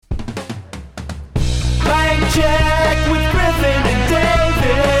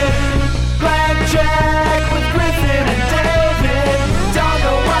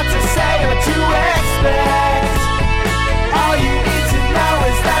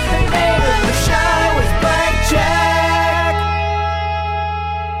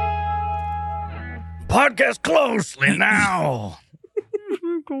Podcast closely now.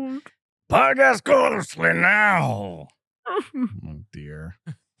 Podcast closely now. Oh, dear.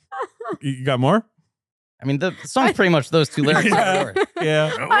 You got more? I mean, the song's pretty much those two lyrics.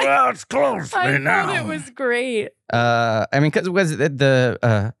 Yeah. Well, it's closely now. I thought it was great. I mean, because it was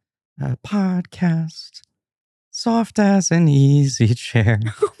the podcast, soft as an easy chair.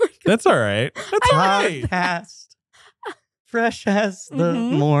 That's all right. That's all right. Podcast, fresh as the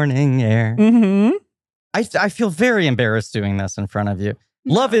morning air. Mm-hmm. I feel very embarrassed doing this in front of you.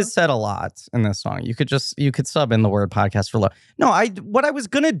 Love is said a lot in this song. You could sub in the word podcast for love. No, what I was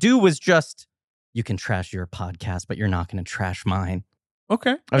gonna do was just, you can trash your podcast, but you're not gonna trash mine.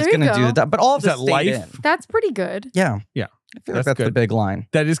 Okay. I was There you gonna do go. that, but all of Is this that stayed life? in. That's pretty good. Yeah. Yeah. I feel like that's the good. big line.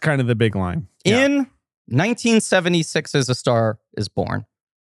 That is kind of the big line. Yeah. In 1976, A Star Is Born.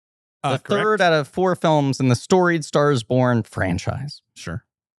 The Correct. third out of 4 films in the storied Star Is Born franchise. Sure.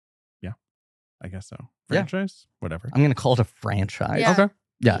 Yeah. I guess so. Yeah. Franchise? Whatever. I'm going to call it a franchise. Yeah. Okay.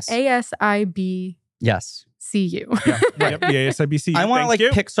 Yes. ASIBCU. Yes. Yeah. Yep. The ASIBC. I want to like you.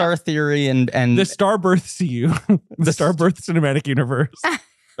 Pixar theory and The Starbirth CU. The Starbirth Cinematic Universe.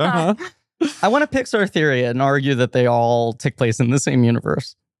 Uh-huh. I want to Pixar theory and argue that they all take place in the same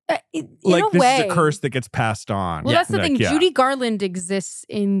universe. In Like a this way. is a curse that gets passed on. Well, that's the Like, thing. yeah. Judy Garland exists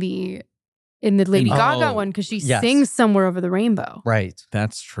in the Lady Gaga Oh, one because she yes. sings Somewhere Over the Rainbow. Right.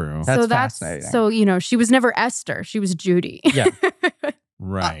 That's true. That's so fascinating. So, she was never Esther. She was Judy. Yeah.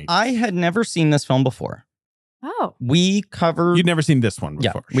 Right. I had never seen this film before. Oh. We covered... You'd never seen this one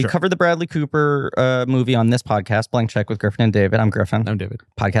before. We Sure. covered the Bradley Cooper movie on this podcast, Blank Check with Griffin and David. I'm Griffin. I'm David.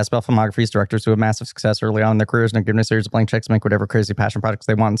 Podcast about filmographies, directors who have massive success early on in their careers and are given a series of blank checks to make whatever crazy passion projects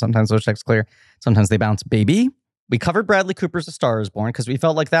they want. And sometimes those checks clear. Sometimes they bounce, baby. We covered Bradley Cooper's A Star Is Born because we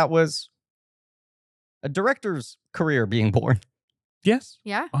felt like that was a director's career being born. Yes.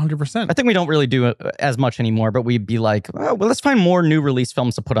 Yeah. 100%. I think we don't really do it as much anymore, but we'd be like, oh, well, let's find more new release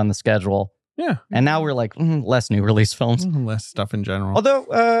films to put on the schedule. Yeah. And now we're like, less new release films. Less stuff in general.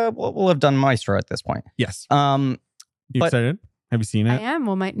 Although we'll have done Maestro at this point. Yes. Um, You but- excited? Have you seen I it? am.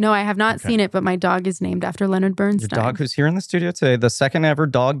 Well, no, I have not Okay. seen it, but my dog is named after Leonard your Bernstein. dog who's here in the studio today, the second ever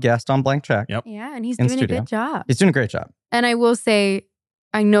dog guest on Blank Check. Yep. Yeah, and he's In doing studio. a good job. He's doing a great job. And I will say,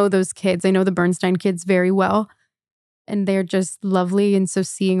 I know those kids. I know the Bernstein kids very well. And they're just lovely. And so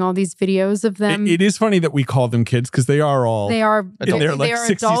seeing all these videos of them, It is funny that we call them kids because they are all they are In their, like, they are 60s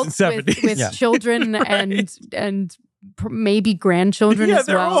and adults 70s. with Yeah. children Right. and maybe grandchildren yeah, as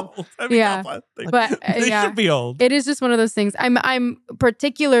they're well. old. I mean, Yeah. come on. They, But they yeah, should be old. it is just one of those things. I'm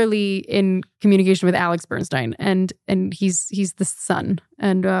particularly in communication with Alex Bernstein, and he's the son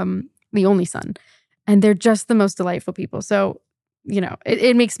and the only son, and they're just the most delightful people. So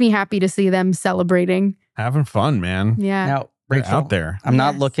it makes me happy to see them celebrating. Having fun, man. Yeah. Now, They're Rachel, out there. I'm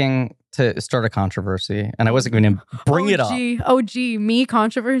not Yes. looking to start a controversy, and I wasn't going to bring it up. OG, me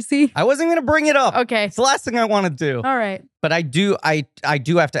controversy. I wasn't going to bring it up. Okay. It's the last thing I want to do. All right. But I do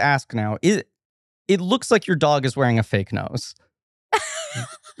have to ask now. It looks like your dog is wearing a fake nose.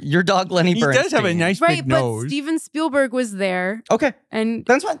 Your dog, Lenny He Bernstein. does have a nice Right, big but nose. Steven Spielberg was there, Okay, and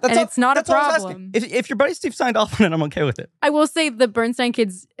that's fine. That's And all, it's not a that's all I was problem. asking. If your buddy Steve signed off on it, I'm okay with it. I will say the Bernstein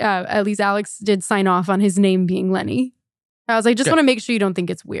kids, at least Alex did sign off on his name being Lenny. I was like, just Good. want to make sure you don't think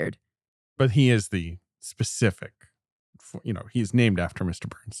it's weird. But he is the specific, he's named after Mr.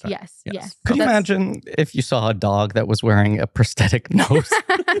 Bernstein. Yes. Could you That's- imagine if you saw a dog that was wearing a prosthetic nose?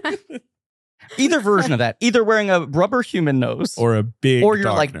 Either version of that. Either wearing a rubber human nose, Or a big or you're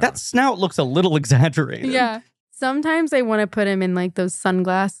dog like, nose. that snout looks a little exaggerated. Yeah. Sometimes I want to put him in like those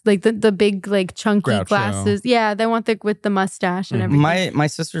sunglasses, like the big, like chunky Groucho. glasses. Yeah, they want with the mustache and Mhm. everything. My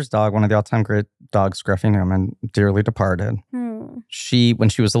sister's dog, one of the all-time great dogs, Scruffy Newman, dearly departed. Hmm. When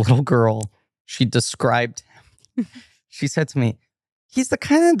she was a little girl, she described, she said to me, he's the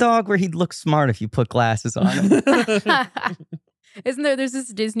kind of dog where he'd look smart if you put glasses on him. Isn't there's this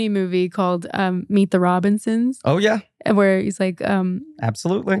Disney movie called Meet the Robinsons, Oh, yeah, where he's like,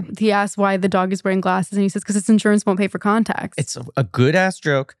 absolutely. he asks why the dog is wearing glasses, and he says, because its insurance won't pay for contacts. It's a good-ass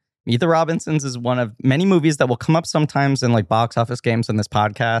joke. Meet the Robinsons is one of many movies that will come up sometimes in like box office games in this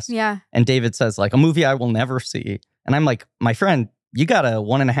podcast. yeah. And David says like, a movie I will never see. And I'm like, my friend, you got a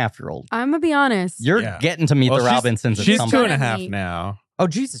 1.5-year-old. I'm going to be honest. You're Yeah. getting to Meet Well, the Robinsons at She's some 2.5 point. now. Oh,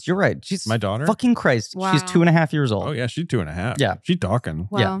 Jesus, you're right. She's My daughter? Fucking Christ. Wow. She's 2.5 years old. Oh, yeah, she's 2.5. Yeah. She's talking.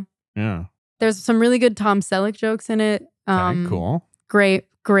 Well, Yeah. there's some really good Tom Selleck jokes in it. Okay, cool. Great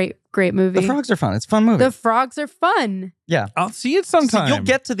movie. The frogs are fun. It's a fun movie. The frogs are fun. yeah. I'll see it So sometime. you'll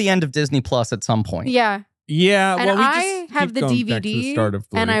get to the end of Disney Plus at some point. Yeah. Yeah, And well, we I just have keep the going back to DVD, the start of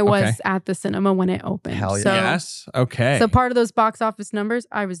and Blu-ray. I was Okay. at the cinema when it opened. Hell yeah. So, Yes. Okay. so part of those box office numbers,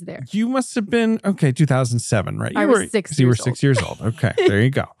 I was there. You must have been 2007, right? I was 6 You were years old. 6 years old. Okay, there you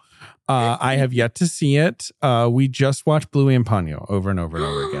go. I have yet to see it. We just watched Bluey and Ponyo over and over and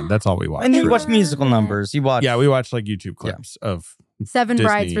over again. That's all we watched. And you really. watch musical numbers. You watch. Yeah, we watched like YouTube clips of 7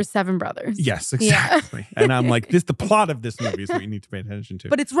 brides Disney. for 7 brothers. Yes, Yeah. exactly. And I'm like, the plot of this movie is what you need to pay attention to.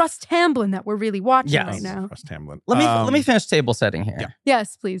 But it's Russ Tamblyn that we're really watching Yes. right now. Russ Tamblyn. Let me finish table setting here. yeah.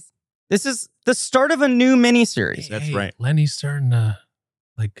 Yes, please. This is the start of a new miniseries. That's right. Lenny's starting to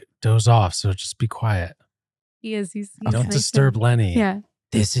like doze off, so just be quiet. He is. He's Don't nice disturb now. Lenny. Yeah.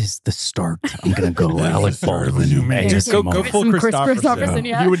 This is the start. I'm gonna go This is Alec the start of a Baldwin. new mini. Just go full Some Chris Christopherson. Christopherson,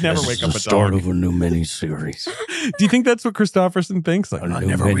 yeah. You would never This wake is up the a start dog. of a new miniseries. Do you think that's what Christopherson thinks? Like, A I'll new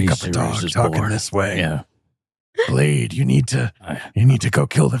never wake up a miniseries dog is talking born. this way. Yeah. Blade, you need to go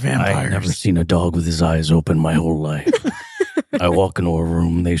kill the vampires. I've never seen a dog with his eyes open my whole life. I walk into a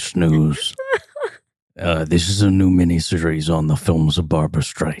room, they snooze. This is a new miniseries on the films of Barbara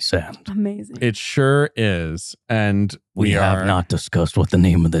Streisand. Amazing. It sure is. And We have not discussed what the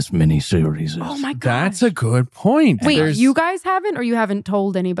name of this miniseries is. Oh my god. That's a good point. Wait, There's- you guys haven't, or you haven't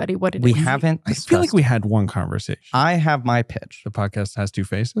told anybody what it is? We haven't. I feel like we had one conversation. I have my pitch The podcast has two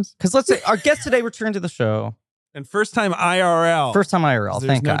faces. because let's say our guest today returned to the show. And first time IRL. First time IRL. There's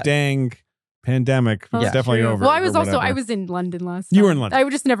Thank no God. dang pandemic. Oh, It's Yeah. definitely true. over. Well, I was or also, I whatever. was in London last You time. were in London. I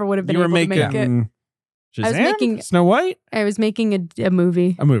just never would have been You were able to make making it. Shazam? I was making- Snow White? I was making a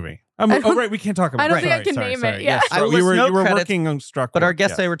movie. A movie. I don't- Oh, right. We can't talk about I don't it. think I Sorry, can sorry, name sorry. it. Yeah. Yes, I will you were, list no you were credits, working on Struck. But our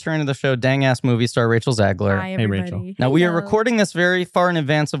guest today returned to the show, dang ass movie star Rachel Zegler. Hi, Hey, everybody. Rachel. Now we are Hello. recording this very far in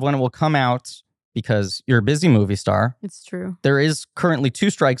advance of when it will come out because you're a busy movie star. It's true. There is currently 2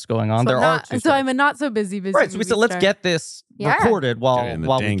 strikes going on. So there I'm are not, 2 so I'm strikes. a not so busy Right, so we said let's get this Yeah. recorded Get it while in the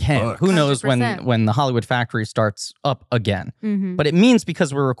we dang can. books. Who knows 100%. when the Hollywood Factory starts up again? Mm-hmm. But it means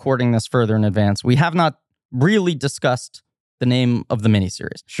because we're recording this further in advance, we have not really discussed the name of the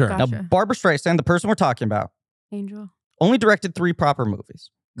miniseries. Sure. Gotcha. Now, Barbara Streisand, the person we're talking about, Angel. only directed 3 proper movies.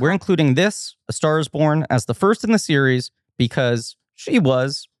 We're including this, A Star is Born, as the first in the series because she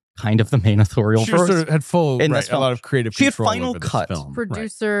was kind of the main authorial She for sort of had full, in right, this a film. lot of creative She had control final over this cut. film. Right.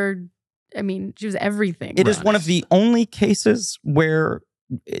 Producer. I mean, she was everything. It is one of the only cases where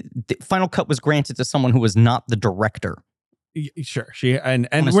the final cut was granted to someone who was not the director. Sure. She and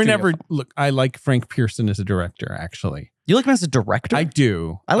On a we're studio never film. look. I like Frank Pearson as a director. Actually, You like him as a director? I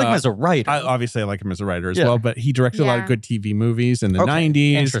do. I like him as a writer. Obviously, I like him as a writer as Yeah. well. But he directed a lot of Yeah. good TV movies in the Okay,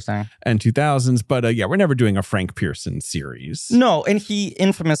 '90s Interesting. and 2000s. But yeah, we're never doing a Frank Pearson series. No, and he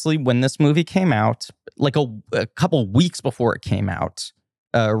infamously, when this movie came out, like a couple weeks before it came out,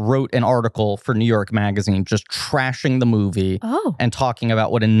 wrote an article for New York Magazine just trashing the movie Oh. and talking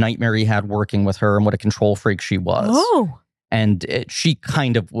about what a nightmare he had working with her and what a control freak she was. Oh. And she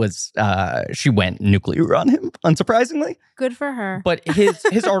kind of was, she went nuclear on him, unsurprisingly. Good for her. But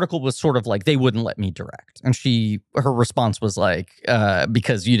his article was sort of like, they wouldn't let me direct. And her response was like,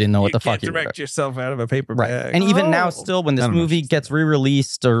 because you didn't know what the fuck you were direct yourself out of a paper Right. bag. And even now, Oh. still, when I this don't know if movie she's gets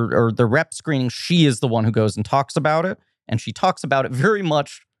re-released or the rep screening, she is the one who goes and talks about it. And she talks about it very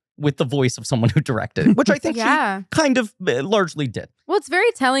much with the voice of someone who directed it, which I think Yeah. she kind of largely did. Well, it's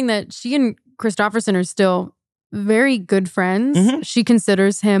very telling that she and Christopherson are still very good friends. Mhm. She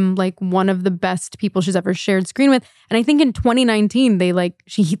considers him like one of the best people she's ever shared screen with. And I think in 2019 they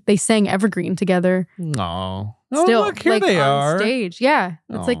sang Evergreen together. No. Still, Oh, look, here like they on are. stage. Yeah,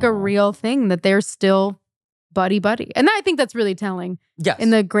 it's like a Aw. real thing that they're still buddy, and I think that's really telling Yes. in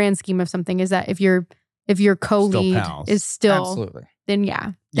the grand scheme of something. Is that if your co-lead pals. is still, Absolutely. then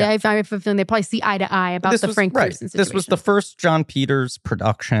yeah, Yeah. I have a feeling they probably see eye to eye about the Frank Pearson situation. This was the first John Peters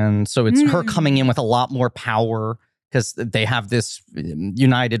production. So it's her Mm. coming in with a lot more power because they have this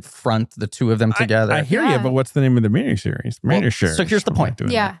united front, the two of them together. I hear you, Yeah. but what's the name of the miniseries? Well, Miniseries. so here's the I'm not point.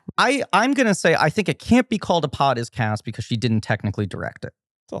 doing Yeah, that. I'm going to say I think it can't be called a pod is cast because she didn't technically direct it.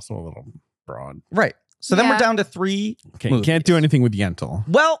 It's also a little broad. Right. So then Yeah. we're down to 3 Okay, you can't movies. do anything with Yentl.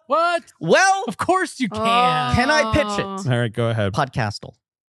 Well, What? Of course you can. Oh. Can I pitch it? All right, go ahead. Podcastle.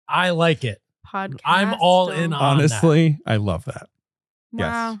 I like it. podcast. I'm all in on Honestly, I love that.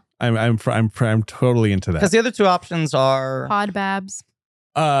 Wow. Yes, I'm totally into Because that. the other 2 options are Podbabs.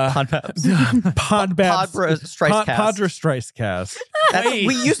 Podbabs. Podbabs, Podra Stricecast. Podra Stricecast, That's-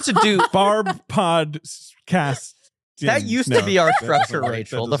 we used to do Barb Podcast. that used to be our that structure, doesn't work.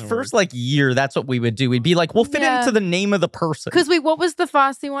 Rachel. That The doesn't first work. year, that's what we would do. We'd be like, we'll fit it Yeah. into the name of the person. Because wait, what was the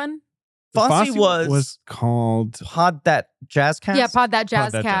Fosse one? Fosse was called Pod That Jazzcast. Yeah, Pod That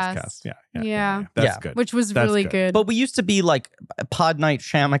Jazz Pod That Cast. Jazzcast. Yeah, Yeah. That's Yeah. good. Which was That's really good. good. But we used to be like Pod Night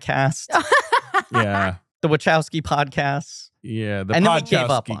Shamacast. Yeah. the Wachowski podcasts. Yeah, And then we gave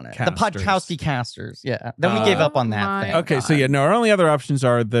up on it. The Podchowski casters. Yeah. Then we gave up on that my thing. Okay, so yeah, no, our only other options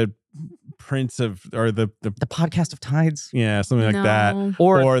are the Prince of, or the The podcast of tides. yeah, something like that. No.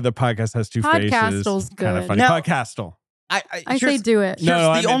 Or the podcast has two faces. Podcastal's Kind of good. funny. Now- Podcastal. I say do it. Here's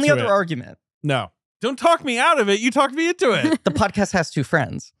No, I'm the only into other it. argument. No. Don't talk me out of it. You talked me into it. The podcast has two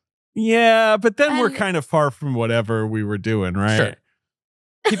friends. Yeah, but then we're And- kind of far from whatever we were doing, right? Sure.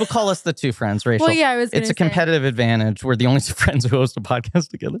 People call us the two friends, Rachel. Well, yeah, I was. It's a competitive advantage. We're the only two friends who host a podcast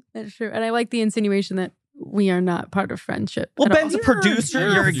together. That's true, and I like the insinuation that we are not part of friendship. Well, at Ben's all. a producer.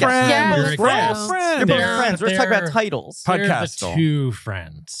 You're a friend. guest. Yeah, We're that's friends. true. You're both They're- friends. Let's talk about they're- titles. They're Podcastal. the two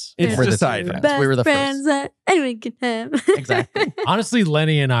friends. It's We're the two decided. friends. Best We were the friends first. that anyone can have. Exactly. Honestly,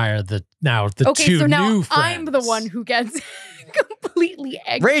 Lenny and I are the Okay, two so now new friends. I'm the one who gets completely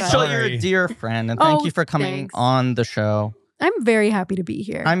exiled. Rachel, Sorry. you're a dear friend, and thank Oh, you for coming thanks. on the show. I'm very happy to be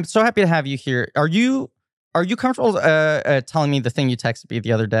here. I'm so happy to have you here. Are you comfortable telling me the thing you texted me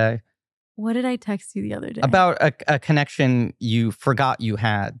the other day What did I text you the other day? about a connection you forgot you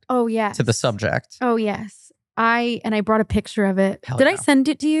had Oh yes. to the subject? Oh yes. I brought a picture of it. Hell Did I yeah. send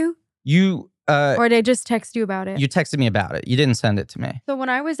it to you? You Or did I just text you about it? you texted me about it. You didn't send it to me. So when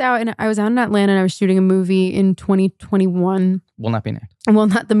I was out in Atlanta and I was shooting a movie in 2021. Will not be named.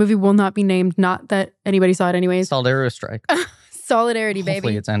 The movie will not be named. Not that anybody saw it anyways. Solidarity strike. Solidarity, Hopefully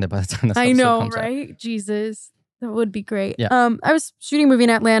baby. it's ended by the time this I episode know, comes out. right? Jesus, that would be great. Yeah. I was shooting a movie in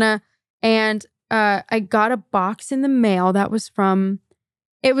Atlanta, and I got a box in the mail that was from.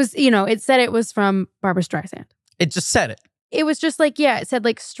 It was, it said it was from Barbra Streisand. It just said it. It was just like, it said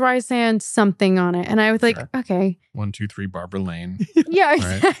like Streisand something on it, and I was like, Sure. okay, 123 Barbara Lane. yeah,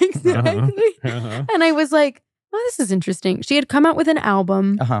 Right. exactly. Uh-huh. And I was like, oh, this is interesting. She had come out with an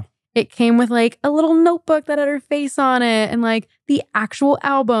album. Uh-huh. It came with like a little notebook that had her face on it, and like the actual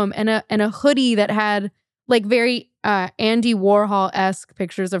album, and a hoodie that had like very Andy Warhol-esque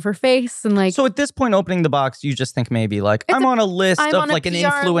pictures of her face, and like So at this point, opening the box, you just think maybe like, It's I'm on a list I'm of on a like an PR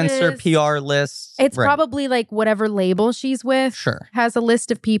influencer list. PR list. it's Right. probably like whatever label she's with Sure. has a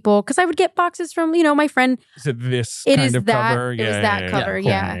list of people, because I would get boxes from my friend. Is it this It kind is of that- cover? it was that cover, cool.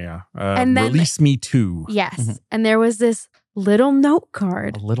 yeah. And then- Release Me Too. Yes, Mhm. and there was this little note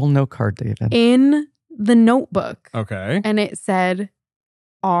card A little note card, David. in the notebook. Okay. And it said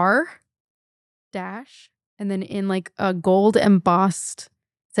R dash, and then in like a gold embossed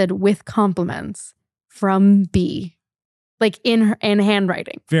said with compliments from B, like in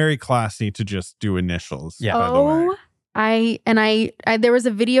handwriting. Very classy to just do initials. Yeah. By the way. I there was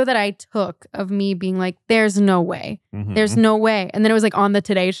a video that I took of me being like, there's no way. Mhm. There's no way. And then it was like on the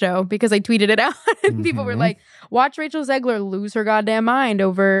Today Show because I tweeted it out and people were Mhm. like, watch Rachel Zegler lose her goddamn mind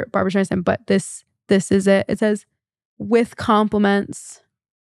over Barbra Streisand. But this is it. It says with compliments.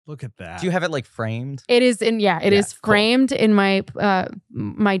 Look at that. Do you have it like framed? It is it is cool. framed in my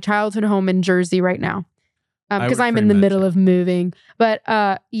my childhood home in Jersey right now. I Because would I'm in frame the that middle too. of moving. But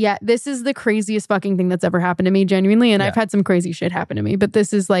this is the craziest fucking thing that's ever happened to me, genuinely. And Yeah. I've had some crazy shit happen to me. But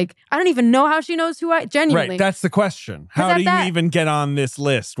this is like, I don't even know how she knows who I genuinely. Right. That's the question. How at do you that- even get on this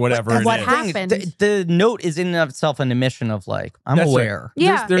list? Whatever That's it what is. the thing. happened? The note is in and of itself an admission of like, I'm That's right. aware.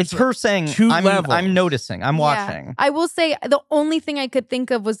 Yeah. There's It's her saying, two I'm levels. noticing. I'm Yeah. watching. I will say the only thing I could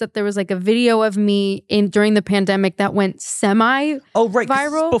think of was that there was like a video of me during the pandemic that went semi Oh, right. 'cause this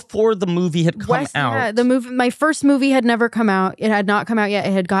is Viral. before the movie had come out. Yeah, the movie, my first movie had never come out. It had not come out yet.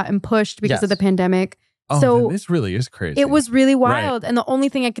 It had gotten pushed because of the Yes. pandemic. Oh, so then this really is crazy. it was really Right. wild. And the only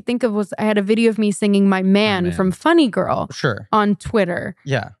thing I could think of was I had a video of me singing My Man, Man. from Funny Girl Sure. on Twitter.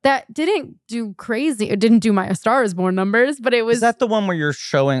 Yeah. That didn't do crazy. It didn't do my A Star Is Born numbers, but it was. Is that the one where you're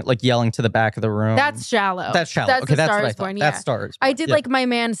showing, like yelling to the back of the room? that's shallow. That's shallow. That's Okay, A that's Star what I Is thought. Born. That's Yeah. Stars. I did like My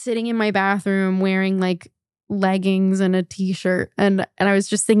Man sitting in my bathroom wearing like leggings and a t-shirt, and I was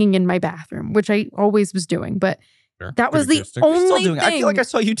just singing in my bathroom, which I always was doing. But Sure. that was Pretty the acoustic. You're still only doing it. thing. I feel like I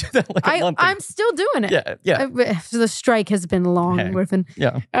saw you do that like a month ago. I'm still doing it. Yeah. Yeah. The strike has been long, Hey. Griffin.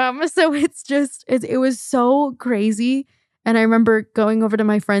 Yeah. So it's just it was so crazy. And I remember going over to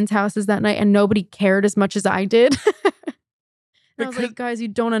my friends' houses that night, and nobody cared as much as I did. And I was Because- like, guys, you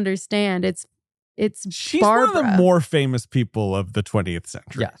don't understand. It's She's Barbara. one of the more famous people of the 20th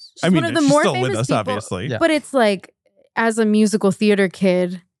century. Yes. She's I mean, one of the she's more still famous with us, people. obviously. Yeah. But it's like, as a musical theater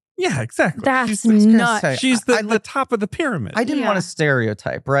kid, Yeah, exactly. That's she's nuts. she's the top of the pyramid. I didn't want to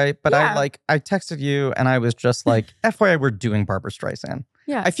stereotype, right? But Yeah. I texted you and I was just like, FYI, we're doing Barbara Streisand.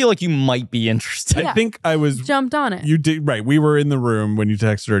 Yeah. I feel like you might be interested. I think I was Jumped on it. You did right. We were in the room when you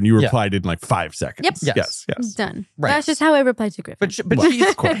texted her, and you replied in like 5 seconds. Yep. Yes. Done. Right. That's just how I replied to Griffin.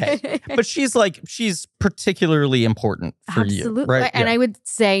 But she's particularly important for Absolutely. you, right? And I would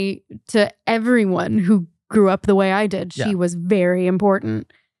say to everyone who grew up the way I did, she was very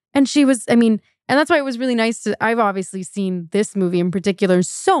important. And she was, and that's why it was really nice I've obviously seen this movie in particular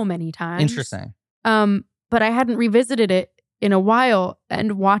so many times. Interesting. But I hadn't revisited it in a while,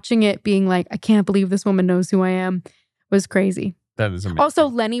 and watching it being like, I can't believe this woman knows who I am was crazy. That is amazing. Also,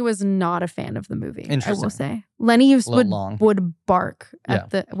 Lenny was not a fan of the movie. I Interesting. will say. Lenny long. would bark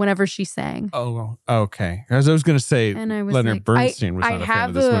at whenever she sang. Oh, okay. As I was going to say, And I was Leonard like, Bernstein was I not a fan have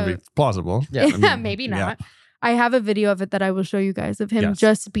of this movie. It's plausible. Yeah. Maybe not. I have a video of it that I will show you guys of him Yes.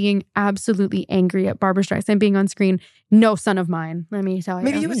 just being absolutely angry at Barbara Streisand being on screen. No son of mine, let me tell you.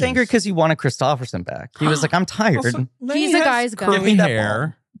 Maybe he was angry because he wanted Christopherson back. He was like, I'm tired. Also, Lenny He's a has guy's guy. Give curly me that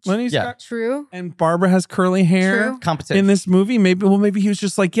hair. Lenny's Yeah. got, True. and Barbara has curly hair. True. Competition. In this movie, maybe he was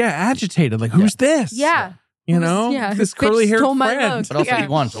just like, agitated. Like, who's this? Yeah. You know, Yeah, this bitch curly haired stole my friend. look. But also Yeah. he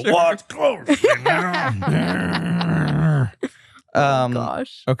wants to Watch close.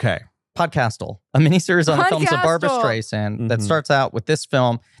 Gosh. Okay. Podcastle, a miniseries on the films of Barbara Podcastle. Streisand that starts out with this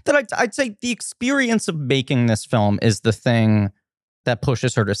film that I'd say the experience of making this film is the thing that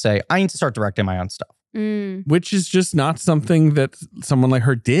pushes her to say, I need to start directing my own stuff. Mm. Which is just not something that someone like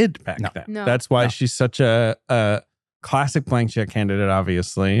her did back then. No. That's why No. she's such a classic blank check candidate,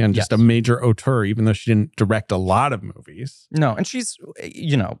 obviously, and just Yes. a major auteur, even though she didn't direct a lot of movies. No, and she's,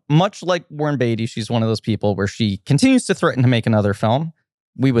 much like Warren Beatty, she's one of those people where she continues to threaten to make another film.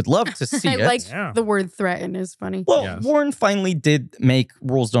 We would love to see I it. like Yeah. the word threaten is funny. Well, Yes. Warren finally did make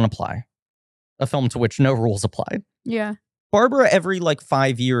Rules Don't Apply, a film to which no rules applied. Yeah. Barbara, every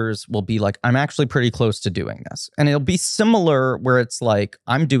 5 years, will be like, I'm actually pretty close to doing this. And it'll be similar where it's like,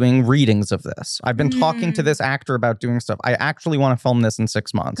 I'm doing readings of this. I've been talking to this actor about doing stuff. I actually want to film this in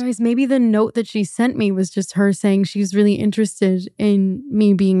 6 months. Guys, maybe the note that she sent me was just her saying she's really interested in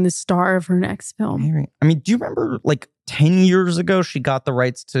me being the star of her next film. Maybe. I mean, do you remember 10 years ago, she got the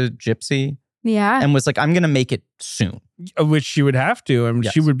rights to Gypsy Yeah. and was like, I'm going to make it soon. Which she would have to, and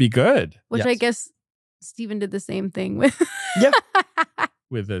she Yes. would be good Which I Yes. guess Steven did the same thing with. Yeah.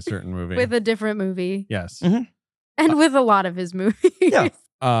 with a certain movie. with a different movie. yes. Mhm. And with a lot of his movies. Yeah.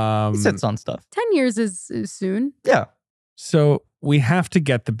 Um, He sits on stuff. 10 years is soon. Yeah. so we have to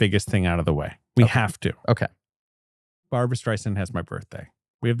get the biggest thing out of the way. We have to. Okay. Barbara Streisand has my birthday.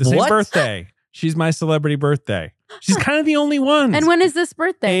 We have the same What? birthday. She's my celebrity birthday. She's kind of the only one. And when is this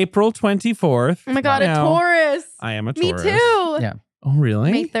birthday? April 24th. Oh my God, Now, a Taurus. I am a Me Taurus. too. Yeah. Oh,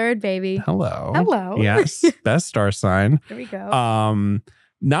 really? May 3rd, baby. Hello. Hello. Yes. Best star sign. There we go.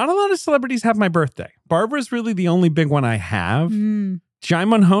 Not a lot of celebrities have my birthday. Barbara's really the only big one I have. Mm.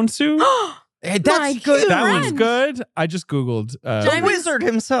 Jaimon Honsu. Hey, My good That friend. one's good. I just Googled. The Diamond- wizard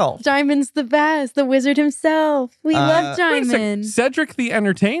himself. Diamond's the best. The wizard himself. We love wait a sec. Diamond. Cedric the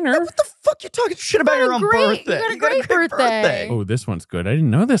Entertainer. What the fuck you talking shit about You got your a own great- birthday? you got a great birthday. Oh, this one's good. I didn't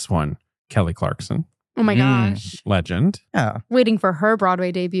know this one. Kelly Clarkson. Oh my Mm. gosh. Legend. Yeah. Waiting for her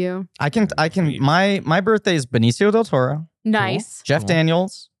Broadway debut. I can my birthday is Benicio del Toro, Nice. Jeff Cool.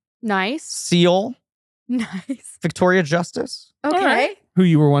 Daniels, Nice. Seal, Nice. Victoria Justice. Okay. All right. Who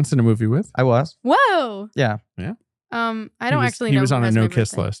you were once in a movie with. I was. Whoa. Yeah. I don't actually know. He was who on a has my no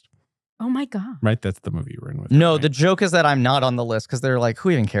kiss birthday. list, Oh my God. right? That's the movie you were in with. No, right? the joke is that I'm not on the list because they're like, who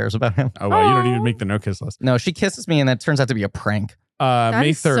even cares about him? Oh, well, you don't Oh. even make the no kiss list. No, she kisses me and then it turns out to be a prank. That May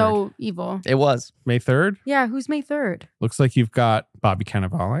is 3rd. so evil. It was. May 3rd. Yeah, who's May 3rd? Looks like you've got Bobby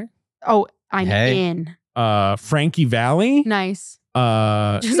Cannavale, Oh, I'm Hey. in. Frankie Valli. Nice.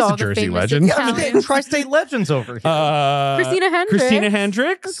 She's Just all a the Jersey famous legend. Yeah, I mean, Italians. tri-state legends over here. Christina Hendricks. Christina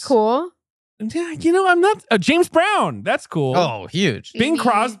Hendricks. That's cool. Yeah, I'm not. James Brown. That's cool. Oh, huge. Bing Amy-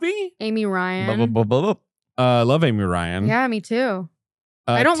 Crosby. Amy Ryan. Blah, blah, blah, blah, blah. Love Amy Ryan. Yeah, me too.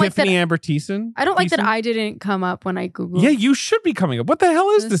 I don't like that- Tiffany Amber Thiessen. I don't like that Thiessen? I didn't come up when I Googled. Yeah, you should be coming up. What the hell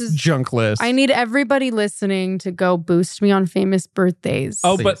is This this is- junk list? I need everybody listening to go boost me on famous birthdays.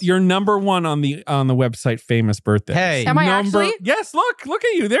 Oh, Please. but you're number one on the website Famous Birthdays. Hey. Am I actually? Yes, look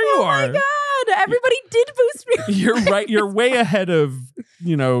at you. There you Oh are. my God. Everybody did boost me. You're right. You're way ahead of,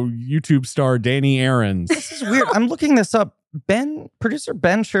 YouTube star Danny Aarons. This is weird. I'm looking this up. Producer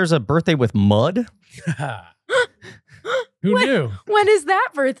Ben shares a birthday with Mud. Who knew? When is that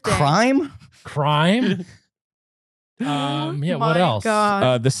birthday? Crime? Crime? Yeah, what My else?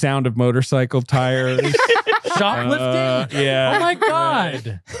 God. The sound of motorcycle tires. Shoplifting? Yeah. Oh my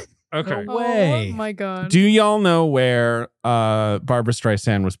God. Okay. No way. Oh my god. Do y'all know where Barbara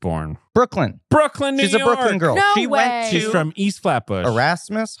Streisand was born? Brooklyn. Brooklyn, New She's a York. Brooklyn girl. No she went way. She's to from East Flatbush.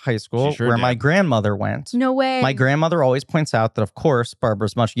 Erasmus High School, She sure where did. my grandmother went. No way. My grandmother always points out that, of course,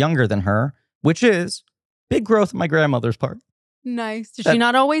 Barbara's much younger than her, which is big growth on my grandmother's part. Nice. Did she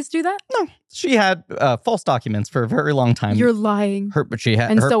not always do that? No, she had false documents for a very long time. You're lying. But she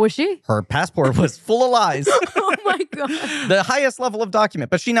had And so was she? her passport was full of lies. Oh my god. The highest level of document.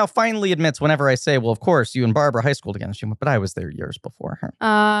 But she now finally admits whenever I say, well, of course, you and Barbara high school together. She went, but I was there years before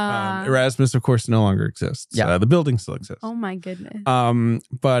her. Erasmus, of course, no longer exists. Yeah. The building still exists. Oh my goodness.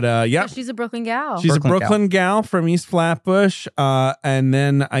 But yeah, Yeah, she's a Brooklyn gal. she's Brooklyn a Brooklyn gal from East Flatbush. And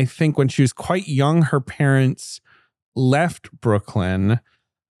then I think when she was quite young, her parents left Brooklyn,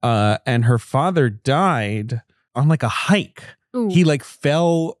 and her father died on like a hike. Ooh. He like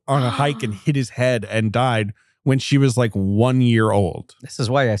fell on a hike and hit his head and died when she was like 1 year old. This is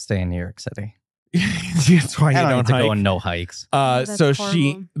why I stay in New York City. That's why you I don't don't need to hike. go on no hikes. That's So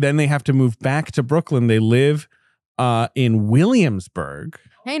horrible. then they have to move back to Brooklyn. They live in Williamsburg.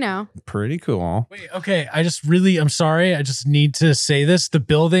 Hey now. Pretty cool. Wait, okay. I'm sorry. I just need to say this. The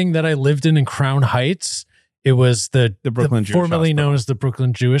building that I lived in Crown Heights, it was the Brooklyn Jewish formerly Hospital. known as the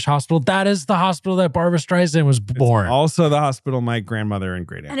Brooklyn Jewish Hospital. That is the hospital that Barbara Streisand was born. Also the hospital my grandmother and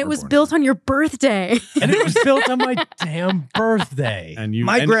great aunt And it were was born built on your birthday. And it was built on my damn birthday. in. And you,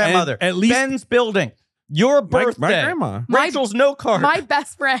 My and grandmother, at least Ben's building, your my birthday, grandma. Rachel's no card. My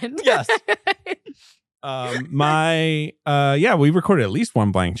best friend. Yes. We recorded at least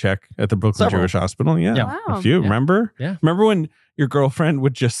one blank check at the Brooklyn Several. Jewish Hospital. Yeah. Yeah. Wow. A few. Yeah. Remember? Yeah. Remember when your girlfriend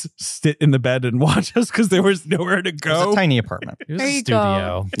would just sit in the bed and watch us because there was nowhere to It was go? a tiny apartment. It was There a you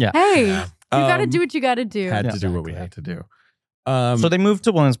go. studio. Hey, Yeah. you gotta Um, do what you gotta do. Had Yeah. to do what we Exactly. had to do. So they moved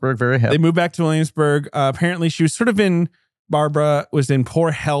to Williamsburg, very hip. They moved back to Williamsburg. Apparently, she was Barbara was in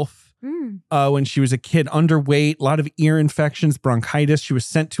poor health when she was a kid, underweight, a lot of ear infections, bronchitis. She was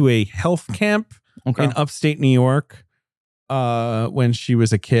sent to a health camp Okay. in upstate New York when she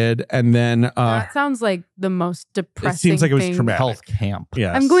was a kid. And then That sounds like the most depressing it seems like it was thing. traumatic. Health camp.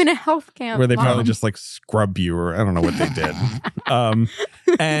 Yes. I'm going to health camp. where they probably Mom. just like scrub you or I don't know what they did.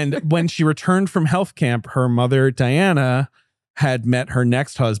 And when she returned from health camp, her mother, Diana, had met her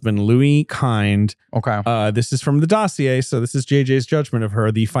next husband, Louis Kind. Okay. This is from the dossier. So this is JJ's judgment of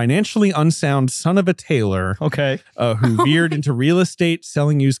her, the financially unsound son of a tailor Okay. who veered into real estate,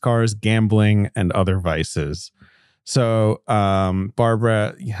 selling used cars, gambling, and other vices. So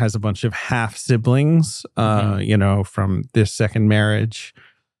Barbara has a bunch of half siblings, from this second marriage,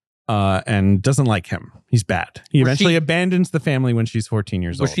 and doesn't like him. He's bad. He Was eventually she- abandons the family when she's 14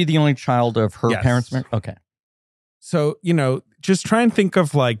 years Was old. she the only child of her Yes. parents? Okay. So, just try and think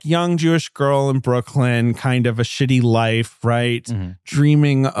of like young Jewish girl in Brooklyn, kind of a shitty life, right? Mhm.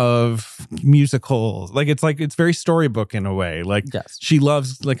 Dreaming of musicals. It's very storybook in a way. Like Yes. she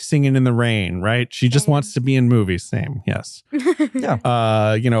loves like singing in the rain, right? She just Same. wants to be in movies. Same. Yes. Yeah.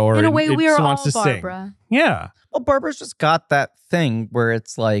 Or In a way, we are she all wants to sing. Barbara. Yeah. Well, Barbara's just got that thing where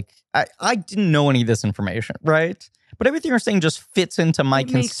it's like, I didn't know any of this information, right? But everything you're saying just fits into my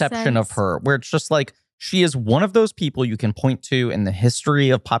It makes conception of sense. her, where it's just like, she is one of those people you can point to in the history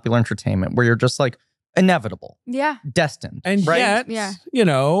of popular entertainment where you're just like, inevitable, Yeah. destined. And right? yet, Yeah.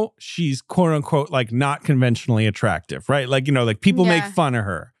 she's quote unquote like not conventionally attractive, right? Like, people make Yeah. fun of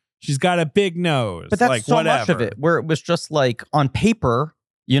her. She's got a big nose. But that's like, so whatever. much of it, where it was just like on paper,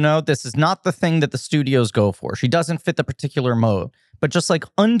 this is not the thing that the studios go for. She doesn't fit the particular mode, but just like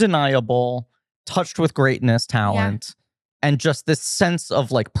undeniable, touched with greatness, talent, and just this sense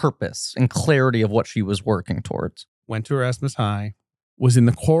of like purpose and clarity of what she was working towards. Went to Erasmus High, was in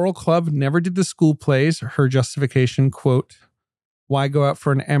the choral club, never did the school plays. Her justification, quote, why go out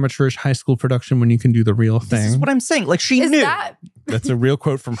for an amateurish high school production when you can do the real thing? This is what I'm saying. Like she Is knew. that That's a real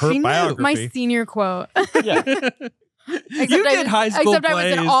quote from her She knew. biography. my senior quote? Yeah. You did high school Except I was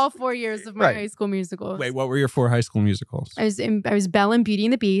in plays. all 4 years of my Right. high school musicals. Wait, what were your 4 high school musicals? I was Belle in Beauty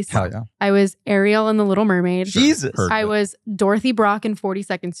and the Beast. Hell yeah. I was Ariel in The Little Mermaid. Jesus. Heard I it. was Dorothy Brock in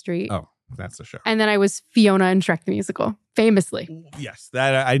 42nd Street. Oh, that's the show. And then I was Fiona in Shrek the Musical, famously. Yes,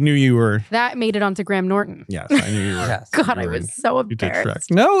 that I knew you were. That made it onto Graham Norton. Yes, I knew you were. Yes. God, you I were was in- so You did Shrek.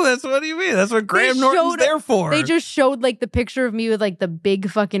 embarrassed. No, that's what you mean. That's what Graham Norton's showed- there for. They just showed like the picture of me with like the big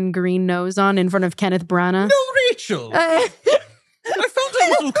fucking green nose on in front of Kenneth Branagh. No, Rachel. I felt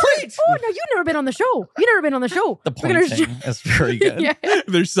it was great. Oh no, you've never been on the show. You've never been on the show. The We're gonna pointing is very good. yeah.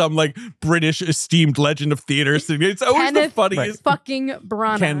 There's some like British esteemed legend of theater. sitting- It's always Kenneth the funniest. fucking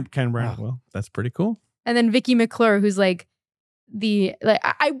Branagh. Ken Brown. Well, that's pretty cool. And then Vicky McClure, who's like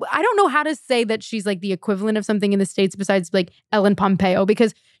I don't know how to say that she's like the equivalent of something in the States besides like Ellen Pompeo,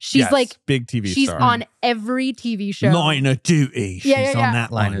 because She's Yes, like big TV she's star. on every TV show. Line of duty. She's Yeah, yeah, yeah. on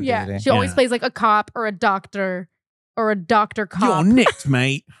that Line line. of Yeah, duty. she always Yeah. plays like a cop or a doctor or a doctor cop. You're nicked,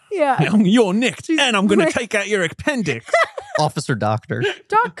 mate. Yeah, You're nicked. She's And I'm going to like- take out your appendix. Officer Doctor.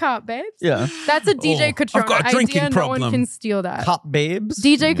 doc cop, babes. Yeah. That's a DJ Oh, Catrona I've got a drinking idea. No one problem. can steal that. Cop babes.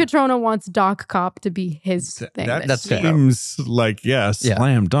 DJ Catrona wants Doc Cop to be his thing. That That's fair. seems like, Yeah.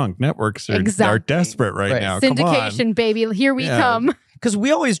 slam dunk. Networks are Exactly. desperate right, Right. now. Come on. Syndication, baby. Here we Yeah. come. Because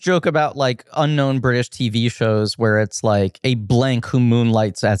we always joke about like unknown British TV shows where it's like a blank who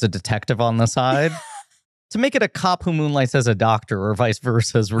moonlights as a detective on the side. To make it a cop who moonlights as a doctor or vice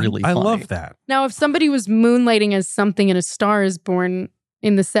versa is really I funny. love that. Now, if somebody was moonlighting as something in A Star Is Born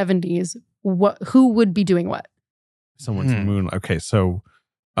in the 70s, who would be doing what? Someone's moon. Okay, so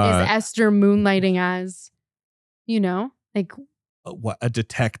Is Esther moonlighting as, like, what, a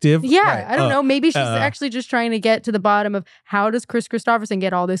detective? yeah, Right. I don't know. Maybe she's uh, actually just trying to get to the bottom of how does Chris Christopherson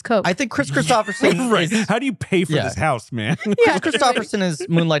get all this coke? I think Chris Christopherson Right. is, How do you pay for Yeah. this house, man? yeah, Chris Christopherson is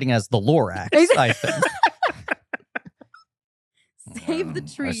moonlighting as the Lorax, I think. Save the I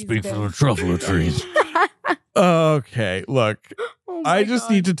trees. speak for the babe. truffle trees. Okay, look, Oh my I just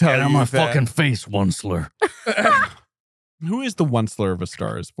God. need to tell Get you on my that- fucking face, Onceler. Who is the Onceler of A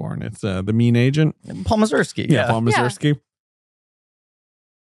Star Is Born? It's the mean agent. Paul Mazursky. Paul Mazursky.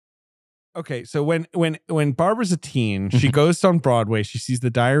 Okay, so when Barbara's a teen, she goes on Broadway. She sees The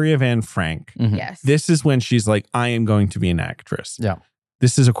Diary of Anne Frank. Mhm. Yes. This is when she's like, I am going to be an actress. Yeah.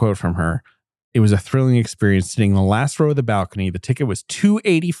 This is a quote from her. It was a thrilling experience sitting in the last row of the balcony. The ticket was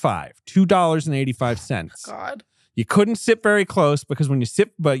 $2.85. God. You couldn't sit very close because when you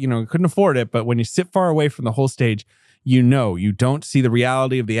sit, you couldn't afford it. But when you sit far away from the whole stage, you don't see the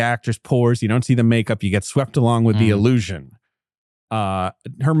reality of the actor's pores. You don't see the makeup. You get swept along with the illusion.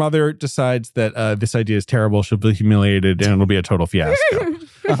 Her mother decides that this idea is terrible. She'll be humiliated and it'll be a total fiasco.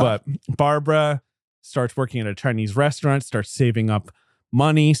 But Barbara starts working at a Chinese restaurant, starts saving up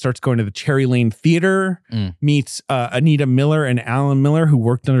money, starts going to the Cherry Lane Theater, meets Anita Miller and Alan Miller, who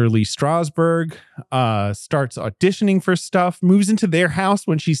worked under Lee Strasberg, starts auditioning for stuff, moves into their house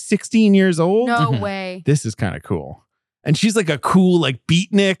when she's 16 years old. No way. This is kind of cool. And she's like a cool, like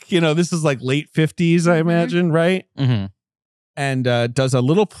beatnik. This is like late 50s, I imagine, right? Mm-hmm. And does a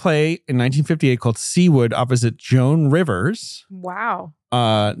little play in 1958 called Seawood opposite Joan Rivers. Wow.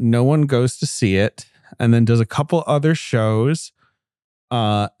 No one goes to see it. And then does a couple other shows.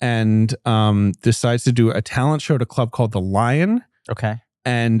 And decides to do a talent show at a club called The Lion. Okay.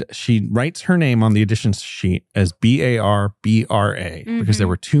 And she writes her name on the audition sheet as Barbra because there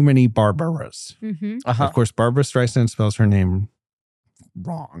were too many Barbaras. Mm-hmm. Uh-huh. Of course, Barbara Streisand spells her name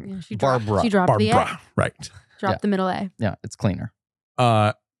wrong. Yeah, she Barbara. dropped the A. Barbara, right. Dropped the middle A. Yeah, it's cleaner.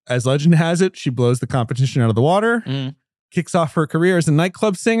 As legend has it, she blows the competition out of the water, kicks off her career as a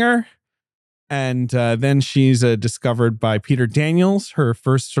nightclub singer. And then she's discovered by Peter Daniels, her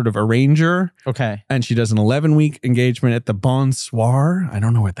first sort of arranger. Okay. And she does an 11-week engagement at the Bonsoir. I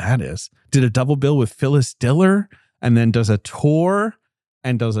don't know what that is. Did a double bill with Phyllis Diller and then does a tour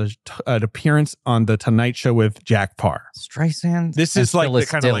and does an appearance on The Tonight Show with Jack Parr. Streisand. This and is like the Phyllis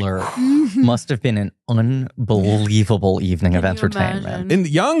kind of like- Diller must have been an unbelievable evening of Can you entertainment. imagine? In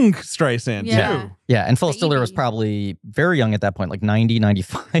young Streisand, Yeah. too. Yeah, and Phyllis Diller was Baby. probably very young at that point, like 90,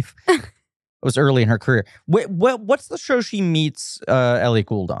 95. It was early in her career. What's the show she meets Ellie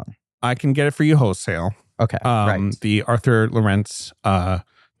Gould on? I can get it for you wholesale. Okay, right. The Arthur Lawrence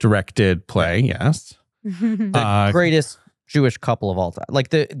directed play, yes. The greatest Jewish couple of all time. Like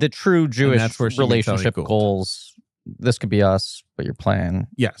the true Jewish that's where she meets Ellie relationship Gould. goals. This could be us, but you're playing.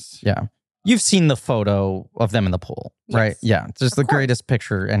 Yes. Yeah. You've seen the photo of them in the pool, right? Yes. Yeah. It's just Of the course. greatest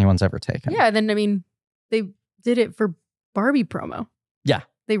picture anyone's ever taken. Yeah, then they did it for Barbie promo. Yeah.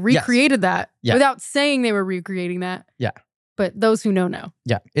 They recreated that Yeah. without saying they were recreating that. Yeah. But those who know.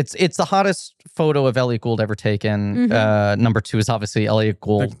 Yeah. It's the hottest photo of Elliot Gould ever taken. Number 2 is obviously Elliot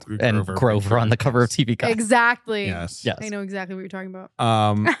Gould The and Grover on the cover of TV Guide. Exactly. Yes. Yes. I know exactly what you're talking about.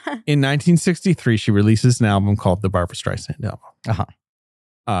 In 1963, she releases an album called the Barbra Streisand album.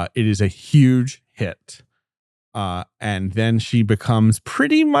 Uh-huh. It is a huge hit. And then she becomes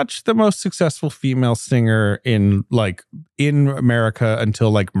pretty much the most successful female singer in America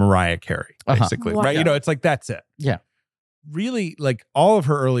until like Mariah Carey, Uh-huh. basically. Wow. Right? It's like, that's it. Yeah. Really, like all of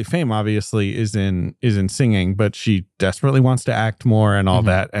her early fame obviously is in singing, but she desperately wants to act more and all Mhm.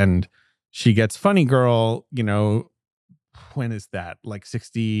 that. And she gets Funny Girl, when is that? Like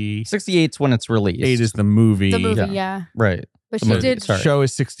 68 68's when it's released. is the movie. The movie, Yeah. yeah. Right. But The she movie, did. sorry. Show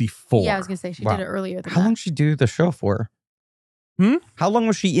is 64. Yeah, I was gonna say she Wow. did it earlier than How that. long did she do the show for? Hmm? How long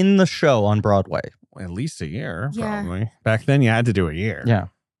was she in the show on Broadway? At least a year, Yeah. probably. Back then, you had to do a year. Yeah.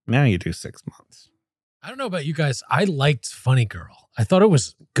 Now you do 6 months. I don't know about you guys. I liked Funny Girl. I thought it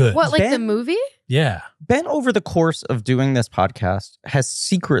was good. What, like the Ben- movie? Yeah. Ben, over the course of doing this podcast, has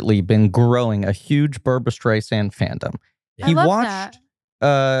secretly been growing a huge Barbra Streisand fandom. Yeah. He I love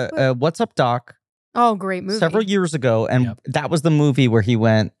watched What's Up, Doc? Oh, great movie. Several years ago, and that was the movie where he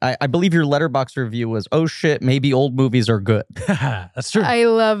went. I believe your Letterboxd review was, "Oh shit, maybe old movies are good." That's true. I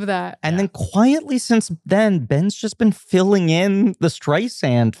love that. And then quietly since then, Ben's just been filling in the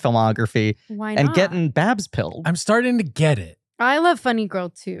Streisand filmography Why and not? getting Babs pilled. I'm starting to get it. I love Funny Girl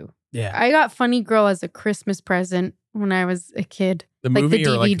too. Yeah. I got Funny Girl as a Christmas present when I was a kid. The Like movie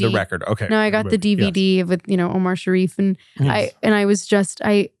the or like the DVD. record? Okay. No, I got the DVD with Omar Sharif, and I was just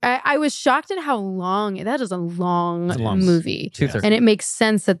I was shocked at how long that is a long It's a long movie, 2:30. and it makes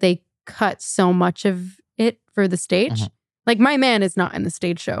sense that they cut so much of it for the stage. Like My Man is not in the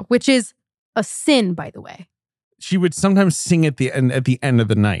stage show, which is a sin, by the way. She would sometimes sing at the end of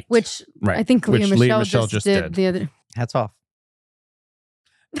the night. Which Right. I think Which Lea Michele just did did. the other. Hats off.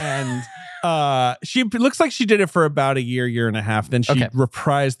 And she looks like she did it for about a year and a half. Then she Okay.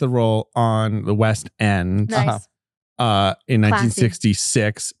 reprised the role on the West End Nice. in Classy.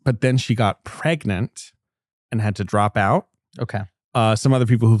 1966. But then she got pregnant and had to drop out. Okay. Some other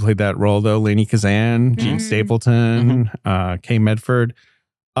people who played that role, though, Lainey Kazan, Gene Mhm. Stapleton, Kay Medford.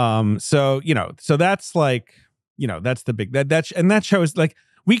 So that's like, that's the big and that show is like,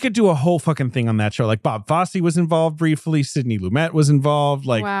 we could do a whole fucking thing on that show. Like Bob Fosse was involved briefly, Sidney Lumet was involved,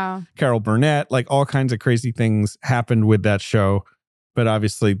 like Wow. Carol Burnett, like all kinds of crazy things happened with that show. But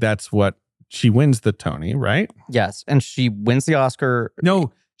obviously, that's what she wins the Tony, right? Yes, and she wins the Oscar.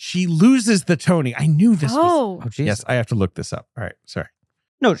 No, she loses the Tony. I knew this was. Oh, Oh, geez. Yes, I have to look this up. All right, sorry.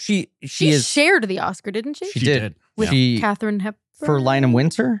 No, she she is shared the Oscar, didn't she? She She did. did. With She- Katharine Hepburn for Lion and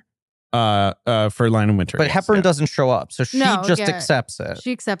Winter, For Lion and Winter. but yes, Hepburn yeah. doesn't show up, so she No, just yeah. accepts it.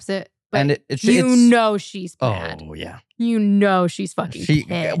 She accepts it, but And she's bad. Oh yeah, She's fucking she.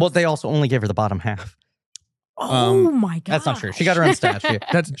 pissed. Well, they also only gave her the bottom half. Oh my god, That's not true. She got her own statue.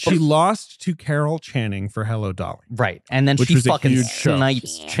 She lost to Carol Channing for Hello Dolly. Right, and then Which she was a fucking huge show.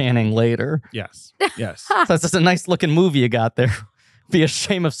 snipes Channing later. Yes, yes. So that's just a nice looking movie you got there. Be a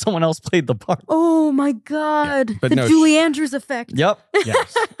shame if someone else played the part. Oh my god, but the no, Julie Andrews effect. Yep.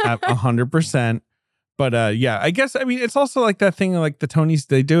 Yes, 100%. But yeah, I guess, I mean, it's also like that thing, like the Tonys,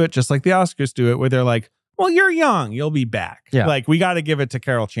 they do it just like the Oscars do it, where they're like, well, you're young, you'll be back. Yeah. Like, we got to give it to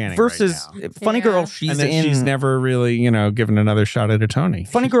Carol Channing. Versus right now. Funny Yeah. Girl, she's And then in. she's never really, given another shot at a Tony.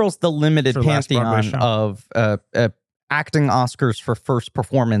 Funny Girl's the limited Her last Broadway pantheon show. of acting Oscars for first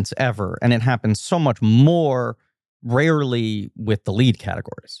performance ever, and it happens so much more rarely with the lead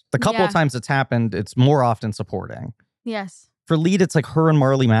categories. The couple Yeah. of times it's happened, it's more often supporting. Yes. For lead, it's like her and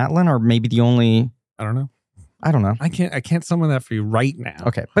Marley Matlin are maybe the only. I don't know. I don't know. I can't summon that for you right now.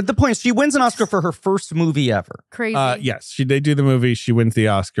 Okay, but the point is, she wins an Oscar for her first movie ever. Crazy. Yes, they do the movie. She wins the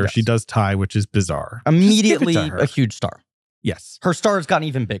Oscar. Yes. She does tie, which is bizarre. Immediately to her. a huge star. Yes. Her star has gotten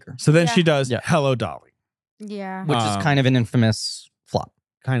even bigger, So then Yeah. she does Yeah. Hello Dolly. Yeah. which is kind of an infamous flop.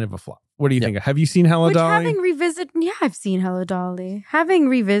 Kind of a flop. What do you Yeah. think? Have you seen Hello Which Dolly? having revisited, yeah, I've seen Hello Dolly. Having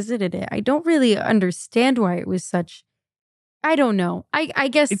revisited it, I don't really understand why it was such. I don't know. I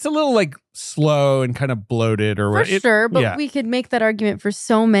guess It's a little like slow and kind of bloated or for what. sure, but yeah. we could make that argument for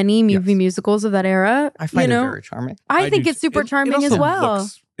so many movie Yes. musicals of that era. I find you know? it very charming. I think do it's too. super It charming as also well.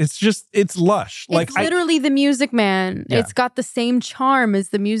 It's lush. Like It's literally the Music Man. Yeah. It's got the same charm as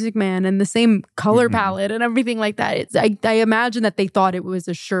the Music Man and the same color Mhm. palette and everything like that. I imagine that they thought it was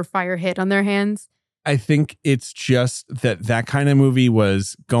a surefire hit on their hands. I think it's just that kind of movie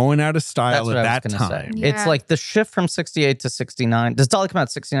was going out of style That's what at I was that gonna time. say. Yeah. It's like the shift from 68 to 69. Does Dolly come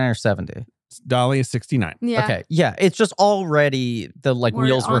out 69 or 70? Dolly is 69. Yeah. Okay. Yeah. It's just already the We're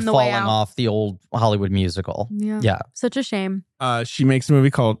wheels were on the way falling out. off the old Hollywood musical. Yeah. Yeah. Such a shame. She makes a movie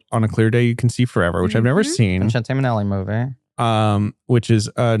called On a Clear Day You Can See Forever, which I've never Mhm. seen. And Chantay Minnelli movie. Which is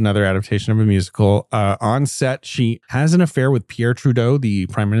another adaptation of a musical. On set, she has an affair with Pierre Trudeau, the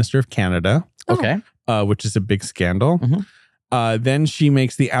Prime Minister of Canada, Oh. Okay. which is a big scandal. Mhm. Then she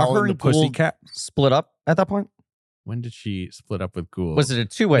makes the Owl her and the and Gould Pussycat. Split up at that point? When did she split up with Gould? Was it a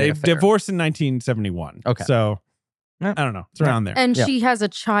two-way They affair? divorced in 1971. Okay. So Yeah. I don't know. It's around there. And Yeah. she has a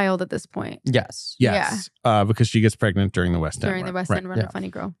child at this point Yes. Yes. Because she gets pregnant during the West End. during the run. West End run yeah. of Funny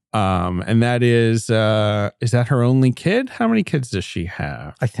Girl. Right. And that is that her only kid? How many kids does she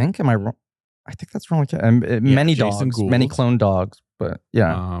have? I think. Am I wrong? I think that's wrong. Many Jason dogs. Many Gould. clone dogs. But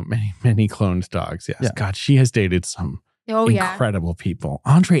yeah. Many cloned dogs. Yes. Yeah. God, she has dated some Oh, yeah. incredible people.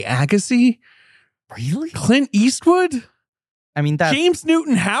 Andre Agassi, Really? Clint Eastwood, I mean, that's James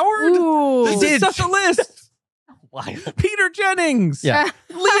Newton Howard. Ooh. This is such a list. wild. Peter Jennings. Yeah.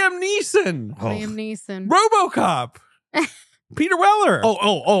 Lea Neeson. Liam Neeson. RoboCop. Peter Weller.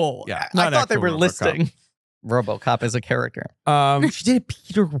 Yeah. not I thought they actual were RoboCop. listing RoboCop as a character. She She did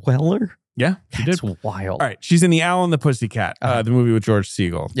Peter Weller? Yeah, she did. That's wild. All right, she's in The Owl and the Pussycat, the movie with George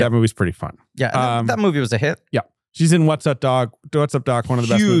Siegel. Yeah. That movie's pretty fun. Yeah, that movie was a hit. She's in What's Up, Dog? What's Up, Doc? One of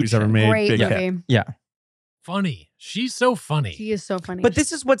the best Huge movies ever made. Great Big movie. hit. Funny. She's so funny. She is so funny. But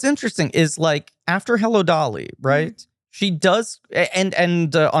this is what's interesting is like after Hello Dolly, right? She does,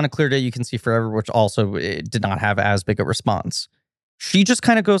 and on A Clear Day You Can See Forever, which also did not have as big a response. She just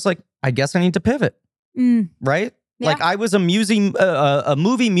kind of goes like, I guess I need to pivot, right? Yeah. Like I was a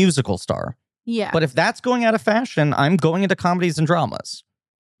movie musical star, Yeah. but if that's going out of fashion, I'm going into comedies and dramas.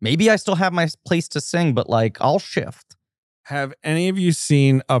 Maybe I still have my place to sing, but like I'll shift. Have any of you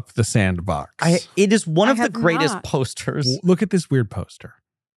seen Up the Sandbox? It is one I of the have greatest not. posters. Look at this weird poster.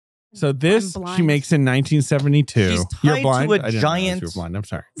 So this I'm blind. she makes in 1972. She's You're tied to blind. a I didn't realize giant- you were blind. I'm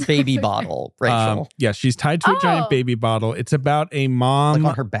sorry. Baby bottle, Rachel, Yeah, she's tied to a giant Oh. baby bottle. It's about a mom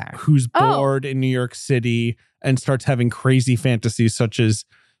like on her back. who's Oh. bored in New York City and starts having crazy fantasies such as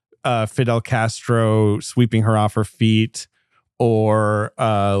Fidel Castro sweeping her off her feet or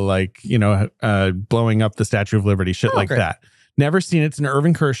blowing up the Statue of Liberty, shit like great. that. Never seen it. It's an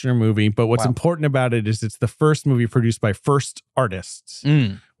Irving Kershner movie, but what's Wow. important about it is it's the first movie produced by First Artists,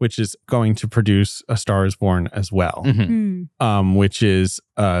 which is going to produce A Star Is Born as well. Mhm. Which is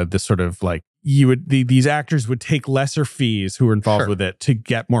the sort of like these actors would take lesser fees who were involved Sure. with it to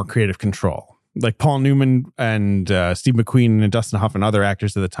get more creative control. Like Paul Newman and Steve McQueen and Dustin Hoffman, other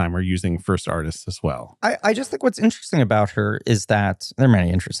actors at the time, are using First Artists as well. I just think what's interesting about her is that there are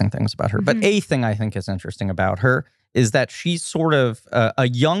many interesting things about her, but Mhm. a thing I think is interesting about her is that she's sort of a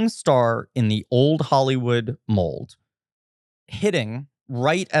young star in the old Hollywood mold, hitting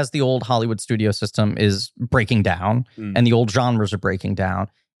right as the old Hollywood studio system is breaking down and the old genres are breaking down.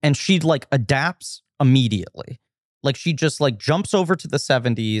 And she like adapts immediately. Like she just like jumps over to the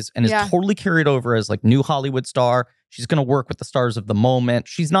 70s and is Yeah. totally carried over as like new Hollywood star. She's going to work with the stars of the moment.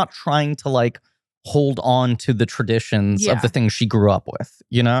 She's not trying to like hold on to the traditions Yeah. of the things she grew up with,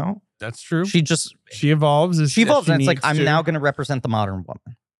 you know? That's true. She just She evolves. As, she evolves as and it's like needs I'm to. now going to represent the modern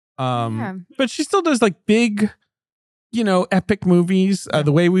woman. Yeah. But she still does like big, epic movies.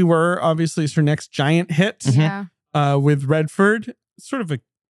 The Way We Were, obviously, is her next giant hit Mhm. Yeah. with Redford. Sort of like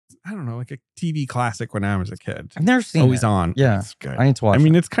a TV classic when I was a kid. I've never seen Always it. on. Yeah. It's good. I need to watch I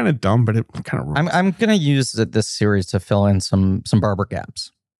mean, it. it's kind of dumb, but it kind of rules. I'm going to use this series to fill in some Barbara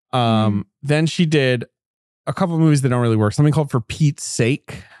gaps. Then she did a couple of movies that don't really work. Something called For Pete's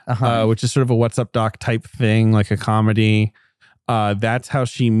Sake, which is sort of a What's Up Doc type thing, like a comedy. That's how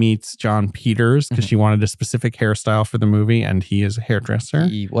she meets John Peters because she wanted a specific hairstyle for the movie, and he is a hairdresser.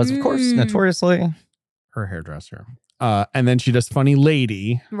 He was, of course, notoriously. Her hairdresser. And then she does Funny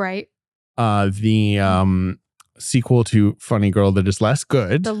Lady, Right. the sequel to Funny Girl that is less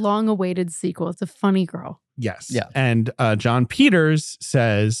good. The long-awaited sequel. It's a funny girl. Yes. Yeah. And John Peters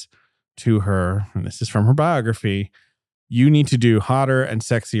says to her, and this is from her biography, you need to do hotter and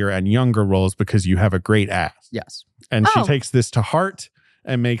sexier and younger roles because you have a great ass. Yes. And she Oh. takes this to heart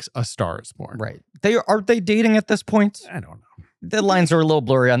and makes A Star Is Born. Right. Are they dating at this point? I don't know. The lines are a little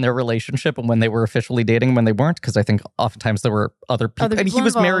blurry on their relationship and when they were officially dating and when they weren't, because I think oftentimes there were other people. Other I mean, he people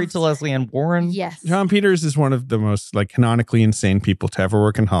was married involved. to Leslie Ann Warren. Yes. John Peters is one of the most like canonically insane people to ever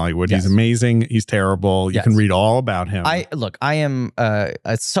work in Hollywood. Yes. He's amazing. He's terrible. You Yes. can read all about him. I am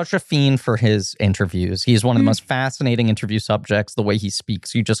such a fiend for his interviews. He's one of the most fascinating interview subjects. The way he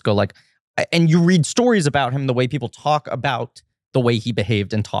speaks, you just go like, and you read stories about him, the way people talk about the way he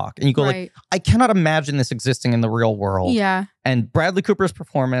behaved and talk, and you go like, Right. I cannot imagine this existing in the real world. Yeah. And Bradley Cooper's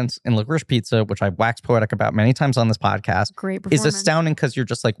performance in Licorice Pizza, which I've waxed poetic about many times on this podcast, Great is performance. astounding because you're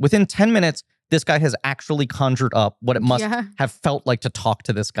just like, within 10 minutes, this guy has actually conjured up what it must Yeah. have felt like to talk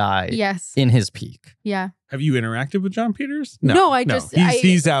to this guy Yes. in his peak. Yeah. Have you interacted with John Peters? No,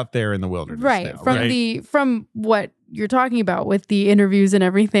 He's out there in the wilderness. Right. now, From what you're talking about with the interviews and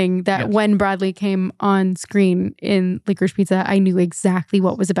everything, that Yes. when Bradley came on screen in Licorice Pizza, I knew exactly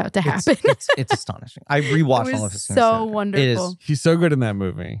what was about to happen. It's astonishing. I rewatched It all of was his scenes. so It wonderful. is. He's so good in that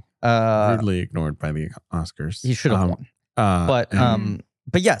movie. Rudely ignored by the Oscars. He should have won. But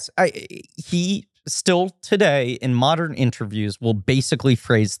But yes, he still today in modern interviews will basically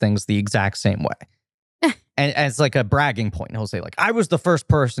phrase things the exact same way. And as like a bragging point, he'll say like, I was the first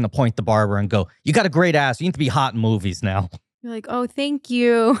person to point the barber and go, you got a great ass. You need to be hot in movies now. You're like, oh, thank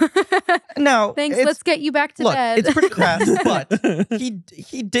you. No. Thanks. it's- Let's get you back to look, bed. it's pretty crass, but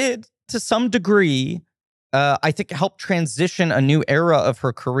he did to some degree, I think help transition a new era of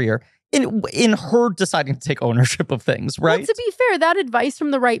her career. in her deciding to take ownership of things, right? Well, to be fair, that advice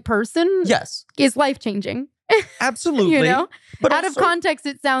from the right person Yes, is life-changing. absolutely. You know? But Out also, of context,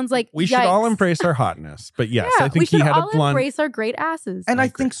 it sounds like We should all yikes. embrace our hotness. But yes, Yeah, I we think he should had all a blunt. embrace our great asses. And I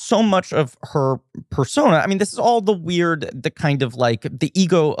think so much of her persona, I mean, this is all the kind of like the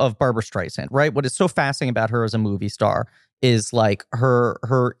ego of Barbara Streisand, right? What is so fascinating about her as a movie star is like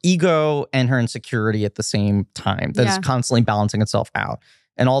her ego and her insecurity at the same time that is constantly balancing itself out.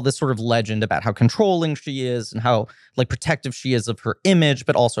 And all this sort of legend about how controlling she is and how like protective she is of her image,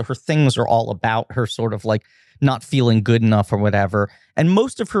 but also her things are all about her sort of like not feeling good enough or whatever. And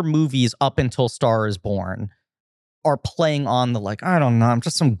most of her movies up until Star is Born are playing on the like, I don't know, I'm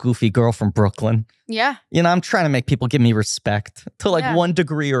just some goofy girl from Brooklyn. Yeah. You know, I'm trying to make people give me respect to like one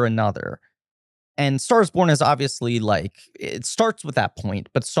degree or another. And Star is Born is obviously like, it starts with that point,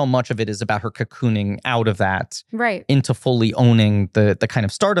 but so much of it is about her cocooning out of that into fully owning the kind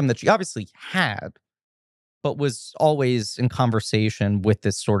of stardom that she obviously had, but was always in conversation with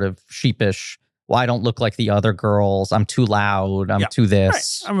this sort of sheepish, well, I don't look like the other girls. I'm too loud. I'm too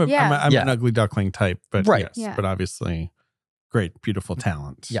this. Right. I'm an ugly duckling type, but but obviously great, beautiful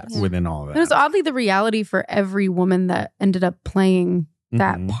talent within all of that. It was oddly the reality for every woman that ended up playing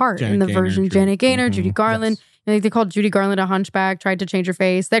that part Janet in the Gaynor, version. Janet Gaynor, Judy Garland. I think they called Judy Garland a hunchback, tried to change her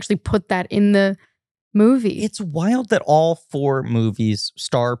face. They actually put that in the movie. It's wild that all 4 movies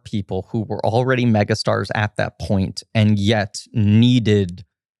star people who were already megastars at that point and yet needed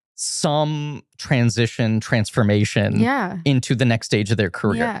some transformation into the next stage of their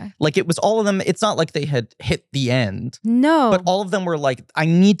career. Yeah. Like it was all of them. It's not like they had hit the end. No. But all of them were like, I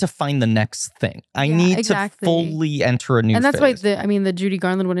need to find the next thing. I need to fully enter a new And that's phase. why the Judy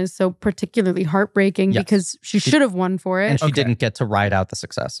Garland one is so particularly heartbreaking because she should have won for it. And she didn't get to ride out the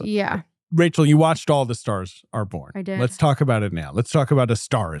success of it. Yeah. Rachel, you watched all The Stars Are Born. I did. Let's talk about it now. Let's talk about A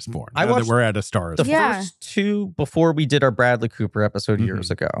Star Is Born. I now watched that we're at A Star Is the Born. first 2 before we did our Bradley Cooper episode years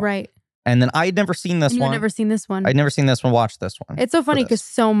ago. Right. And then I had never seen this And you one. had never seen this one. I'd never seen this one. Watched this one. It's so funny because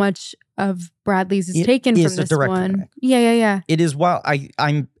so much of Bradley's is taken from this one. Yeah. It is wild.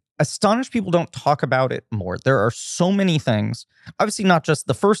 I'm astonished people don't talk about it more. There are so many things. Obviously, not just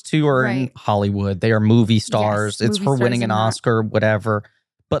the first 2 are in Hollywood. They are movie stars. Yes, it's movie her stars winning an in that. Oscar, whatever.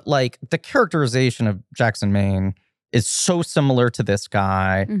 But like the characterization of Jackson Maine is so similar to this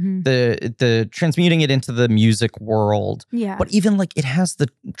guy. Mm-hmm. The transmuting it into the music world. Yeah. But even like it has the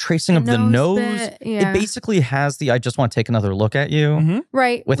tracing of the nose. It basically has the I just want to take another look at you.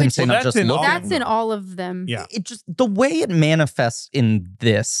 Right. With him saying I'm just looking. That's in all of them. Yeah. It just the way it manifests in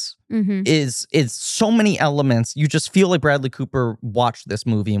this is so many elements. You just feel like Bradley Cooper watched this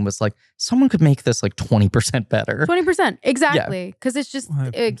movie and was like, someone could make this like 20% better. 20%. Exactly. Because it's just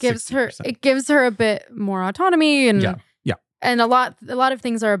it gives 60%. her a bit more autonomy and and a lot of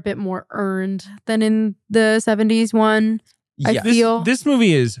things are a bit more earned than in the 70s one. I feel this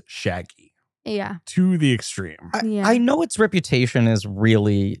movie is shaggy. Yeah. To the extreme. I know its reputation is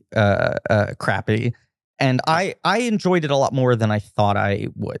really crappy. And I enjoyed it a lot more than I thought I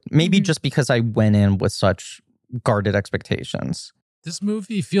would. Maybe just because I went in with such guarded expectations. This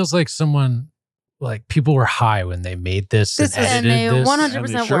movie feels like people were high when they made this and edited this.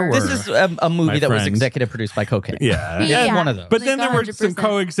 100% were. This is a movie that was executive produced by cocaine. Yeah. One of those. But then there were some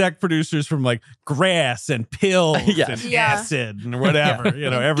co-exec producers from like Grass and Pills and Acid and whatever,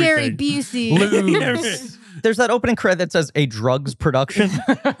 everything. Gary Busey. Lubes. There's that opening credit that says a drugs production.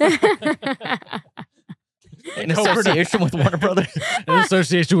 In association with Warner Brothers. In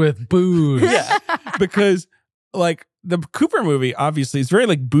association with booze. Yeah. Because like the Cooper movie obviously is very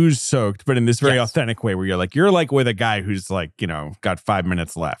like booze soaked, but in this very authentic way where you're like with a guy who's like, got 5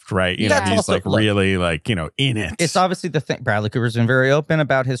 minutes left, right? He's also, like really like, in it. It's obviously the thing. Bradley Cooper's been very open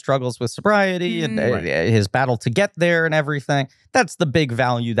about his struggles with sobriety and his battle to get there and everything. That's the big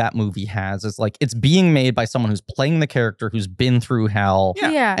value that movie has. Is like it's being made by someone who's playing the character who's been through hell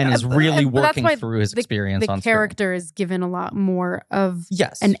and is really working through his experience on screen. The character is given a lot more of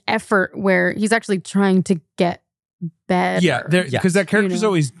yes. an effort where he's actually trying to get better. Yeah, because that character's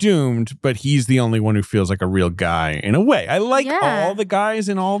always doomed, but he's the only one who feels like a real guy in a way. I like all the guys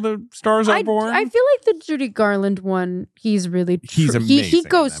in all the Stars Are Born. I feel like the Judy Garland one, he's really he's amazing. He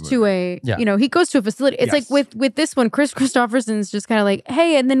goes to a he goes to a facility. It's like with this one, Chris Christopherson's just kind of like,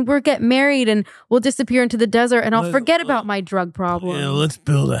 hey, and then we'll get married and we'll disappear into the desert and I'll forget about my drug problem. Yeah, let's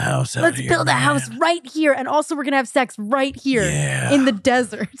build a house out here. Let's build a house right here, and also we're gonna have sex right here in the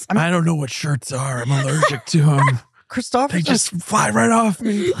desert. I don't know what shirts are. I'm allergic to them. Christopher, they just fly right off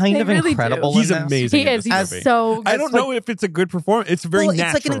me. Kind of really incredible. He's amazing. He is. He's so good. I don't know if it's a good performance. It's very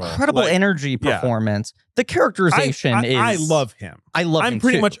natural. It's like an incredible energy performance The characterization I is. love him. I love him I'm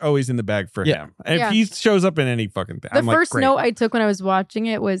pretty too. much always in the bag for Yeah. him. And Yeah. if he shows up in any fucking thing, The I'm like, first great. note I took when I was watching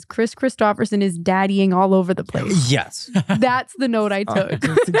it was Chris Christopherson is daddying all over the place. Yes. That's the note I took.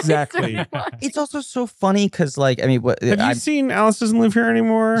 That's exactly. It's also so funny because, like, I mean, Have you seen Alice Doesn't Live Here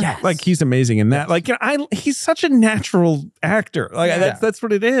Anymore? Yes. Like, he's amazing in that. Like, you know, he's such a natural actor. Like, Yeah. that's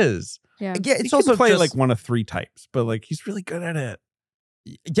what it is. Yeah. yeah, He it's can also play just, like one of three types, but like he's really good at it.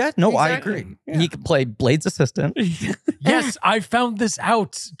 Yeah, no, I Exactly. agree. Yeah. He could play Blade's assistant. Yes, I found this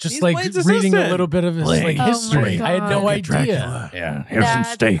out just He's like Blade's reading a assistant. little bit of his Blade. like, Oh my history. I had no God. idea. Dracula. Yeah, here's some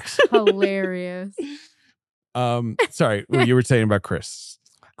That's steaks. hilarious. Sorry, what you were saying about Chris.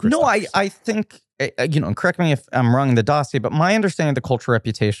 No, I Christopherson. think, and correct me if I'm wrong in the dossier, but my understanding of the cultural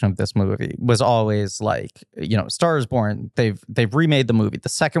reputation of this movie was always like, Star is Born, they've remade the movie. The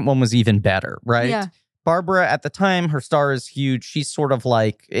second one was even better, right? Yeah. Barbara, at the time, her star is huge. She's sort of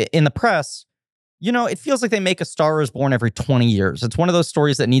like, in the press, it feels like they make a Star is Born every 20 years. It's one of those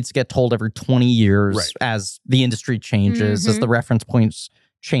stories that needs to get told every 20 years Right. as the industry changes, as the reference points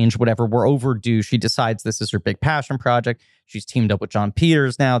change, whatever. We're overdue. She decides this is her big passion project. She's teamed up with John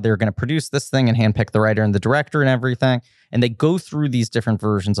Peters now. They're going to produce this thing and handpick the writer and the director and everything. And they go through these different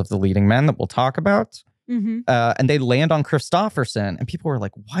versions of the leading men that we'll talk about. Mm-hmm. And they land on Christopherson. And people were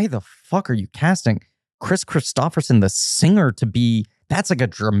like, why the fuck are you casting Chris Christopherson, the singer, to be... That's like a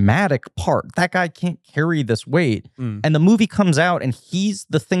dramatic part. That guy can't carry this weight. And the movie comes out and he's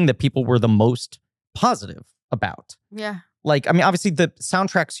the thing that people were the most positive about. Yeah. Like, I mean, obviously the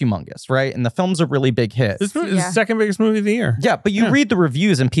soundtrack's humongous, right? And the film's a really big hit. This movie is Yeah. the second biggest movie of the year. Yeah, but you Yeah. read the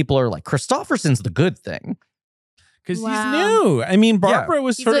reviews and people are like, Christopherson's the good thing. Because Wow. he's new. I mean, Barbara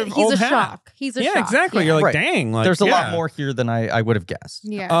was He's sort a, of he's old a hat. shock. He's a Yeah, shock. exactly. Yeah. You're like, Right. dang. Like, There's a lot yeah. more here than I would have guessed.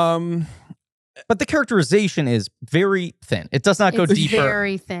 Yeah. But the characterization is very thin. It does not go It's deeper.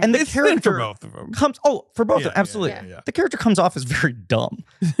 very thin. And the It's thin for character both of them. comes for both of Yeah, them, absolutely. yeah, yeah. The character comes off as very dumb.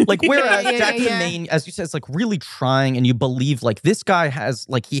 Like whereas Yeah, yeah, Jackie yeah. Maine, as you said, is like really trying, and you believe like this guy has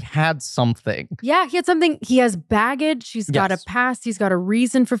like he had something. Yeah, he had something. He has baggage. He's got a Yes. past. He's got a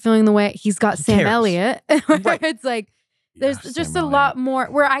reason for feeling the way. He's got He Sam cares. Elliott. Right. It's like there's Yeah, just Sam a lot more.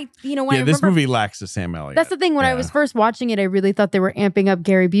 Where when Yeah, I this remember, movie lacks a Sam Elliott. that's the thing. When I Yeah. was first watching it, I really thought they were amping up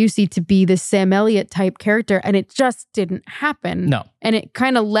Gary Busey to be this Sam Elliott type character, and it just didn't happen. No. And it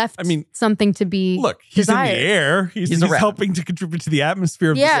kind of left I mean, something to be Look, he's in desired. the air. He's He's around. helping to contribute to the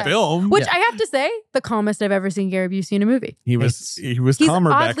atmosphere of Yeah. the film. Which Yeah. I have to say, the calmest I've ever seen Gary Busey in a movie. he was He's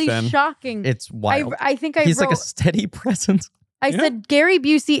calmer back oddly then. shocking. It's wild. I think I He's wrote, like a steady presence. I Yeah. said Gary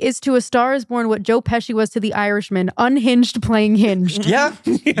Busey is to A Star is Born what Joe Pesci was to The Irishman, unhinged playing hinged. Yeah.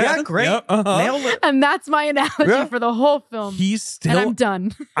 Yeah, great. Yep, uh-huh. Nailed it. And that's my analogy Yeah. for the whole film. He's and I'm still,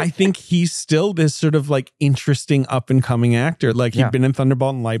 done. I think he's still this sort of like interesting up and coming actor. Like Yeah. he'd been in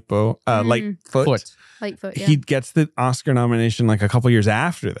Thunderball and Lightfoot. Foot. Lightfoot, yeah. He gets the Oscar nomination like a couple years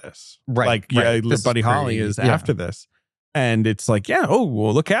after this. Right, Like, right. yeah, This is Buddy Holly pretty- is yeah. after this. And it's like, yeah, oh,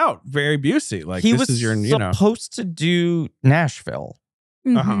 well, look out. Very Busey. Like, He this was is your, supposed to do Nashville.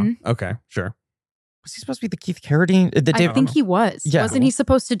 Mhm. Okay, sure. Was he supposed to be the Keith Carradine? The I David? think he was. Yeah. Wasn't he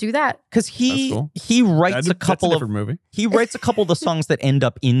supposed to do that? Because he That's cool. he writes That's a couple that's a of different movie. he writes a couple of the songs that end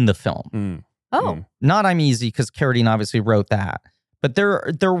up in the film. Mm. Oh, Mm. Not I'm Easy because Carradine obviously wrote that. But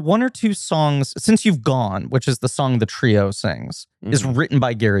there are one or two songs, Since You've Gone, which is the song the trio sings, is Mhm. written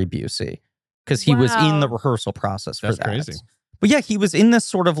by Gary Busey because he was in the Wow. rehearsal process for That's that. crazy. But yeah, he was in this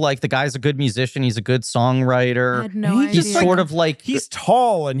sort of like the guy's a good musician, he's a good I songwriter. had no idea. He's sort of like He's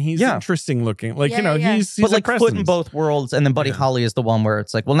tall and he's Yeah. interesting looking. Like, Yeah, yeah. he's but a like foot in presence. both worlds. And then Buddy Yeah. Holly is the one where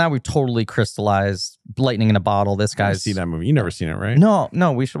it's like, well, now we've totally crystallized lightning in a bottle. This I guy's see that movie. You never seen it, right? No,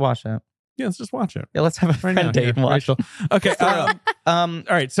 we should watch it. Yeah, let's just watch it. Yeah, let's have a Right friend now, date here. and watch. Rachel. Okay. Um,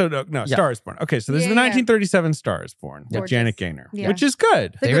 All right. So, no, Yeah. Star is Born. Okay. So, this is Yeah, the yeah. 1937 Star is Born with Gorgeous. Janet Gaynor, Yeah. which is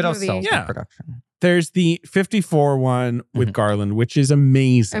good. It's a David good O. movie. Selznick Yeah. production. There's the 54 one with Mhm. Garland, which is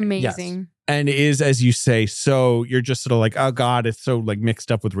amazing. Amazing. And is, as you say, so you're just sort of like, oh God, it's so like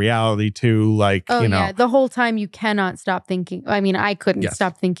mixed up with reality too. Like, Oh, you know, yeah. The whole time you cannot stop thinking. I mean, I couldn't Yes.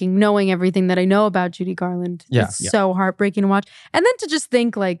 stop thinking, knowing everything that I know about Judy Garland. Yeah. It's Yeah. so heartbreaking to watch. And then to just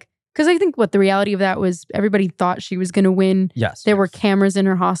think, like, because I think what the reality of that was everybody thought she was going to win. Yes. There were cameras in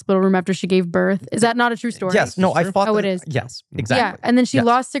her hospital room after she gave birth. Is that not a true story? Yes. No, I True. thought Oh, that- it is. Yes, Mhm. exactly. Yeah. And then she Yes.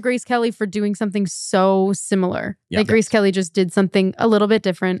 lost to Grace Kelly for doing something so similar. Yeah. Like Grace Kelly just did something a little bit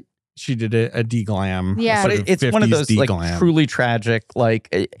different. She did a D-glam. Yeah. But it's one of 50s those like D-glam. truly tragic, like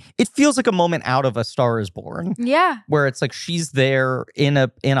it feels like a moment out of A Star Is Born, Yeah. where it's like she's there in a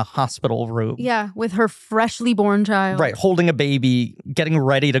hospital room. Yeah. With her freshly born child. Right, holding a baby, getting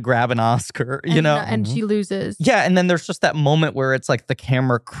ready to grab an Oscar, you know? And she loses. Yeah, and then there's just that moment where it's like the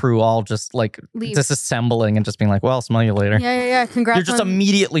camera crew all just like Leaves. disassembling and just being like, well, I'll smell you later. Yeah. Congrats. You're just on,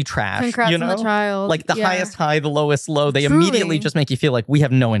 immediately trashed, congrats you know? on the child. Like the Yeah. highest high, the lowest low. They Truly. immediately just make you feel like we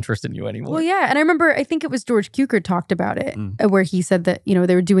have no interest in you anymore. Well, yeah. And I remember, I think it was George Cukor talked about it, where he said that, you know,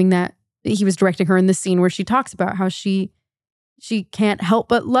 they were doing that. He was directing her in this scene where she talks about how she can't help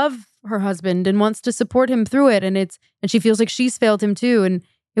but love her husband and wants to support him through it. And she feels like she's failed him too. And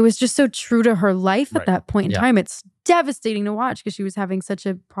it was just so true to her life at that point in time. It's devastating to watch because she was having such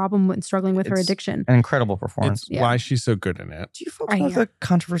a problem and struggling with her addiction. An incredible performance. It's why she's so good in it. Do you folks know the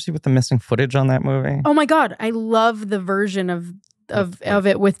controversy with the missing footage on that movie? Oh my God. I love the version of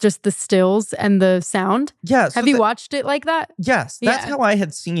it with just the stills and the sound. Yeah. Have you watched it like that? Yes. That's how I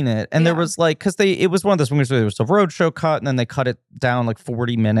had seen it. And there was like, because it was one of those movies where there was a roadshow cut and then they cut it down like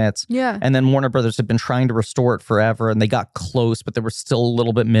 40 minutes. Yeah. And then Warner Brothers had been trying to restore it forever and they got close, but there was still a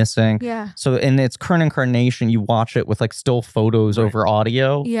little bit missing. Yeah. So in its current incarnation, you watch it with like still photos over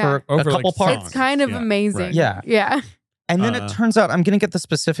audio for a couple like parts. It's kind of amazing. Right. Yeah. Yeah. And then it turns out, I'm going to get the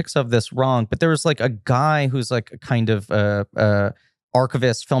specifics of this wrong, but there was like a guy who's like a kind of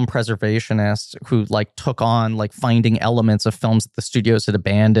archivist, film preservationist who like took on like finding elements of films that the studios had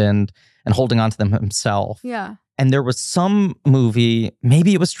abandoned and holding on to them himself. Yeah. And there was some movie,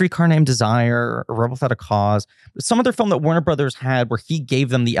 maybe it was Streetcar Named Desire or Rebel Without a Cause, some other film that Warner Brothers had where he gave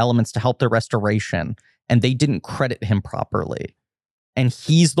them the elements to help their restoration and they didn't credit him properly. And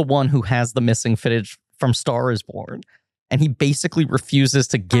he's the one who has the missing footage from Star Is Born. And he basically refuses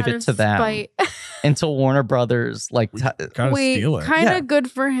to give it to them until Warner Brothers like gotta steal it. Kind of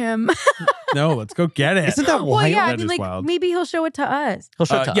good for him. No, let's go get it. Isn't that wild? Well, yeah, I That mean, is like wild. maybe he'll show it to us. He'll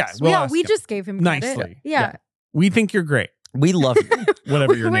show it to us. we'll ask we him. just gave him credit. Nicely. Yeah. We think you're great. We love you.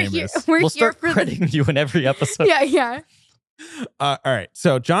 Whatever your We're name here- is. We're We'll here start for crediting you in every episode. Yeah. All right.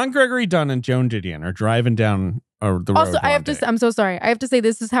 So John Gregory Dunn and Joan Didion are driving down the road. Also, I have one to. day. I'm so sorry. I have to say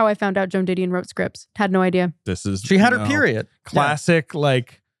this is how I found out Joan Didion wrote scripts. Had no idea. This is She had her period. classic.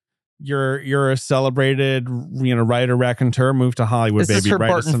 Like you're a celebrated writer raconteur. Move to Hollywood, This is baby. her Write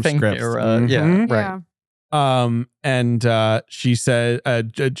us Barton some Fink scripts. era. Mhm. Yeah, right. And she said,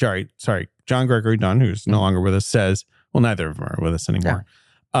 sorry, John Gregory Dunn, who's no longer with us, says, well, neither of them are with us anymore.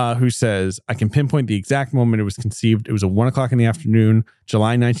 Who says, I can pinpoint the exact moment it was conceived. It was at 1:00 in the afternoon,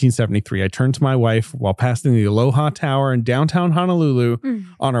 July 1973. I turned to my wife while passing the Aloha Tower in downtown Honolulu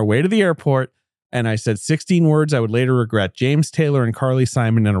on our way to the airport. And I said 16 words I would later regret. James Taylor and Carly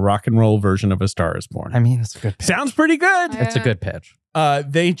Simon in a rock and roll version of A Star Is Born. I mean, it's a good pitch. Sounds pretty good. It's a good pitch.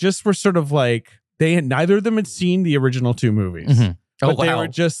 They just were sort of like, neither of them had seen the original two movies. Mhm. But they were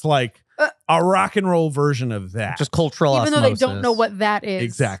just like a rock and roll version of that. Just cultural Even though osmosis. they don't know what that is.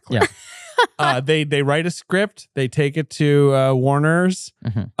 Exactly. Yeah. They write a script. They take it to Warner's.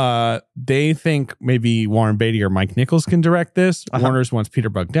 They think maybe Warren Beatty or Mike Nichols can direct this. Warner's wants Peter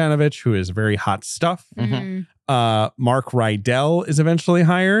Bogdanovich, who is very hot stuff. Mark Rydell is eventually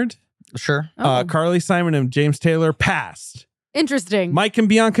hired. Sure. Carly Simon and James Taylor passed. Interesting. Mike and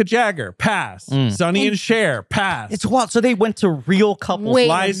Bianca Jagger passed. Sonny and Cher passed. It's wild. So they went to real couples. Wait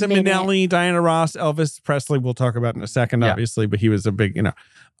a Liza minute. Minnelli, Diana Ross, Elvis Presley, we'll talk about in a second, obviously, but he was a big,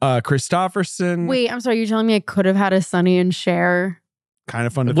 Christopherson. Wait, I'm sorry. You're telling me I could have had a Sonny and Cher? Kind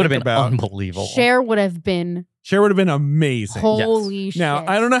of fun to It would have think been about. unbelievable. Cher would have been Cher would have been amazing. holy shit. Now,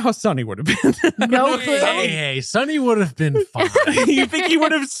 I don't know how Sonny would have been. No clue. Hey, Sonny would have been fine. You think he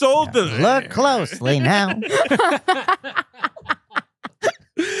would have sold the Look closely now.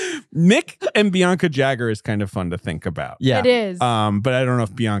 Nick and Bianca Jagger is kind of fun to think about. Yeah. It is. But I don't know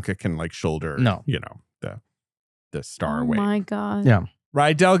if Bianca can shoulder the star Oh weight. my God. Yeah.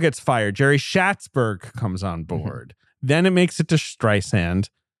 Rydell gets fired. Jerry Schatzberg comes on board. Then it makes it to Streisand.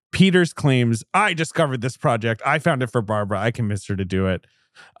 Peters claims, I discovered this project. I found it for Barbara. I convinced her to do it.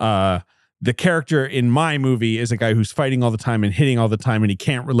 The character in my movie is a guy who's fighting all the time and hitting all the time, and he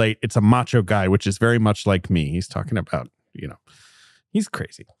can't relate. It's a macho guy, which is very much like me. He's talking about, he's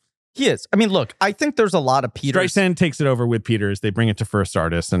crazy. He is. I mean, look, I think there's a lot of Peters. Streisand takes it over with Peters. They bring it to First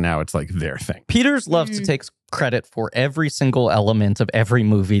Artist, and now it's like their thing. Peters loves to take credit for every single element of every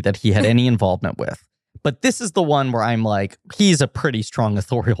movie that he had any involvement with. But this is the one where I'm like, he's a pretty strong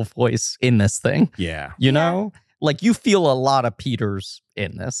authorial voice in this thing. Yeah. You know? Like, you feel a lot of Peters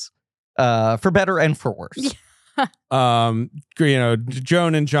in this, for better and for worse.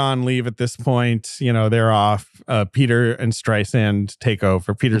 Joan and John leave at this point. They're off. Peter and Streisand take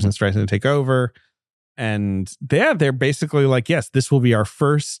over. Peters and Streisand take over. And they're basically like, yes, this will be our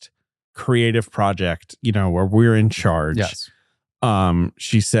first creative project, where we're in charge. Yes.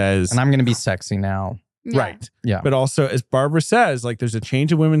 She says, and I'm going to be sexy now. right. Yeah. But also, as Barbara says, like, there's a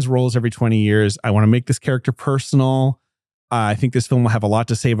change of women's roles every 20 years. I want to make this character personal. I think this film will have a lot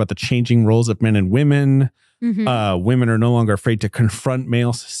to say about the changing roles of men and women. Women are no longer afraid to confront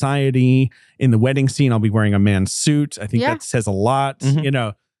male society. In the wedding scene, I'll be wearing a man's suit. I think that says a lot.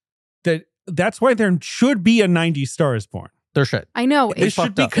 That's why there should be a 90s Star is Born. There should. I know. It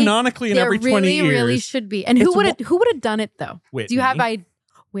should be canonically in every 20 years. Really should be. And who would have done it though? Whitney. Do you have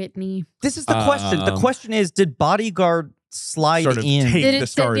Whitney? This is the question. The question is, did Bodyguard slide sort of in? take the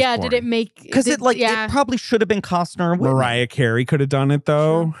Star is Born? Did it make? Because it probably should have been Costner and Whitney. Mariah Carey could have done it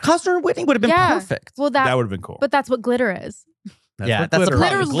though. Costner and Whitney would have been perfect. Well, that would have been cool. But that's what glitter is. That's glitter the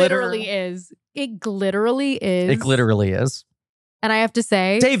problem. Glitter literally is. It literally is. It literally is. And I have to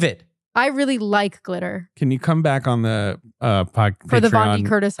say, David, I really like glitter. Can you come back on the Patreon for the Von D.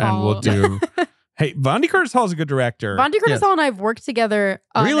 Curtis Hall? And we'll do. Hey, Von D. Curtis Hall is a good director. Von D. Curtis Hall and I have worked together.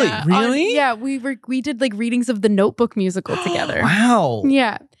 Really? Yeah, we did like readings of the Notebook musical together. Wow.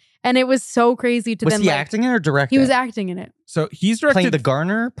 Yeah, and it was so crazy to was then. Was he acting in it or directing? He was acting in it. So he's directed playing the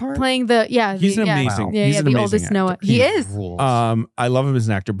Garner part. Playing the He's an amazing. Yeah, he's an the amazing oldest actor. Noah. He is. Rules. I love him as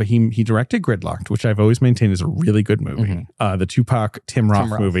an actor, but he directed Gridlocked, which I've always maintained is a really good movie. The Tupac Tim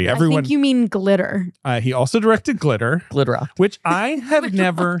Roth movie. I think you mean Glitter. He also directed Glitter, which I have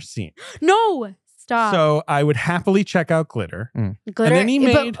never seen. No. Stop. So I would happily check out Glitter. Glitter. And then he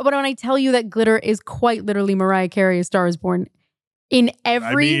made. But when I tell you that Glitter is quite literally Mariah Carey, A Star is Born, in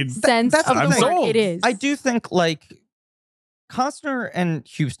every sense of the word, it is. I do think like Costner and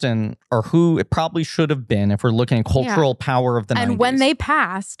Houston are who it probably should have been if we're looking at cultural power of the 90s. And when they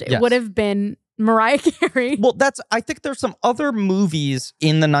passed, it would have been Mariah Carey. Well, I think there's some other movies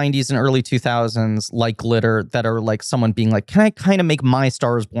in the 90s and early 2000s like Glitter that are like someone being like, can I kind of make my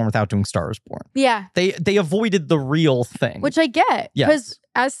Star is Born without doing Star is Born? Yeah. They avoided the real thing. Which I get. Because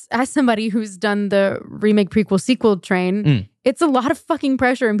as somebody who's done the remake, prequel, sequel train, it's a lot of fucking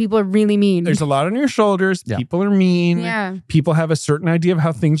pressure and people are really mean. There's a lot on your shoulders. Yeah. People are mean. Yeah. People have a certain idea of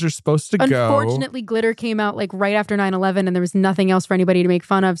how things are supposed to go. Unfortunately, Glitter came out like right after 9/11 and there was nothing else for anybody to make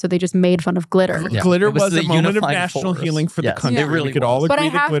fun of, so they just made fun of Glitter. Yeah. Glitter was a moment of unifying national force. healing for the country. It really we could was. all But agree I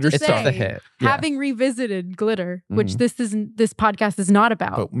that have Glitter's to It's not the say, hit. having revisited Glitter, which this podcast is not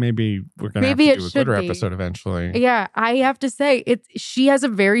about. But maybe we're going to have Maybe to do a it Glitter should be. episode eventually. Yeah, I have to say, she has a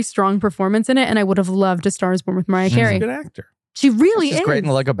very strong performance in it, and I would have loved A Star is Born with Mariah She's Carey. a good actor. She really She's is. great in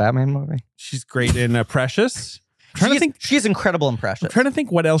the Lego Batman movie. She's great in Precious. She's incredible in Precious. I'm trying to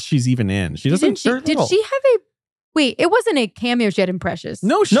think what else she's even in. She doesn't. Did she have a? Wait, it wasn't a cameo she had in Precious.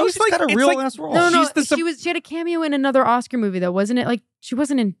 No, she's she's got a it's real like- ass role. No, She's the she had a cameo in another Oscar movie though, wasn't it? Like she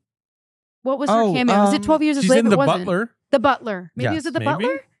wasn't in. What was her Oh, cameo? Was it 12 Years a She's Slave? in It The wasn't. Butler. The Butler. Maybe Yes, was it The maybe.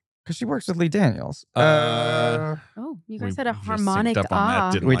 Butler? Because she works with Lee Daniels. Oh, you guys had a just harmonic synced up on that,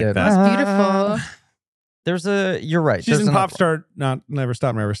 ah. didn't We like did. that. Beautiful. You're right. She's there's in another Pop Star, not Never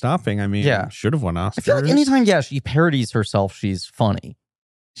Stop, Never Stopping. I mean, Yeah. should have won Oscars. I feel like anytime, she parodies herself, she's funny.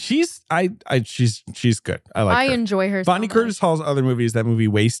 she's good. I like I her. enjoy her. Bonnie so Curtis Hall's other movie is that movie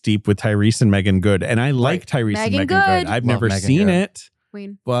Waist Deep with Tyrese and Megan Good, and I like Tyrese and Megan Megan Good. Good. I've Love never Megan seen Good. it,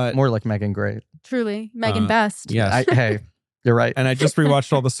 Queen. but More like Megan Gray. Truly, Megan Uh, Best. yes. Hey, you're right. And I just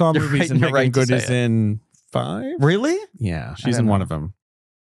rewatched all the Saw You're movies, right- and you're Megan right to Good say is it. in 5. Really? Yeah, she's didn't in one know. of them.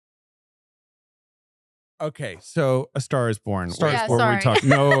 Okay, so A Star is Born. Star is Yeah, Where sorry. we talk.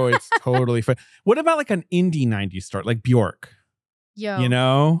 No, it's totally fine. What about like an indie 90s star, like Bjork? Yo. You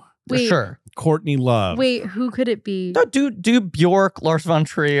know, Wait. Sure. Courtney Love. Wait, who could it be? No, do Bjork, Lars von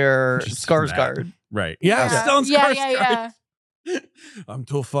Trier, Just Skarsgård. Right. Yeah, Yeah. Stellan Yeah, Skarsgård. yeah. I'm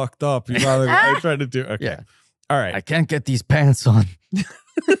too fucked up. You gotta, I tried to do. Okay. Yeah. All right. I can't get these pants on.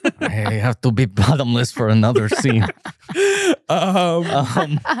 I have to be bottomless for another scene. Um,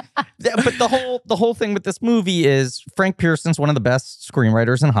 But the whole thing with this movie is Frank Pearson's one of the best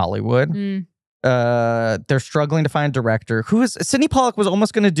screenwriters in Hollywood. Mm. They're struggling to find a director. Sidney Pollack was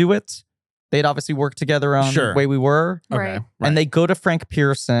almost going to do it. They'd obviously worked together on Sure. The Way We Were. Right. And they go to Frank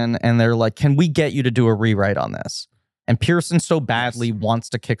Pearson and they're like, can we get you to do a rewrite on this? And Pearson so badly wants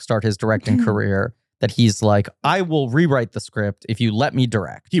to kickstart his directing career that he's like, I will rewrite the script if you let me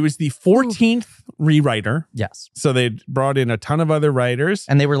direct. He was the 14th rewriter. Yes. So they brought in a ton of other writers.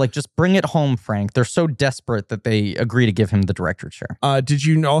 And they were like, just bring it home, Frank. They're so desperate that they agree to give him the director chair. Did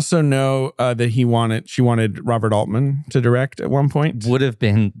you also know that she wanted Robert Altman to direct at one point? Would have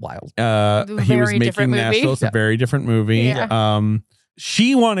been wild. He was Very making different movie. Nashville. It's a very different movie. Yeah.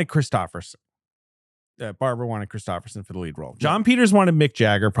 She wanted Christopherson. Barbara wanted Christopherson for the lead role. John Peters wanted Mick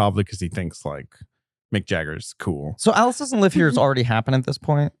Jagger, probably because he thinks like Mick Jagger's cool. So Alice Doesn't Live Here has already happened at this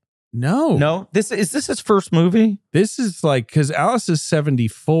point. No. This is his first movie? This is like, because Alice is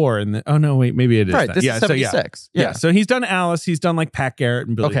 74 and oh no, wait, maybe it is. Right, that. this Yeah, is so 76. yeah. So he's done Alice, he's done like Pat Garrett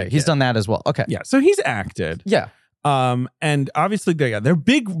and Billy. Okay, the he's Kid. done that as well. Okay. Yeah, so he's acted. Yeah. And obviously their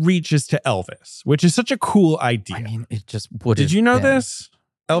big reach is to Elvis, which is such a cool idea. I mean, it just would. Did you know this?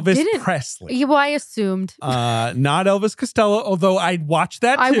 Elvis Didn't. Presley. Yeah, well, I assumed. Not Elvis Costello, although I'd watch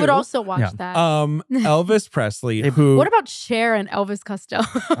that too. I would also watch Yeah. that. Elvis Presley, who What about Cher and Elvis Costello?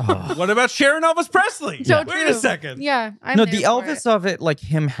 what about Sharon Elvis Presley? So Wait true. a second. Yeah, I'm No, there the for Elvis of it, like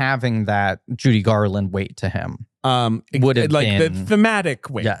him having that Judy Garland weight to him. Would have like been- the thematic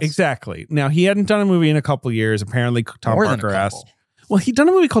way. Yes. Exactly. Now he hadn't done a movie in a couple years. Apparently Tom More than a Parker couple. asked. Well, he'd done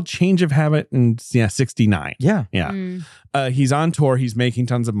a movie called Change of Habit in 69. Yeah. Yeah. Mm. He's on tour. He's making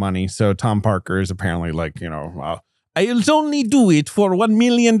tons of money. So Tom Parker is apparently like, I'll only do it for $1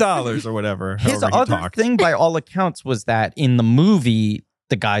 million or whatever. His however he other talked. thing, by all accounts, was that in the movie,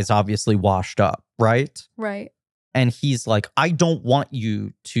 the guy's obviously washed up, right? Right. And he's like, I don't want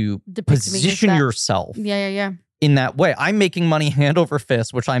you to Depict me as position that. yourself Yeah. in that way. I'm making money hand over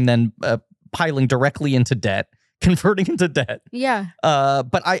fist, which I'm then piling directly into debt, converting into debt. Yeah.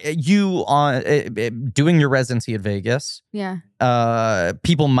 But you doing your residency at Vegas, Yeah.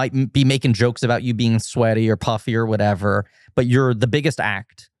 people might be making jokes about you being sweaty or puffy or whatever, but you're the biggest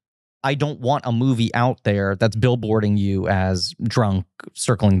act. I don't want a movie out there that's billboarding you as drunk,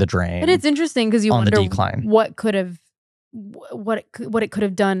 circling the drain. But it's interesting because you on the wonder decline. what could have, what it could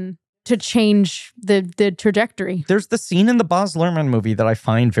have done to change the trajectory. There's the scene in the Baz Luhrmann movie that I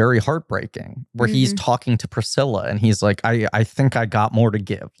find very heartbreaking, where he's talking to Priscilla and he's like, I think I got more to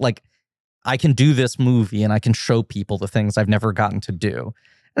give. Like, I can do this movie and I can show people the things I've never gotten to do.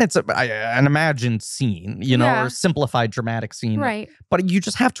 And it's an imagined scene, Yeah. or a simplified dramatic scene. Right. But you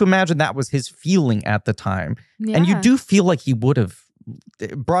just have to imagine that was his feeling at the time. Yeah. And you do feel like he would have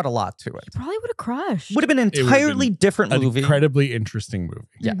brought a lot to it. probably would have crushed. Would have been an It would have entirely been different An movie. incredibly interesting movie.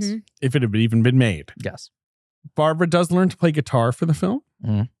 Yes. Mhm. If it had even been made. Yes. Barbara does learn to play guitar for the film.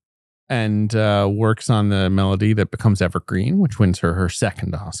 Mhm. And works on the melody that becomes evergreen, which wins her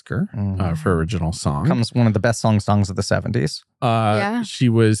second Oscar for original song. Becomes one of the best songs of the 70s. Yeah. She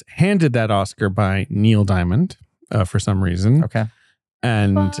was handed that Oscar by Neil Diamond for some reason. Okay.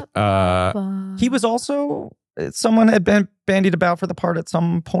 And He was also someone had been bandied about for the part at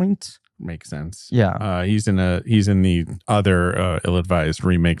some point. makes sense. Yeah. He's in the other ill-advised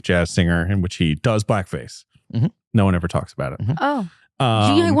remake Jazz Singer, in which he does blackface. Mhm. No one ever talks about it. Oh.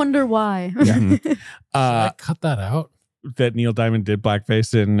 Gee, I wonder why. Should I cut that out? That Neil Diamond did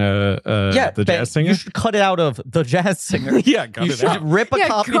blackface in the Jazz Singer. You should cut it out of the Jazz Singer. Yeah, cut You it should out. rip a Yeah,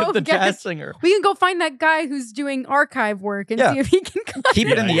 copy go of the get Jazz it. Singer. We can go find that guy who's doing archive work and Yeah. see if he can cut Keep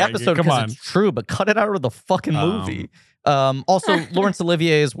it in the Yeah, episode come because on. it's true, but cut it out of the fucking movie. Also, Laurence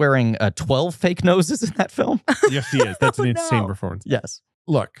Olivier is wearing 12 fake noses in that film. Yes, he is. That's an Oh, insane no. performance. Yes.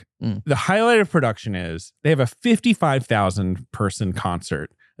 Look, the highlight of production is they have a 55,000 person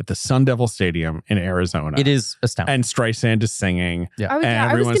concert at the Sun Devil Stadium in Arizona. It is astounding. And Streisand is singing. Yeah. And I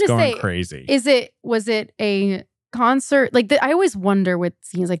was everyone's gonna going say, crazy. was it a concert? Like, I always wonder with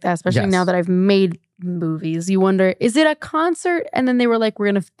scenes like that, especially Yes. now that I've made movies, you wonder, is it a concert? And then they were like,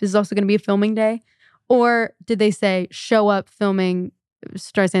 this is also going to be a filming day. Or did they say, show up filming,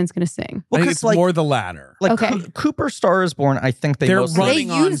 Streisand's going to sing? I think 'cause, it's more the latter. like Okay. Cooper Star is Born, I think They're mostly running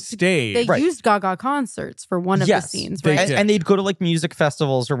They on used- stage. They Right. used Gaga concerts for one of the scenes, they right? did. and they'd go to like music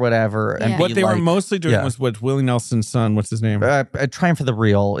festivals or whatever. And Yeah. What be they were like, mostly doing yeah. was what Willie Nelson's son, what's his name? Trying for the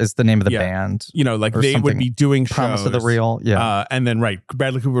Real is the name of the Yeah. band. Like or they would something. be doing Promise shows. of the Real. Yeah. And then,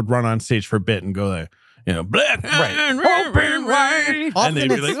 Bradley Cooper would run on stage for a bit and go like, black Right. and open wide. Often And they'd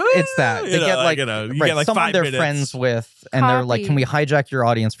be it's, like, it's that. They get like, you right, get like someone 5 they're minutes. friends with, and they're like, can we hijack your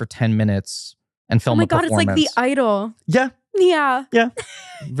audience for 10 minutes and Oh film my a God, it's performance? like The Idol. Yeah. Yeah.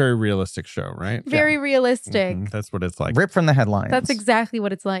 Very realistic show, right? Very realistic. Mhm, that's what it's like. Rip from the headlines. That's exactly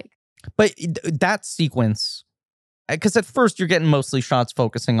what it's like. But that sequence, because at first you're getting mostly shots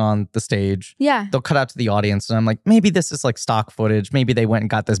focusing on the stage. Yeah. They'll cut out to the audience, and I'm like, maybe this is like stock footage. Maybe they went and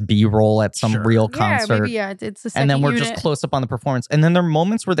got this B-roll at some real concert. It's the second and then we're unit. just close up on the performance. And then there are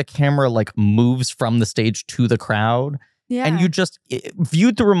moments where the camera like moves from the stage to the crowd. Yeah. And you just,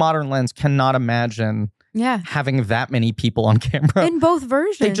 viewed through a modern lens, cannot imagine having that many people on camera. In both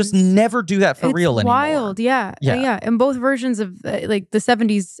versions. They just never do that for it's real anymore. Wild, yeah. In both versions of like the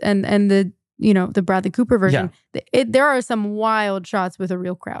 70s and the the Bradley Cooper version, there are some wild shots with a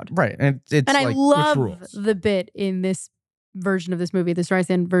real crowd. Right. And it's I like, love the bit in this version of this movie, the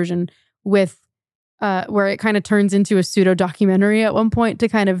Streisand version, with where it kind of turns into a pseudo documentary at one point to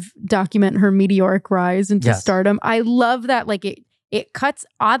kind of document her meteoric rise into stardom. I love that. Like it cuts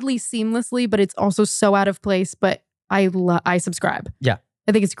oddly seamlessly, but it's also so out of place. But I subscribe. Yeah,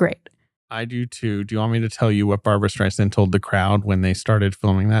 I think it's great. I do too. Do you want me to tell you what Barbara Streisand told the crowd when they started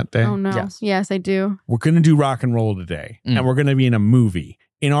filming that day? Oh no! Yes, I do. We're going to do rock and roll today, and we're going to be in a movie.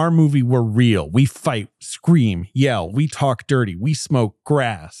 In our movie, we're real. We fight, scream, yell. We talk dirty. We smoke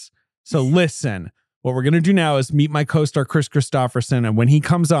grass. So listen. What we're going to do now is meet my co-star, Chris Christopherson. And when he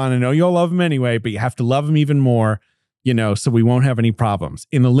comes on, I know you'll love him anyway, but you have to love him even more, so we won't have any problems.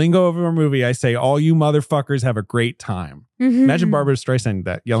 In the lingo of our movie, I say, all you motherfuckers have a great time. Mm-hmm. Imagine Barbara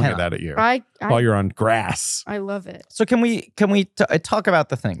Streisand yelling at you while you're on grass. I love it. So can we talk about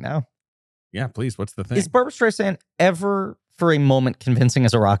the thing now? Yeah, please. What's the thing? Is Barbara Streisand ever for a moment convincing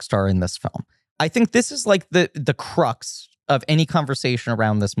as a rock star in this film? I think this is like the crux of any conversation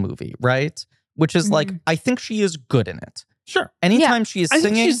around this movie, right? Which is like, I think she is good in it. Sure. Anytime she is singing, I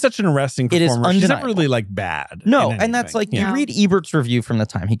think she's such an arresting performer. It is undeniable. She's never really like bad. No, and that's like, you read Ebert's review from the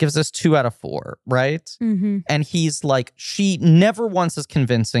time. He gives us 2 out of 4, right? Mm-hmm. And he's like, she never once is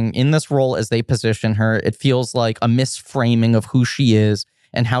convincing in this role as they position her. It feels like a misframing of who she is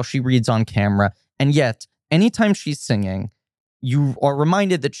and how she reads on camera. And yet, anytime she's singing, you are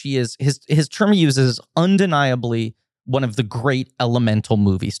reminded that she is, his term he uses, undeniably one of the great elemental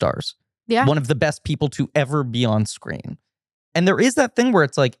movie stars. Yeah. One of the best people to ever be on screen. And there is that thing where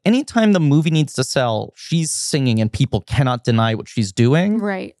it's like, anytime the movie needs to sell, she's singing and people cannot deny what she's doing.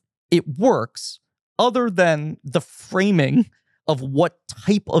 Right. It works, other than the framing of what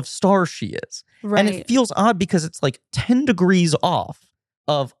type of star she is. Right. And it feels odd because it's like 10 degrees off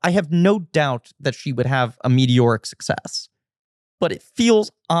of, I have no doubt that she would have a meteoric success. But it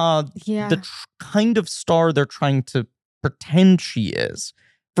feels odd, the kind of star they're trying to pretend she is,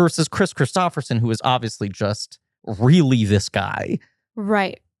 versus Chris Christopherson, who is obviously just really this guy.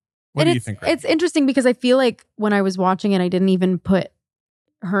 Right. What do you think? It's interesting because I feel like when I was watching it, I didn't even put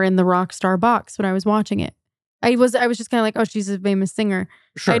her in the rock star box when I was watching it. I was just kind of like, oh, she's a famous singer.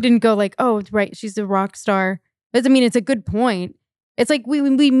 Sure. I didn't go like, oh, right, she's a rock star. But I mean, it's a good point. It's like we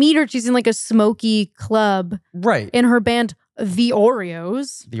meet her, she's in like a smoky club. Right. In her band, The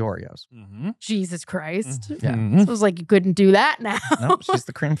Oreos. The Oreos. Mm-hmm. Jesus Christ. Mm-hmm. Yeah. Mm-hmm. So it was like, you couldn't do that now. No, she's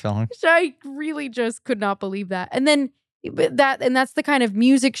the cream filling. I really just could not believe that. And then that's the kind of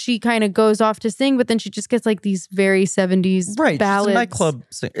music she kind of goes off to sing, but then she just gets like these very 70s ballads. She's a nightclub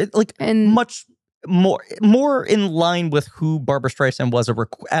singer. And much more in line with who Barbara Streisand was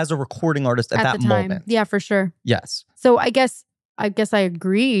as a recording artist at that the time. moment. Yeah, for sure. Yes. So I guess I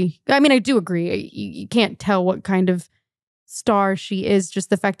agree. I mean, I do agree. You can't tell what kind of star she is, just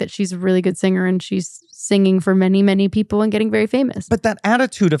the fact that she's a really good singer and she's singing for many, many people and getting very famous. But that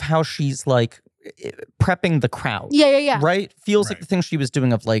attitude of how she's like prepping the crowd. Yeah. Right? Feels like the thing she was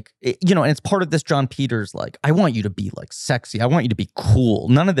doing of like, and it's part of this John Peters, like, I want you to be like sexy. I want you to be cool.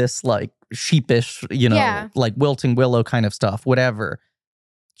 None of this like sheepish, like wilting willow kind of stuff, whatever.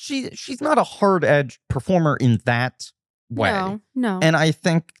 She's not a hard edged performer in that way. No. And I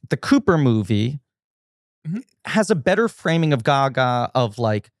think the Cooper movie has a better framing of Gaga of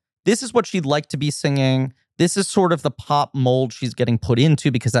like, this is what she'd like to be singing. This is sort of the pop mold she's getting put into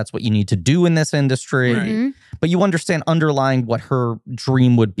because that's what you need to do in this industry. Right. Mm-hmm. But you understand underlying what her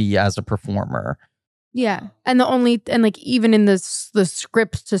dream would be as a performer. Yeah. And like even in the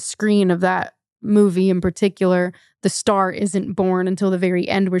script to screen of that movie in particular, the star isn't born until the very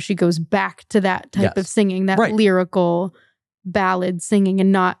end where she goes back to that type of singing, that lyrical ballad singing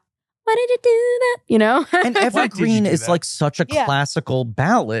and not, why did you do that? And Evergreen is like such a classical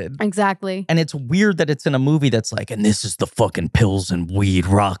ballad. Exactly. And it's weird that it's in a movie that's like, and this is the fucking pills and weed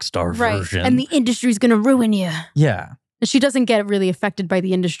rock star version. And the industry's going to ruin you. Yeah. She doesn't get really affected by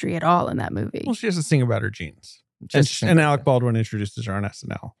the industry at all in that movie. Well, she has to sing about her jeans. And Alec Baldwin introduces her on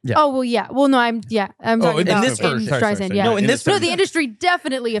SNL. Yeah. Oh well, yeah. Well, no, I'm talking in about this version. Streisand. Yeah. No, in this No, version. the industry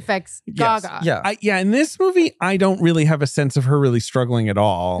definitely affects Yes. Gaga. Yeah. In this movie, I don't really have a sense of her really struggling at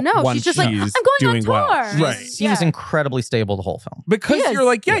all. No, once she's just like, I'm going doing on tour. well. Right. Seems incredibly stable the whole film. Because Yes. you're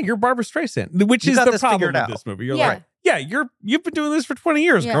like, you're Barbara Streisand, which You is got the this problem figured with out. this movie. You're Yeah. like, you've been doing this for 20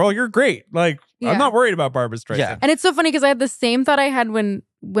 years, Yeah. girl. You're great. Like, Yeah. I'm not worried about Barbara Streisand. Yeah. And it's so funny because I had the same thought I had when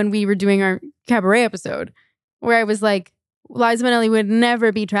we were doing our cabaret episode, where I was like, Liza Minnelli would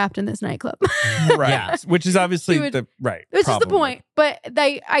never be trapped in this nightclub. Right. Yeah. Which is obviously She would- the right. Which is the problem point. But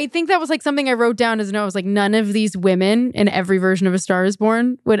I think that was like something I wrote down as a note. I was like, none of these women in every version of A Star is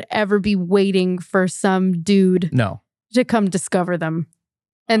Born would ever be waiting for some dude No. to come discover them.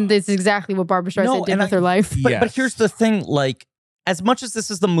 And this is exactly what Barbara Streisand did and with her life. But Yes. here's the thing, like, as much as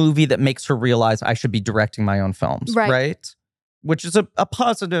this is the movie that makes her realize I should be directing my own films, Right. right? Which is a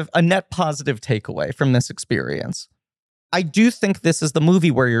net positive takeaway from this experience. I do think this is the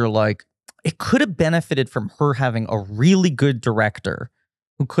movie where you're like, it could have benefited from her having a really good director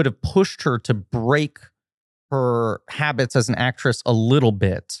who could have pushed her to break her habits as an actress a little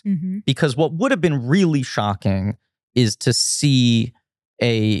bit. Mm-hmm. Because what would have been really shocking is to see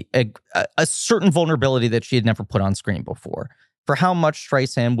a certain vulnerability that she had never put on screen before. For how much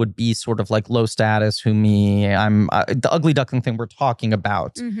Streisand would be sort of like low status, who me, I'm the ugly duckling thing we're talking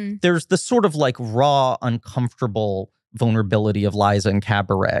about. Mm-hmm. There's the sort of like raw, uncomfortable vulnerability of Liza in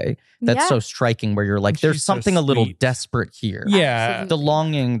Cabaret that's so striking, where you're like, She's there's so something a little sweet. desperate here. Yeah. The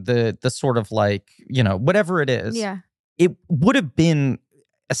longing, the sort of like, whatever it is. Yeah. It would have been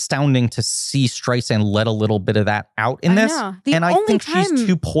astounding to see Streisand let a little bit of that out in I this. know. The And I only think she's time-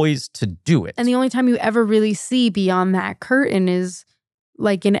 too poised to do it. And the only time you ever really see beyond that curtain is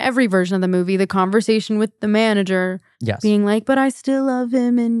like in every version of the movie, the conversation with the manager yes. being like, but I still love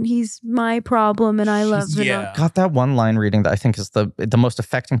him and he's my problem and I love him. Yeah. Got that one line reading that I think is the most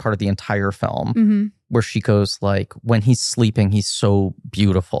affecting part of the entire film, Mm-hmm. where she goes like, when he's sleeping, he's so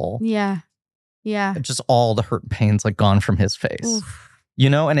beautiful. Yeah. Yeah. Just all the hurt and pain's like gone from his face. Oof.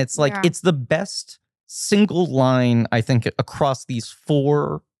 And it's like, Yeah. it's the best single line, I think, across these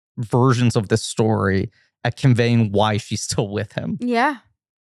 4 versions of this story at conveying why she's still with him. Yeah.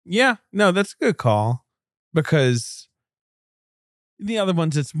 Yeah, no, that's a good call, because the other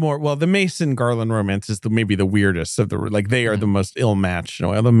ones, it's more, well, the Mason Garland romance is maybe the weirdest of the, like, they are the most ill-matched.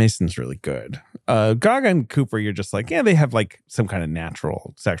 No, although Mason's really good. Gaga and Cooper, you're just like, yeah, they have like some kind of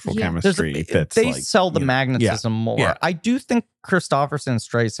natural sexual Yeah. chemistry. That's they like, sell the you know, magnetism more. Yeah. I do think Christopherson and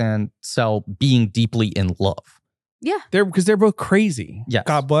Streisand sell being deeply in love. Yeah. because they're both crazy. Yes.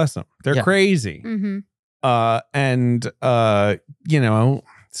 God bless them. They're Yeah. crazy. Mm-hmm.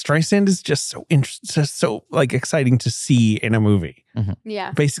 Streisand is just so interesting, just so like exciting to see in a movie.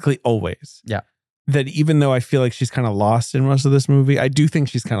 Yeah. Basically always. Yeah. That even though I feel like she's kind of lost in most of this movie, I do think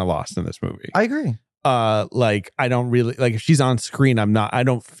she's kind of lost in this movie. I agree. Like I don't really like if she's on screen,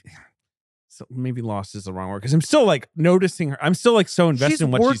 so maybe lost is the wrong word, because I'm still like noticing her. I'm still like so invested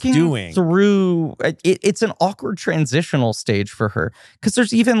in what she's doing. Through it's an awkward transitional stage for her, because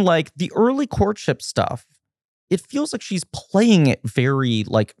there's even like the early courtship stuff. It feels like she's playing it very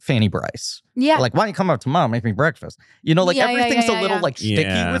like Fanny Bryce. Yeah. Like, why don't you come up to mom, make me breakfast? Like Yeah, everything's yeah, a little yeah. like sticky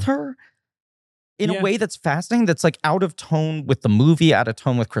Yeah. with her in Yeah. a way that's fascinating. That's like out of tone with the movie, out of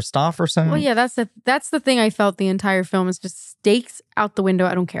tone with Christopherson. Well, yeah, that's the thing I felt the entire film is just stakes out the window.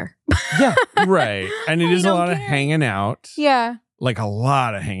 I don't care. Yeah. Right. And it I is a don't lot of care. hanging out. Yeah. Like a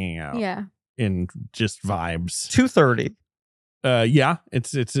lot of hanging out. Yeah. In just vibes. 2:30. Yeah.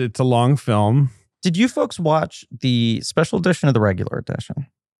 It's a long film. Did you folks watch the special edition or the regular edition?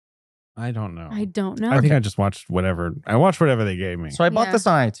 I don't know. I don't know. I think I just watched whatever. I watched whatever they gave me. So I bought Yeah. this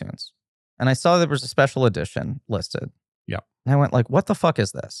on iTunes, and I saw there was a special edition listed. Yep. And I went like, what the fuck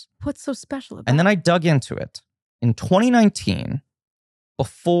is this? What's so special about And then it? I dug into it. In 2019,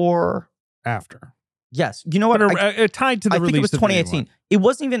 before, After. yes, you know what? But tied to the I release think it was of the new 2018. one. It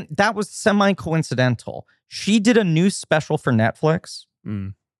wasn't even, that was semi-coincidental. She did a new special for Netflix.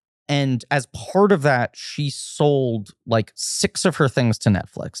 Mm. And as part of that, she sold like 6 of her things to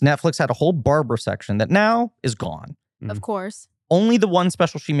Netflix. Netflix had a whole Barbara section that now is gone. Of course. Only the one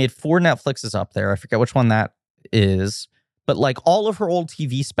special she made for Netflix is up there. I forget which one that is. But like all of her old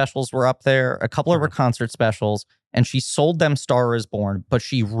TV specials were up there, a couple of her concert specials, and she sold them Star is Born, but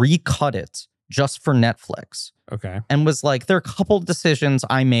she recut it just for Netflix. Okay. And was like, there are a couple of decisions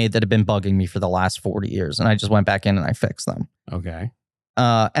I made that have been bugging me for the last 40 years. And I just went back in and I fixed them. Okay.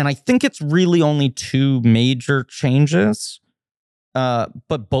 And I think it's really only 2 major changes.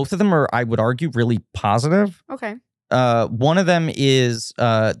 But both of them are, I would argue, really positive. Okay. One of them is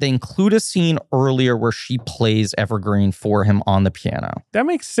they include a scene earlier where she plays Evergreen for him on the piano. That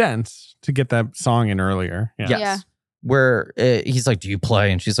makes sense to get that song in earlier. Yeah. Yes. Yeah. Where he's like, do you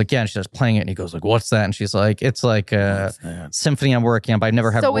play? And she's like, yeah. And she starts playing it. And he goes like, what's that? And she's like, it's like a symphony I'm working on, but I've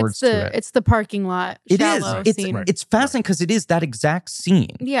never had words to it. It's the parking lot. It is. shallow It's scene. it's fascinating because it is that exact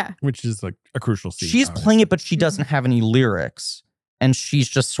scene. Yeah. Which is like a crucial scene. She's playing it, but she doesn't have any lyrics. And she's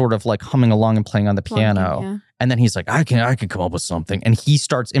just sort of like humming along and playing on the piano. Yeah. And then he's like, I can come up with something. And he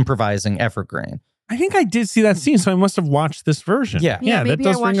starts improvising Evergreen. I think I did see that scene, so I must have watched this version. Yeah. Yeah, that maybe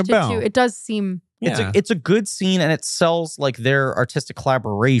does I watched ring a bell. it too. It does seem Yeah. It's a good scene, and it sells like their artistic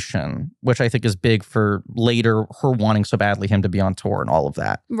collaboration, which I think is big for later her wanting so badly him to be on tour and all of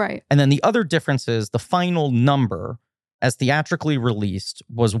that. right. And then the other difference is the final number, as theatrically released,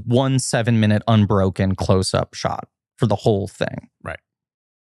 was 1 7-minute unbroken close-up shot for the whole thing. Right.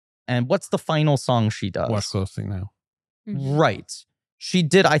 And what's the final song she does? Watch closely now. Mhm. Right. She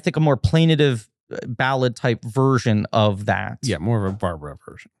did, I think, a more plaintive ballad type version of that. Yeah, more of a Barbara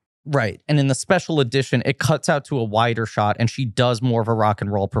version. Right. And in the special edition, it cuts out to a wider shot and she does more of a rock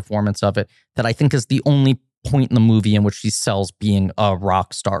and roll performance of it that I think is the only point in the movie in which she sells being a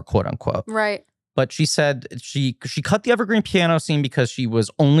rock star, quote unquote. Right. But she said she cut the Evergreen piano scene because she was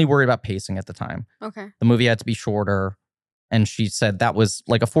only worried about pacing at the time. Okay. The movie had to be shorter. And she said that was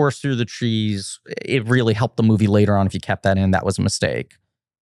like a forest through the trees. It really helped the movie later on if you kept that in. That was a mistake.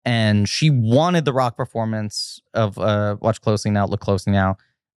 And she wanted the rock performance of Watch Closely Now, Look Closely Now.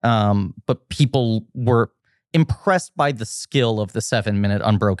 But people were impressed by the skill of the 7-minute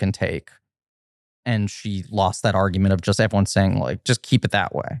unbroken take. And she lost that argument of just everyone saying, like, just keep it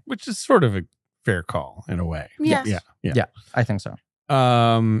that way. Which is sort of a fair call in a way. Yes. Yeah. I think so.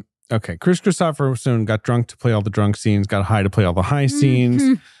 Okay. Chris Christopherson got drunk to play all the drunk scenes, got high to play all the high scenes.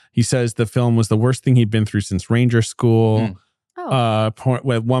 Mhm. He says the film was the worst thing he'd been through since Ranger School. Mm.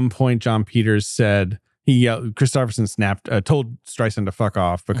 Oh. At one point, John Peters said Christopherson told Streisand to fuck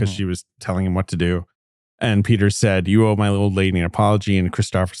off because she was telling him what to do. And Peters said, "You owe my old lady an apology." And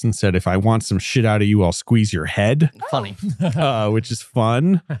Christopherson said, "If I want some shit out of you, I'll squeeze your head," Funny. which is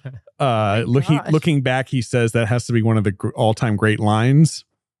fun. Looking back, he says that has to be one of the all-time great lines.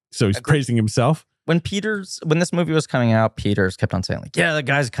 So he's praising himself. When this movie was coming out, Peters kept on saying, like, yeah, the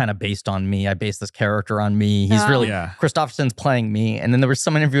guy's kind of based on me. I based this character on me. He's really, Yeah. Christopherson's playing me. And then there was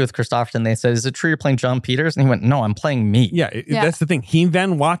some interview with Christopherson. They said, is it true you're playing John Peters? And he went, no, I'm playing me. Yeah, that's the thing. He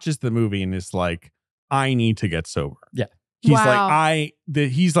then watches the movie and is like, I need to get sober. Yeah. He's Wow.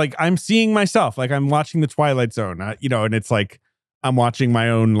 he's like, I'm seeing myself. Like I'm watching the Twilight Zone, and it's like, I'm watching my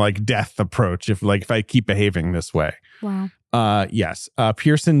own like death approach if I keep behaving this way. Wow. Yes.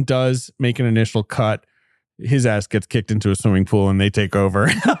 Pearson does make an initial cut. His ass gets kicked into a swimming pool and they take over.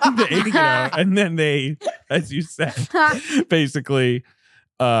 And then they, as you said, basically,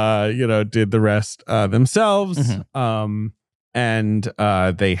 did the rest themselves. Mm-hmm. And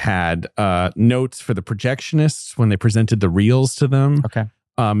they had notes for the projectionists when they presented the reels to them. Okay.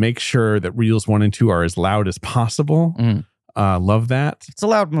 Make sure that reels 1 and 2 are as loud as possible. Love that. It's a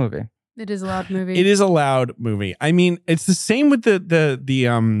loud movie. It is a loud movie. It is a loud movie. I mean, it's the same with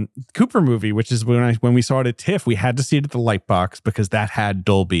the Cooper movie, which is when we saw it at TIFF, we had to see it at the Lightbox because that had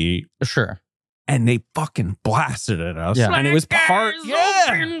Dolby, Sure. and they fucking blasted at us. Yeah. And it was part, and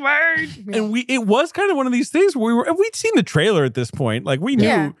it was kind of one of these things where we'd seen the trailer at this point, like we knew.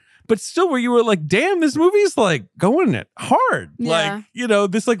 Yeah. But still, where you were like, damn, this movie's like going it hard. Yeah.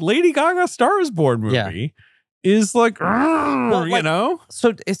 Like, this like Lady Gaga Star is Born movie is like, So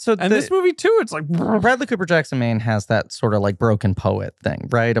and this movie too, it's like, Bradley Cooper Jackson Maine has that sort of like broken poet thing,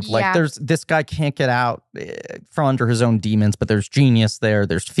 right? Of like, Yeah. there's this guy can't get out from under his own demons, but there's genius there,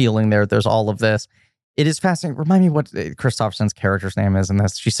 there's feeling there, there's all of this. It is fascinating. Remind me what Christopherson's character's name is in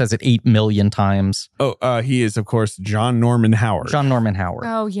this. She says it 8 million times. he is, of course, John Norman Howard. John Norman Howard.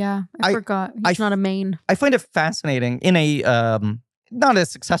 Oh, yeah. I forgot. He's not a main. I find it fascinating in a not a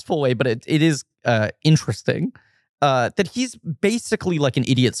successful way, but it is interesting that he's basically like an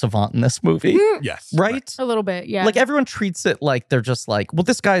idiot savant in this movie, Yes. right? A little bit, yeah. Like everyone treats it like they're just like, well,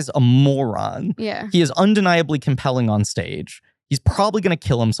 this guy's a moron. Yeah. He is undeniably compelling on stage. He's probably going to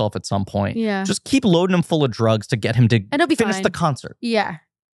kill himself at some point. Yeah. Just keep loading him full of drugs to get him to And he'll be finish fine. the concert. Yeah.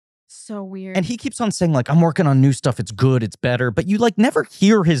 So weird. And he keeps on saying, like, I'm working on new stuff. It's good. It's better. But you, like, never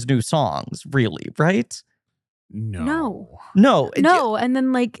hear his new songs, really, right? No. No. And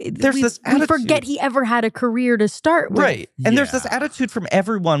then like There's we, this we attitude. forget he ever had a career to start with. Right. And there's this Yeah. attitude from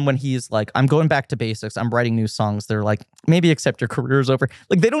everyone when he's like, I'm going back to basics. I'm writing new songs. They're like, maybe accept your career's over.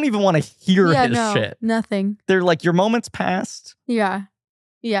 Like, they don't even want to hear Yeah, his no, shit. nothing. They're like, your moment's passed. Yeah.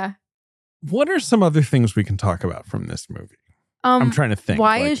 Yeah. What are some other things we can talk about from this movie? I'm trying to think.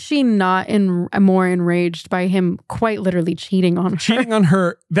 Why is she not more enraged by him quite literally cheating on her? Cheating on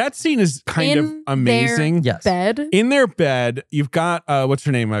her. That scene is kind of amazing. Their bed. In their bed, you've got, what's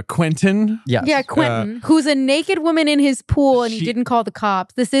her name? Quentin. Yes. Yeah, Quentin, who's a naked woman in his pool and he didn't call the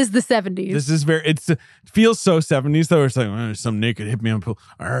cops. This is the 70s. This is it feels so 70s though. It's like, oh, some naked hit me on the pool.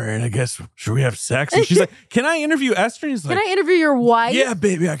 All right, I guess, should we have sex? And she's like, can I interview Esther? And he's like, can I interview your wife? yeah,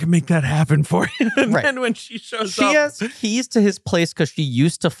 baby, I can make that happen for you. And Right. then when she shows She up. has keys to his place because she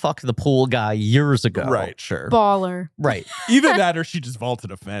used to fuck the pool guy years ago. Right, sure. Baller. Right. Either that or she just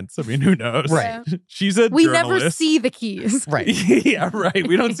vaulted a fence. I mean, who knows? Right. She's a We journalist. never see the keys. Right. Yeah, right.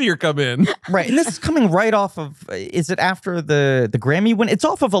 We don't see her come in. Right. And this is coming right off of, is it after the Grammy win? It's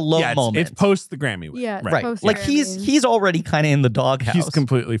off of a low moment. It's post the Grammy win. Yeah, right. post- Like he's already kind of in the doghouse. He's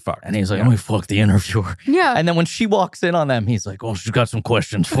completely fucked. And he's like, let me fuck the interviewer. Yeah. And then when she walks in on them, he's like, Oh, she's got some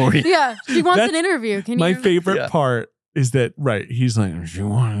questions for you. Yeah. She wants an That's interview. Can My you? favorite Yeah. part is that, right, he's like, she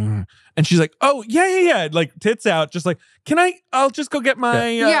want, and she's like, oh, yeah. Like, tits out, just like, I'll just go get my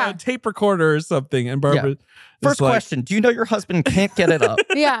Yeah. tape recorder or something. And Barbara, First question, do you know your husband can't get it up?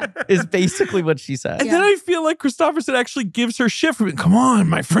 Yeah. Is basically what she said. And then I feel like Christopherson actually gives her shit for, come on,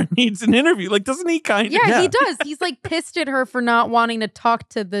 my friend needs an interview. Like, doesn't he kind of? Yeah, he does. He's like pissed at her for not wanting to talk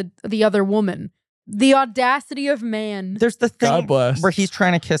to the other woman. The audacity of man. There's the thing God bless. where he's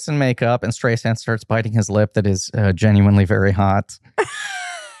trying to kiss and make up, and Streisand starts biting his lip that is genuinely very hot.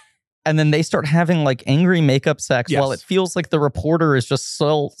 And then they start having like angry makeup sex while it feels like the reporter is just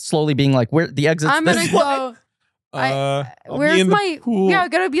slowly being like, "Where the exit's I'm gonna this way." go. I'll be Where's in the my? pool. Yeah, I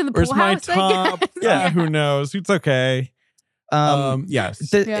gotta be in the pool Where's my house. I top? guess. Yeah, who knows? It's okay. Yes.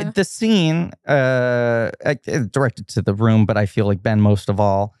 The scene directed to the room, but I feel like Ben most of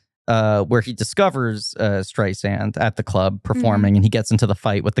all, where he discovers Streisand at the club performing, and he gets into the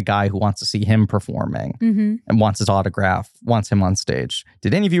fight with the guy who wants to see him performing and wants his autograph, wants him on stage.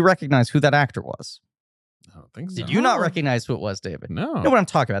 Did any of you recognize who that actor was? I don't think so. Did you not recognize who it was, David? No. You know what I'm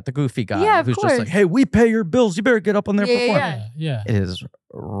talking about? The goofy guy Yeah, of who's course. just like, "Hey, we pay your bills. You better get up on there and perform." Yeah. It is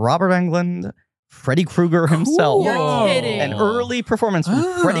Robert Englund, Freddy Krueger himself. You're kidding. An early performance from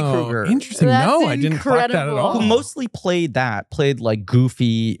Freddy Krueger. Interesting. That's No, I didn't clock that at incredible. all. Who mostly played like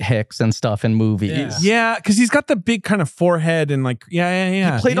goofy hicks and stuff in movies. Yeah, because he's got the big kind of forehead and like,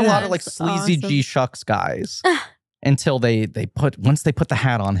 yeah. He played a lot of like That's sleazy awesome. G-Shucks guys. Until once they put the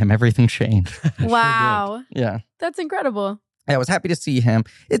hat on him, everything changed. Wow, Yeah. that's incredible. I was happy to see him.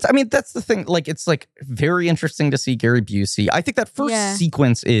 That's the thing. Like, it's like very interesting to see Gary Busey. I think that first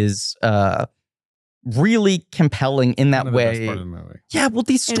sequence is really compelling in that One of the best way. part of the movie. Yeah, well,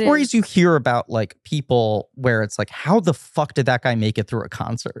 these It stories is. you hear about like people where it's like, how the fuck did that guy make it through a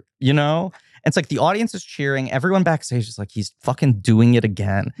concert? You know? It's like the audience is cheering. Everyone backstage is like, he's fucking doing it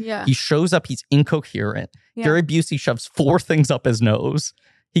again. Yeah. He shows up, he's incoherent. Yeah. Gary Busey shoves 4 things up his nose.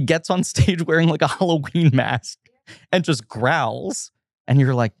 He gets on stage wearing like a Halloween mask and just growls. And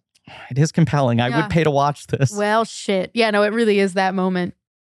you're like, it is compelling. I Yeah. would pay to watch this. Well, shit. Yeah, no, it really is that moment.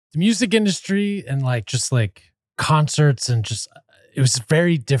 The music industry and like just like concerts and just it was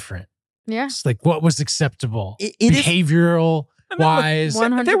very different. Yeah. Just like what was acceptable, It is- behavioral wise.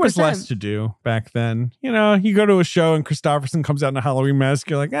 100%. There was less to do back then. You know, you go to a show and Christopherson comes out in a Halloween mask.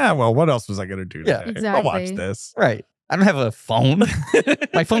 You're like, well, what else was I going to do Yeah, today? I'll watch exactly. this. Right. I don't have a phone.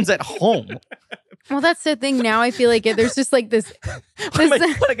 My phone's at home. Well, that's the thing. Now I feel like there's just like this. What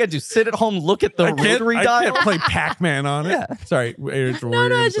I gotta do? Sit at home, look at the rotary I dial? can't play Pac-Man on it. Yeah. Sorry. No,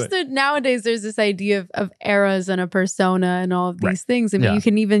 it's just that nowadays there's this idea of eras and a persona and all of these Right. things. I mean, Yeah. you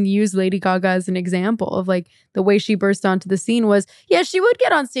can even use Lady Gaga as an example of like the way she burst onto the scene was, yeah, she would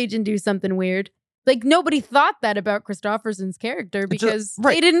get on stage and do something weird. Like nobody thought that about Christopherson's character because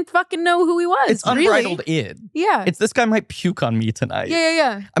right. they didn't fucking know who he was. It's really. unbridled id. Yeah. It's this guy might puke on me tonight.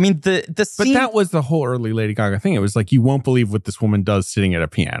 Yeah. I mean, the But scene. that was the whole early Lady Gaga thing. It was like, you won't believe what this woman does sitting at a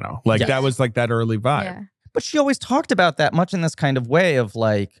piano. Like Yes. that was like that early vibe. Yeah. But she always talked about that much in this kind of way of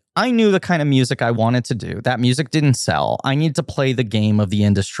like, I knew the kind of music I wanted to do. That music didn't sell. I need to play the game of the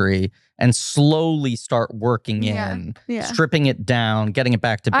industry and slowly start working in, Yeah. stripping it down, getting it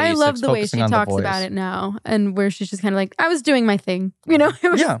back to basics. I love the way focusing she on the talks voice. about it now and where she's just kind of like, I was doing my thing, you know?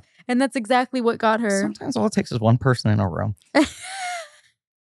 It was- Yeah. And that's exactly what got her. Sometimes all it takes is one person in a room.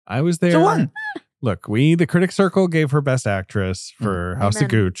 I was there. So one. Look, the Critic Circle gave her Best Actress for House of Amen.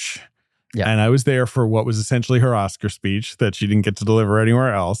 Gooch. Yeah. And I was there for what was essentially her Oscar speech that she didn't get to deliver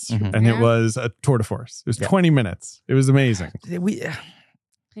anywhere else. Mhm. And Yeah. it was a tour de force. It was Yeah. 20 minutes. It was amazing.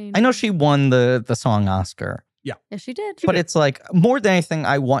 I know she won the song Oscar, Yeah, she did. but it's like more than anything,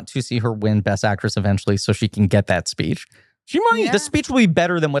 I want to see her win Best Actress eventually so she can get that speech. She might. Yeah. The speech will be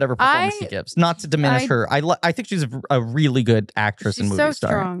better than whatever performance I- she gives. Not to diminish her. I think she's a really good actress and She's movie so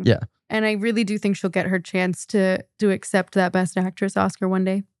star. strong. Yeah. And I really do think she'll get her chance to accept that Best Actress Oscar one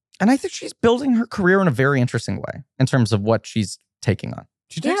day. And I think she's building her career in a very interesting way in terms of what she's taking on.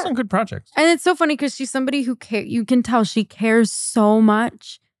 She takes Yeah. on good projects. And it's so funny because she's somebody who you can tell she cares so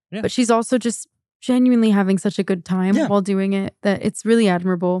much, Yeah. but she's also just genuinely having such a good time Yeah. while doing it that it's really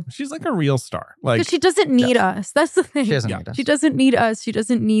admirable. She's like a real star. Like Because she doesn't need us. That's the thing. She doesn't Yeah. need us. She doesn't need us. She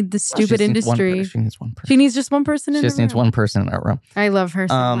doesn't need the She stupid just needs one industry. she needs one person. She needs just one person in She just the needs room. one person in that room. I love her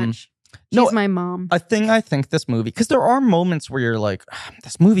so much. She's no, my mom. A thing I think this movie, because there are moments where you're like,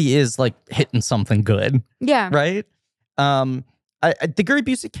 this movie is like hitting something good, Yeah. right? The Gary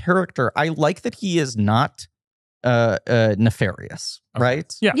Busey character, I like that he is not nefarious, Okay.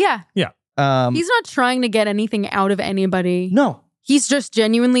 right? Yeah. Yeah. He's not trying to get anything out of anybody. No, He's just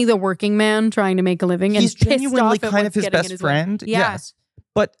genuinely the working man trying to make a living. And he's pissed genuinely off at kind of what's his getting in best way. friend. Yeah. Yes.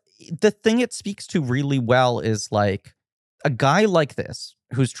 But the thing it speaks to really well is like a guy like this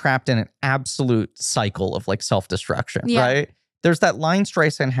who's trapped in an absolute cycle of like self-destruction, Yeah. right? There's that line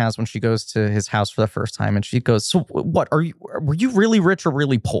Streisand has when she goes to his house for the first time and she goes, so what were you really rich or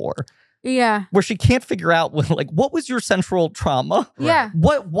really poor? Yeah. Where she can't figure out what was your central trauma? Yeah.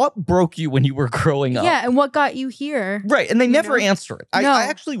 What broke you when you were growing up? Yeah. And what got you here? Right. And they You never know? answer it. I No.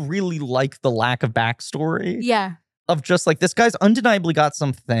 actually really like the lack of backstory Yeah. of just like this guy's undeniably got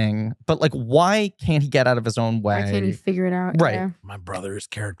something, but like why can't he get out of his own way? Why can't he figure it out? Right. Yeah. My brother is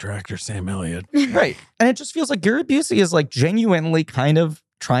character actor Sam Elliott. Right. And it just feels like Gary Busey is like genuinely kind of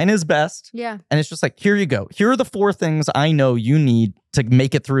trying his best. Yeah. And it's just like, here you go. Here are the 4 things I know you need to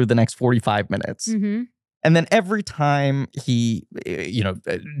make it through the next 45 minutes. Mm-hmm. And then every time he,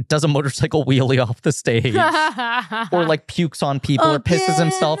 does a motorcycle wheelie off the stage or like pukes on people or pisses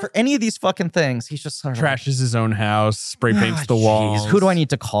himself or any of these fucking things, he's just sort of like, trashes his own house, spray paints the "Ah, walls. jeez, who do I need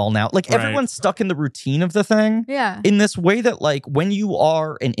to call now? Like Right. everyone's stuck in the routine of the thing. Yeah. In this way that like when you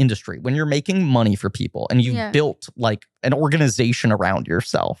are an industry, when you're making money for people and you've Yeah. built like an organization around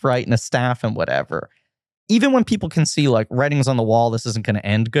yourself, right? And a staff and whatever. Even when people can see like writings on the wall, this isn't going to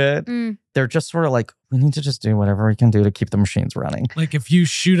end good. Mm. They're just sort of like, we need to just do whatever we can do to keep the machines running. Like if you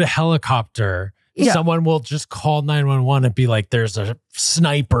shoot a helicopter, Yeah. someone will just call 911 and be like, there's a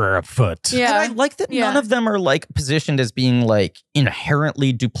sniper afoot. Yeah. And I like that Yeah. none of them are like positioned as being like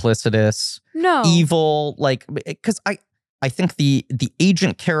inherently duplicitous, No. evil, like, because I think the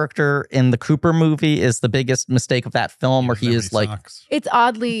agent character in the Cooper movie is the biggest mistake of that film, where he is like It's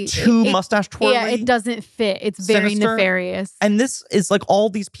oddly too it- mustache twirly. Yeah, it doesn't fit. It's very Sinister. nefarious. And this is like all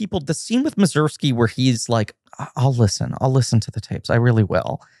these people. The scene with Mazursky where he's like, I'll listen to the tapes. I really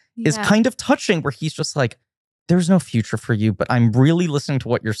will. Is Yeah. kind of touching, where he's just like, there's no future for you, but I'm really listening to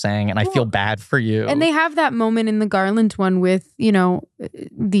what you're saying and I feel Well, bad for you. And they have that moment in the Garland one with,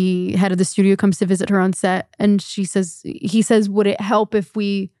 the head of the studio comes to visit her on set and he says, would it help if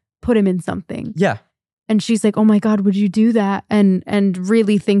we put him in something? yeah. And she's like, oh my God, would you do that? And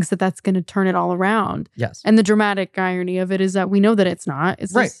really thinks that that's going to turn it all around. Yes. And the dramatic irony of it is that we know that it's not.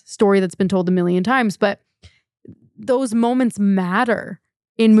 It's Right. this story that's been told a million times, but those moments matter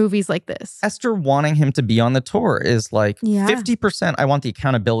in movies like this. Esther wanting him to be on the tour is like Yeah. 50%. I want the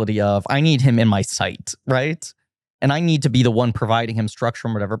accountability of, I need him in my sight, right? And I need to be the one providing him structure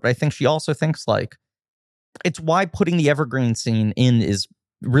and whatever. But I think she also thinks like, it's why putting the evergreen scene in is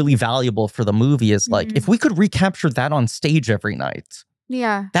really valuable for the movie, is like, Mhm. if we could recapture that on stage every night,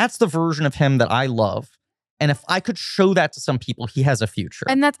 Yeah. that's the version of him that I love. And if I could show that to some people, he has a future.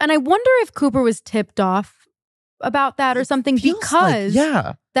 And I wonder if Cooper was tipped off about that or something, Feels because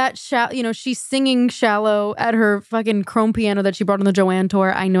like, that she's singing Shallow at her fucking chrome piano that she brought on the Joanne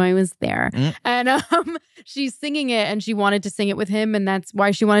tour. I know I was there. Mm. And she's singing it and she wanted to sing it with him, and that's why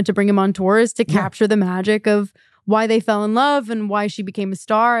she wanted to bring him on tour, is to Yeah. capture the magic of why they fell in love and why she became a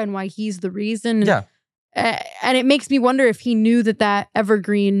star and why he's the reason. Yeah. And it makes me wonder if he knew that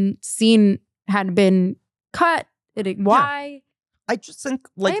evergreen scene had been cut. Why? I just think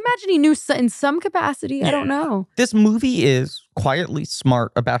I like imagine he knew in some capacity. I don't know. this movie is quietly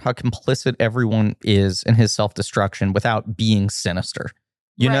smart about how complicit everyone is in his self-destruction without being sinister,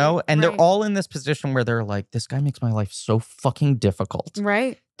 you Right, know? And they're right. all in this position where they're like, this guy makes my life so fucking difficult.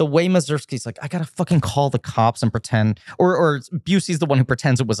 Right? The way Mazursky's like, I gotta fucking call the cops and pretend, or Busey's the one who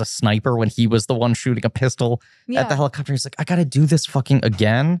pretends it was a sniper when he was the one shooting a pistol Yeah. at the helicopter. He's like, I gotta do this fucking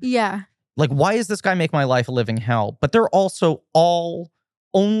again. Yeah. Like, why is this guy make my life a living hell? But they're also all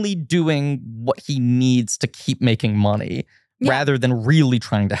only doing what he needs to keep making money Yeah. rather than really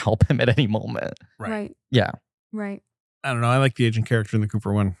trying to help him at any moment. Right. Yeah. Right. I don't know. I like the agent character in the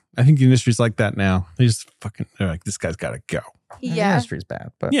Cooper one. I think the industry's like that now. They're like, this guy's got to go. The Yeah. industry's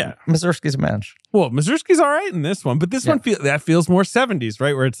bad, but Yeah. Mazursky's a mensch. Well, Mazursky's all right in this one, but this one feels more 70s,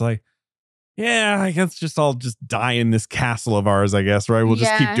 right? Where it's like, yeah, I guess all just die in this castle of ours, I guess, right? We'll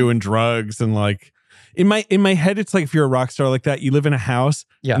just keep doing drugs and like in my head, it's like if you're a rock star like that, you live in a house,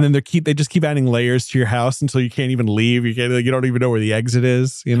 and then they just keep adding layers to your house until you can't even leave. You don't even know where the exit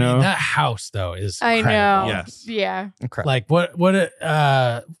is. You know, that house though is I incredible. know. Yes. Yeah. Like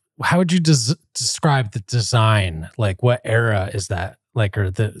how would you describe the design? Like what era is that? Like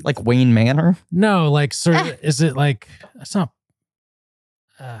like Wayne Manor? No, like sort of, is it like it's not?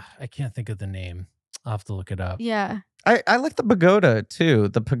 I can't think of the name. I'll have to look it up. Yeah. I like the pagoda too.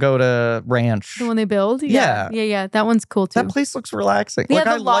 The pagoda ranch. The one they build? Yeah. Yeah. That one's cool too. That place looks relaxing. Yeah, like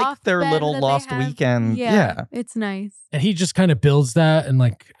the I like loft their bed little that they lost have. weekend. Yeah. It's nice. And he just kind of builds that in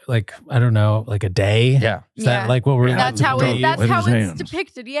like I don't know, like a day. Yeah. Is that like what we're? That's how with his it's hands.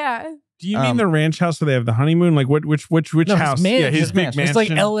 depicted. Yeah. Do you mean the ranch house where they have the honeymoon? Like which No, house? His big mansion. It's like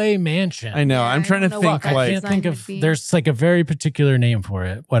L.A. mansion. I know. Yeah, I'm I trying to don't know what think that I like can't think of. design would be. There's like a very particular name for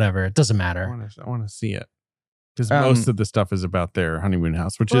it. Whatever. It doesn't matter. I want to see it because most of the stuff is about their honeymoon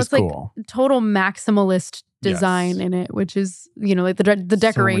house, which is it's like cool. total maximalist design Yes. in it, which is, like the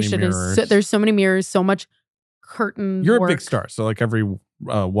decoration is, mirrors. there's so many mirrors, so much curtain You're work. a big star, so like every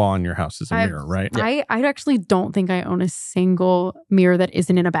wall in your house is a I've- mirror, right? I actually don't think I own a single mirror that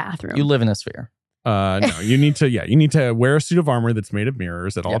isn't in a bathroom. You live in a sphere. No, you need to wear a suit of armor that's made of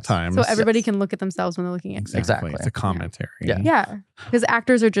mirrors at all Yes. times. so everybody can look at themselves when they're looking at me. Exactly. It's a commentary. Yeah. Yeah, because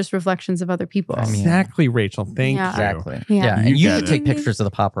actors are just reflections of other people. I mean- Exactly, Rachel. Thank Yeah. you. Exactly. Yeah. Yeah. You And you get could it. take pictures of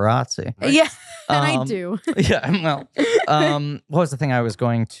the paparazzi. Yeah, and I Um, do. Yeah. Well, what was the thing I was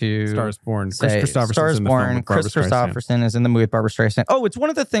going to Stars Born. say? Chris Christopherson's Stars in the film Born. with Barbra Chris Streisand. Christopherson is in the movie with Barbara Streisand. Oh, it's one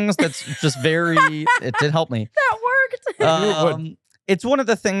of the things that's just very. It did help me. That worked. It's one of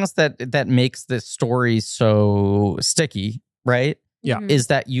the things that makes this story so sticky, right? Yeah. Mhm. Is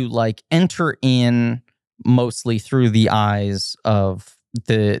that you like enter in mostly through the eyes of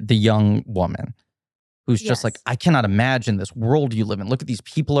the young woman who's just Yes. like, I cannot imagine this world you live in. Look at these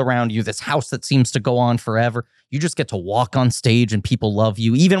people around you, this house that seems to go on forever. You just get to walk on stage and people love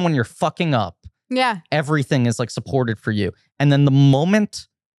you. Even when you're fucking up, Yeah. everything is like supported for you. And then the moment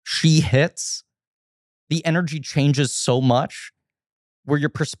she hits, the energy changes so much where your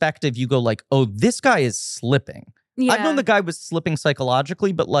perspective, you go like, oh, this guy is slipping. Yeah. I've known the guy was slipping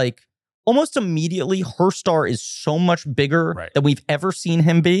psychologically, but like almost immediately her star is so much bigger Right. than we've ever seen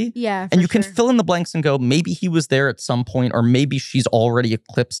him be. Yeah. And for you can sure. fill in the blanks and go, maybe he was there at some point, or maybe she's already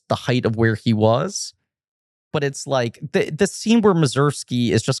eclipsed the height of where he was. But it's like the scene where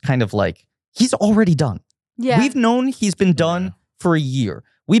Mazursky is just kind of like, he's already done. Yeah. We've known he's been done for a year.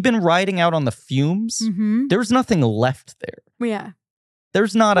 We've been riding out on the fumes. Mm-hmm. There's nothing left there. Yeah.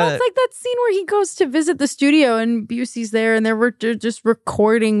 There's not Well, it's like that scene where he goes to visit the studio and Busey's there and they're just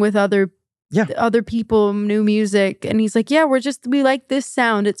recording with other people, new music. And he's like, yeah, we like this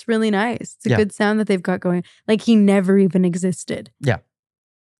sound. It's really nice. It's a good sound that they've got going. Like he never even existed. Yeah.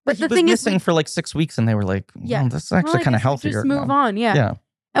 But he the was thing missing is, for like 6 weeks and they were like, Yeah. well, this is actually kind of healthier. Just move now. on. Yeah. Yeah.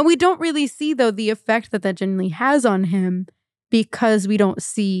 And we don't really see, though, the effect that genuinely has on him because we don't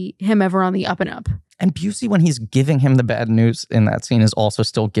see him ever on the up and up. And Busey, when he's giving him the bad news in that scene, is also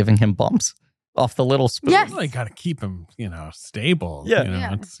still giving him bumps off the little spoon. Yes. Well, you got to keep him, stable. Yeah.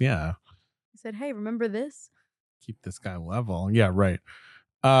 Yeah. He said, hey, remember this? Keep this guy level. Yeah, right.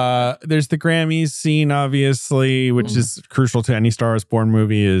 There's the Grammys scene, obviously, which is crucial to any Star is Born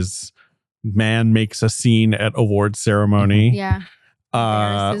movie. Is man makes a scene at award ceremony. Yeah.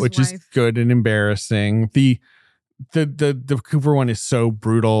 Embarrass his which is wife. good and embarrassing. The Cooper one is so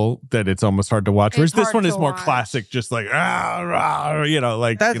brutal that it's almost hard to watch. Whereas It's this hard one to is more watch. classic, just like The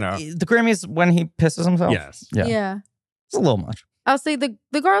Grammys when he pisses himself. Yes. Yeah. It's a little much. I'll say the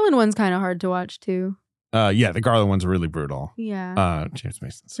Garland one's kind of hard to watch, too. The Garland one's really brutal. Yeah. James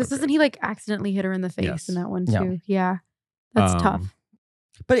Mason. Because doesn't he like accidentally hit her in the face Yes. in that one, Yeah. too? Yeah. That's tough.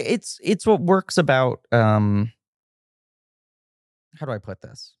 But it's what works about how do I put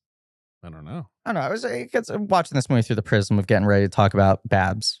this? I don't know. I don't know. I was watching this movie through the prism of getting ready to talk about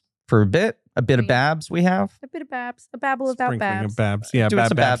Babs for a bit of Babs we have. A bit of Babs. A babble about Sprinkling Babs. of Babs. Yeah, Doing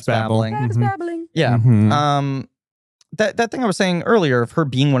some Babs babble. babbling. Babs Mhm. babbling. Yeah. Mhm. That thing I was saying earlier of her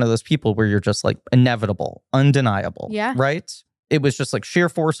being one of those people where you're just like inevitable, undeniable. Yeah. Right? It was just like sheer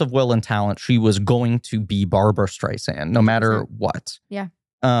force of will and talent. She was going to be Barbra Streisand no matter what. Yeah.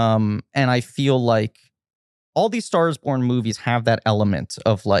 And I feel like all these Stars Born movies have that element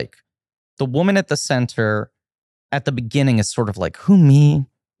of like the woman at the center at the beginning is sort of like, who me?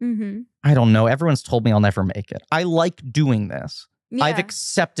 Mm-hmm. I don't know. Everyone's told me I'll never make it. I like doing this. Yeah. I've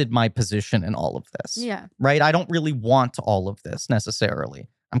accepted my position in all of this. Yeah. Right? I don't really want all of this necessarily.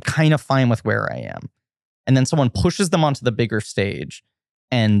 I'm kind of fine with where I am. And then someone pushes them onto the bigger stage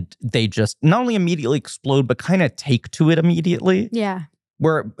and they just not only immediately explode, but kind of take to it immediately. Yeah.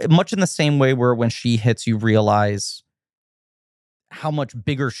 Where much in the same way where when she hits, you realize how much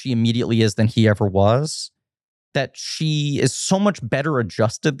bigger she immediately is than he ever was. That she is so much better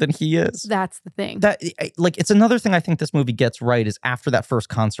adjusted than he is. That's the thing. That like it's another thing I think this movie gets right is after that first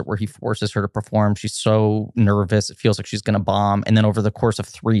concert where he forces her to perform, she's so nervous, it feels like she's gonna bomb. And then over the course of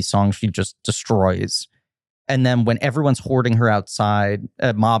 3 songs, she just destroys. And then when everyone's hoarding her outside,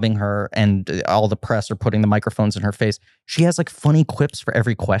 mobbing her, and all the press are putting the microphones in her face, she has like funny quips for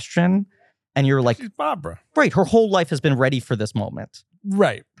every question. And you're like, She's Barbara. right, her whole life has been ready for this moment.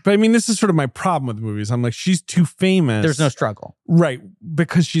 Right. But I mean, this is sort of my problem with movies. I'm like, she's too famous. There's no struggle. Right.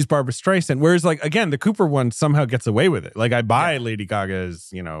 Because she's Barbara Streisand. Whereas, like, again, the Cooper one somehow gets away with it. Like, I buy Lady Gaga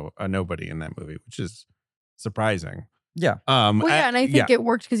as, a nobody in that movie, which is surprising. Yeah. Well, yeah, and I think it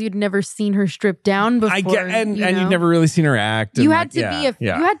worked because you'd never seen her stripped down before. I get, and you know? you'd never really seen her act. You and, had to be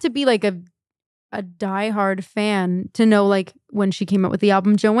you had to be like a diehard fan to know, like, when she came out with the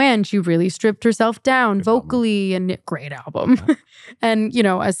album Joanne, she really stripped herself down Good vocally, and great album. And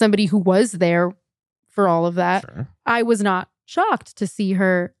as somebody who was there for all of that, Sure. I was not shocked to see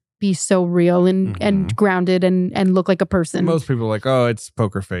her be so real and grounded and look like a person. Most people are like, oh, it's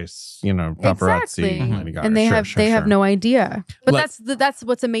poker face, paparazzi. Exactly. Lady Gaga. And they Sure, have sure. no idea. But Like- that's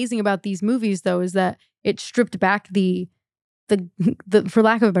what's amazing about these movies, though, is that it stripped back the for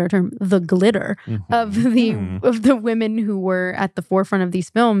lack of a better term, the glitter of the women who were at the forefront of these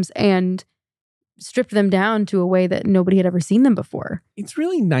films and stripped them down to a way that nobody had ever seen them before. It's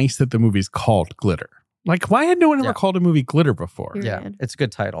really nice that the movie's called Glitter. Like, why had no one ever called a movie Glitter before? You're Yeah. right. It's a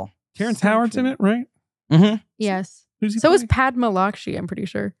good title. Terrence So Howard's true. in it, right? Mm-hmm. Yes. Who's he So is playing? Padma Lakshmi, I'm pretty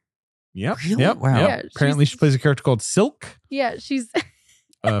sure. Yep. Really? Yep. Wow. Yep. Yeah, Apparently, she plays a character called Silk, Yeah, she's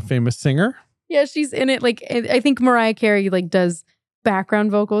a famous singer. she's in it. Like, I think Mariah Carey does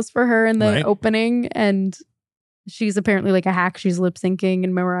background vocals for her in the Right. opening, and she's apparently like a hack. She's lip syncing,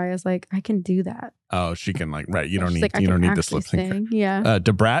 and Mariah's like, I can do that. Oh, she can right. You don't She's need like, I you can don't need this actually lip sync. sing. Yeah.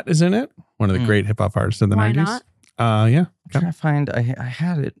 Debrat is in it. One of the great hip hop artists of the Why 90s. not? Yeah. I'm trying to find, I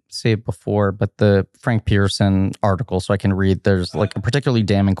had it saved before, but the Frank Pearson article, so I can read, there's like a particularly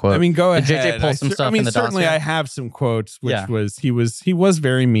damning quote. I mean, go Did ahead. JJ pull some stuff in the certainly dossier? I have some quotes, which Yeah. was he was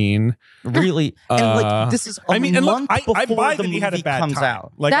very mean. Really, and like this is a and look, month I before buy the that he had a movie bad comes time.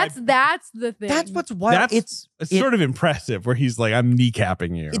 out. Like That's the thing. That's what's wild. it's sort of impressive where he's like, I'm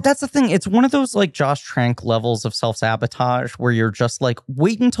kneecapping you. That's the thing. It's one of those like Josh Trank levels of self-sabotage where you're just like,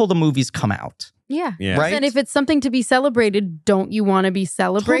 wait until the movies come out. Yeah. Yeah. Right? And if it's something to be celebrated, don't you want to be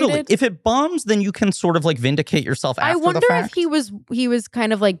celebrated? Totally. If it bombs, then you can sort of like vindicate yourself after I wonder the fact. if he was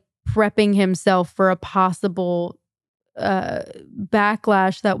kind of like prepping himself for a possible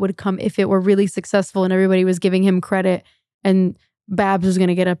backlash that would come if it were really successful and everybody was giving him credit, and Babs was going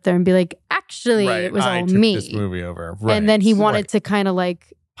to get up there and be like, actually, Right, it was I all took me. this movie over. Right. And then he wanted Right. to kind of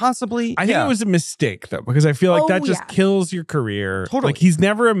like, Possibly. I think yeah. it was a mistake though, because I feel like Oh, that just yeah. kills your career. Totally. Like he's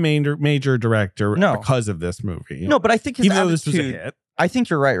never a major director No. because of this movie. No, but I think his even though attitude, this was a hit. I think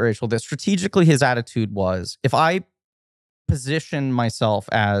you're right, Rachel, that strategically his attitude was, if I position myself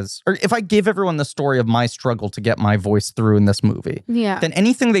as, or if I give everyone the story of my struggle to get my voice through in this movie, yeah. then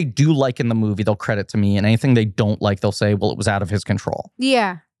anything they do like in the movie, they'll credit to me. And anything they don't like, they'll say, well, it was out of his control.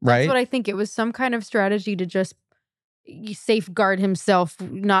 Yeah. Right? That's what I think. It was some kind of strategy to just safeguard himself,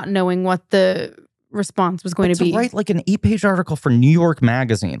 not knowing what the response was going to be. write like an 8-page article for New York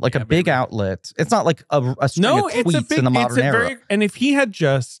Magazine, like Yeah, a big baby. outlet. It's not like a string No, of it's tweets a big in the modern era. and if he had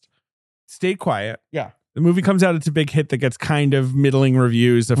just stayed quiet, Yeah. the movie comes out, it's a big hit that gets kind of middling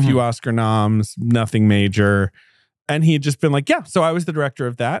reviews, a few Oscar noms, nothing major. And he had just been like, yeah, so I was the director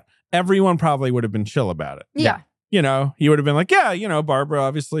of that. Everyone probably would have been chill about it. Yeah. He would have been like, yeah, Barbara,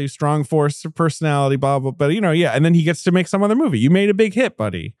 obviously strong force of personality, blah, blah, but yeah. And then he gets to make some other movie. You made a big hit,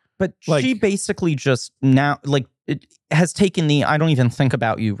 buddy. But Like- she basically just now, like, it has taken the I don't even think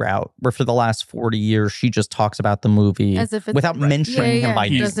about you route, where for the last 40 years, she just talks about the movie As if it's without mentioning him by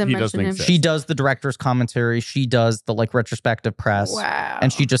he name. doesn't He mention doesn't him. exist. She does the director's commentary. She does the like retrospective press. Wow.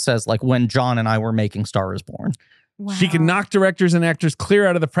 And she just says, like, when John and I were making Star is Born. Wow. She can knock directors and actors clear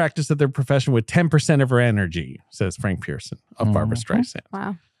out of the practice of their profession with 10% of her energy, says Frank Pearson of Barbara Streisand.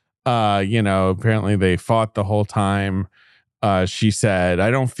 Wow. Apparently they fought the whole time. She said,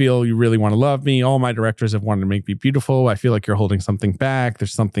 I don't feel you really want to love me. All my directors have wanted to make me beautiful. I feel like you're holding something back.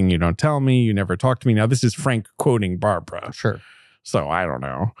 There's something you don't tell me. You never talk to me. Now, this is Frank quoting Barbara. Sure. So I don't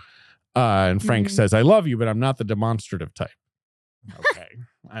know. And Frank says, I love you, but I'm not the demonstrative type. Okay.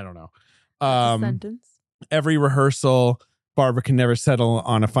 I don't know. Sentence. Every rehearsal, Barbara can never settle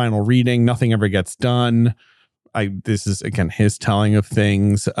on a final reading. Nothing ever gets done. This is, again, his telling of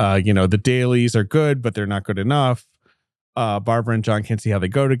things. The dailies are good, but they're not good enough. Barbara and John can't see how they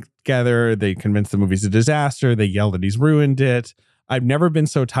go together. They convince the movie's a disaster. They yell that he's ruined it. I've never been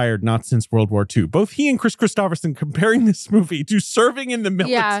so tired, not since World War II. Both he and Chris Christopherson comparing this movie to serving in the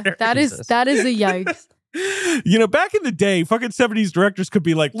military. Yeah, that is a yikes. Back in the day, fucking 70s directors could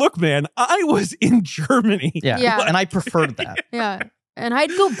be like, look, man, I was in Germany. Yeah. And I preferred that. Yeah. And I'd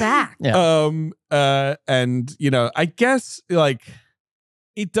go back. Yeah. I guess like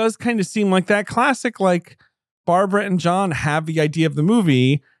it does kind of seem like that classic, like Barbara and John have the idea of the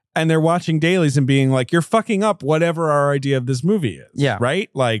movie and they're watching dailies and being like, you're fucking up whatever our idea of this movie is. Yeah. Right.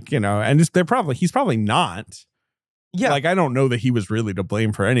 Like, and he's probably not. Yeah. Like, I don't know that he was really to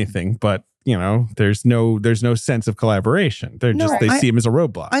blame for anything, but there's no sense of collaboration. They see him as a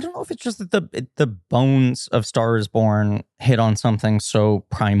roadblock. I don't know if it's just that the bones of Star is Born hit on something so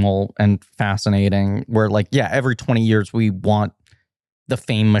primal and fascinating where like, every 20 years we want the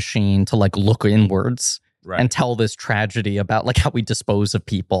fame machine to like look inwards and tell this tragedy about like how we dispose of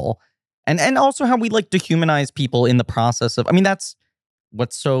people and also how we like dehumanize people in the process of, that's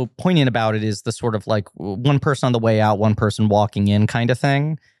what's so poignant about it is the sort of like one person on the way out, one person walking in kind of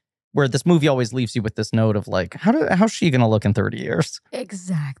thing. Where this movie always leaves you with this note of like, how's she going to look in 30 years?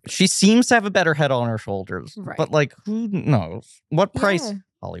 Exactly. She seems to have a better head on her shoulders. Right. But like, who knows? What price,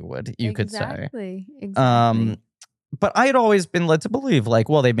 Hollywood, you could say. Exactly. But I had always been led to believe like,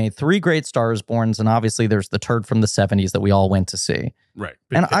 well, they made 3 great Stars Borns and obviously there's the turd from the 70s that we all went to see. Right.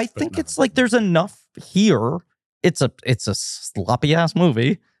 And I think it's like there's enough here. It's a sloppy ass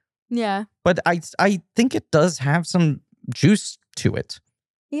movie. Yeah. But I think it does have some juice to it.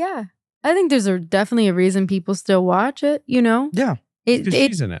 Yeah. I think there's definitely a reason people still watch it, Yeah.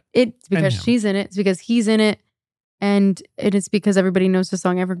 She's in it. It's because she's in it. It's because he's in it. And it's because everybody knows the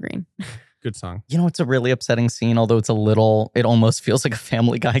song Evergreen. Good song. It's a really upsetting scene, although it almost feels like a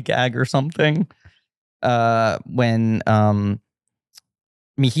Family Guy gag or something. When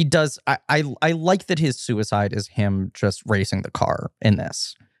he does, I like that his suicide is him just racing the car in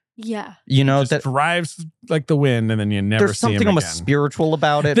this. Yeah. That drives like the wind and then you never there's see him something again. almost spiritual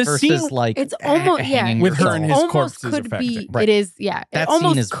about it The versus scene, like it's almost with her and his corpse could affecting. Be, It is, That it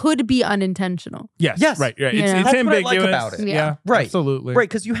almost scene is, could be unintentional. Yes. Right. Yeah. It's That's what I ambiguous. like about it. Yeah. Right. Absolutely. Right,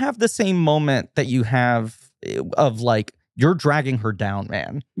 because you have the same moment that you have of like, you're dragging her down,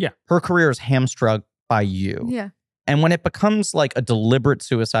 man. Yeah. Her career is hamstrung by you. Yeah. And when it becomes like a deliberate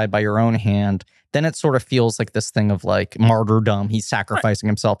suicide by your own hand, then it sort of feels like this thing of like martyrdom. He's sacrificing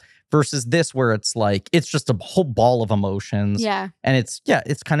himself versus this where it's like, it's just a whole ball of emotions. Yeah. And it's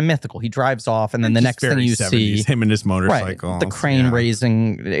kind of mythical. He drives off and then the next thing you 70s, see, him and his motorcycle. the crane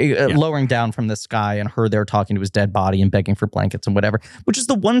raising, lowering down from the sky and her there talking to his dead body and begging for blankets and whatever, which is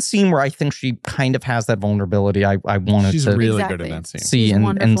the one scene where I think she kind of has that vulnerability I wanted She's to really good at that scene. see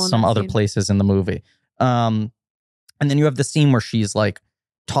in some other places in the movie. And then you have the scene where she's like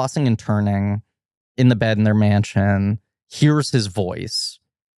tossing and turning in the bed in their mansion, hears his voice,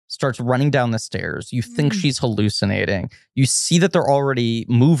 starts running down the stairs. You think she's hallucinating. You see that they're already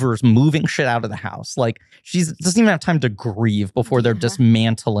moving shit out of the house. Like she doesn't even have time to grieve before they're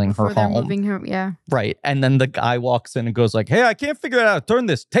dismantling her home. Moving her, yeah. Right. And then the guy walks in and goes like, hey, I can't figure out how to turn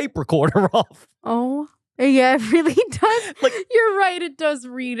this tape recorder off. Oh, yeah, it really does. Like, you're right. It does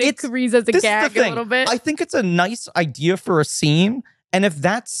read. It reads as a gag a little bit. I think it's a nice idea for a scene. And if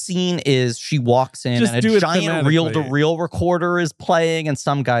that scene is she walks in and a giant reel-to-reel recorder is playing and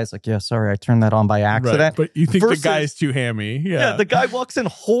some guy's like, yeah, sorry, I turned that on by accident. Right, but you think the guy's too hammy. Yeah, the guy walks in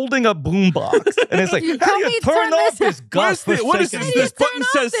holding a boombox and it's like, how do you turn off this gus? What is this? This button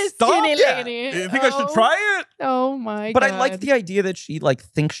says stop? Yeah. You think I should try it? Oh my God. But I like the idea that she like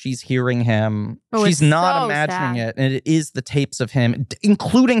thinks she's hearing him. Oh, she's not imagining it. And it is the tapes of him,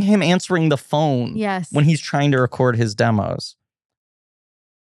 including him answering the phone when he's trying to record his demos.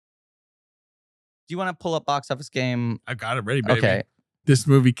 Do you want to pull up Box Office Game? I got it ready, baby. Okay. This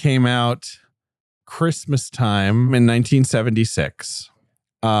movie came out Christmas time in 1976.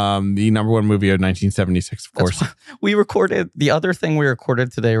 The number one movie of 1976, of course. We recorded, the other thing we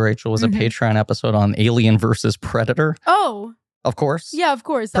recorded today, Rachel, was a Patreon episode on Alien versus Predator. Oh. Of course. Yeah, of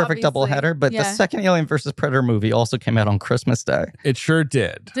course. Perfect double header. But the second Alien versus Predator movie also came out on Christmas Day. It sure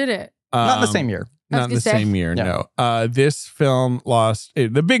did. Did it? Not in the same year. Not in the same year, no. This film lost... the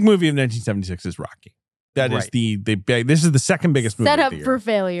big movie of 1976 is Rocky. That is the big... This is the second biggest movie set up of the year. for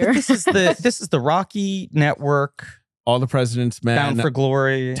failure. This is the Rocky Network All the President's Men, Bound for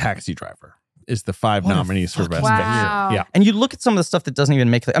Glory. Taxi Driver is the 5 What a nominees for Best fucking Wow. Picture. Yeah, And you look at some of the stuff that doesn't even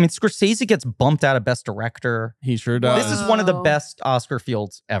make it. I mean, Scorsese gets bumped out of Best Director. he sure does. This is one of the Whoa. best Oscar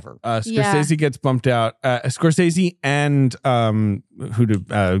fields ever. Scorsese gets bumped out. Scorsese and who did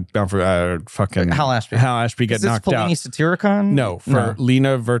Bound for fucking Hal Ashby. Hal Ashby get Is this knocked Fellini out. Satyricon? No, for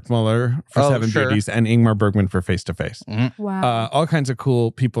Lena Wertmuller for Oh, Seven sure. Beauties and Ingmar Bergman for Face to Face. Wow. All kinds of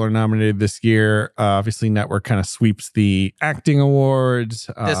cool people are nominated this year. Obviously, Network kind of sweeps the acting awards.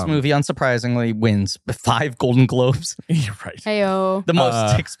 This movie, unsurprisingly, wins 5 Golden Globes. You're right. Heyo. The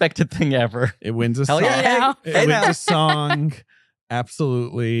most expected thing ever. It wins a Hell song. yeah. It Hey wins now. a song.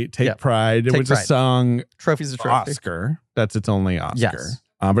 Absolutely. Take Yeah. pride. It Take wins a pride. song. Trophy's a trophy. Oscar. That's its only Oscar. Yes.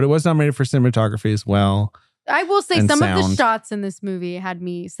 But it was nominated for cinematography as well. I will say and some of the sound. shots in this movie had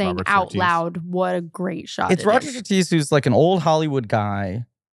me saying Robert out Surtees. loud, what a great shot. It's it Roger is. Surtees, who's like an old Hollywood guy.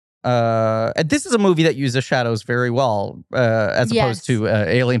 And this is a movie that uses shadows very well, as Yes. opposed to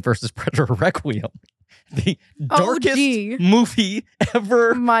Alien versus Predator Requiem. The Oh, darkest gee. movie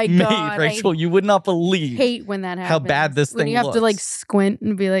ever My made, God, Rachel. You would not believe. Hate when that happens. how bad this when thing you have to like looks. squint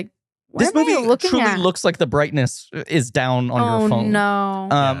and be like, what This am I movie looking truly at? looks like the brightness is down on your phone. No.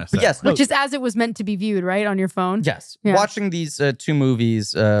 Yeah, But yes, no, Which is as it was meant to be viewed, right? On your phone? yes. Yeah. Watching these 2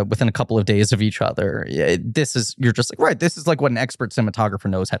 movies within a couple of days of each other, you're just like, right, this is like what an expert cinematographer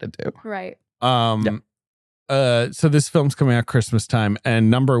knows how to do. Right. So this film's coming out Christmas time, and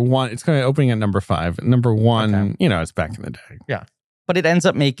number 1, it's going to opening at number 5. Number 1, Okay. it's back in the day. But it ends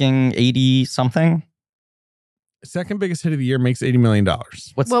up making 80 something. Second biggest hit of the year, makes $80 million.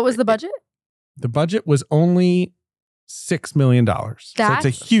 What was the budget? The budget was only $6 million. So it's a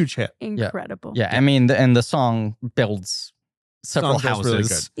That's huge hit. Incredible. Yeah, I mean, and the song builds several Song does houses. really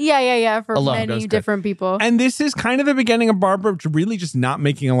good. Yeah. For Alone does many good. different people. And this is kind of the beginning of Barbara really just not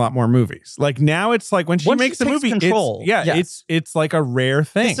making a lot more movies. Like now it's like when she Once she makes a takes movie, control, yes. it's like a rare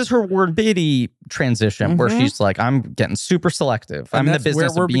thing. This is her Warren Beatty transition where Mhm. she's like, I'm getting super selective. And I'm in the that's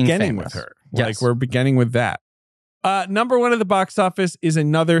business where we're of being beginning famous. with her. Yes. Like we're beginning with that. Number 1 at the box office is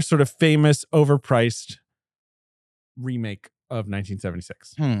another sort of famous, overpriced remake of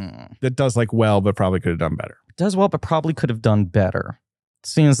 1976 that does like well, but probably could have done better. Does well, but probably could have done better.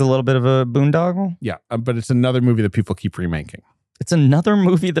 Seems a little bit of a boondoggle. Yeah, but it's another movie that people keep remaking. It's another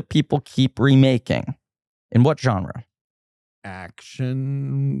movie that people keep remaking. In what genre?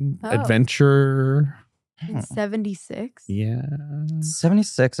 Action, Oh. adventure. In 76? Yeah,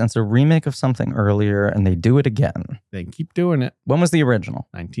 76, and it's a remake of something earlier, and they do it again. they keep doing it. When was the original?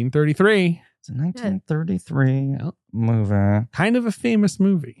 1933. It's a 1933 Yep. movie. Kind of a famous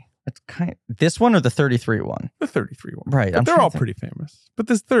movie. It's this one or the 33 one? The 33 one. Right. But they're all pretty famous. But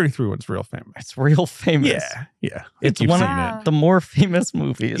this 33 one's real famous. It's real famous. Yeah. It's You've one seen Wow. of the more famous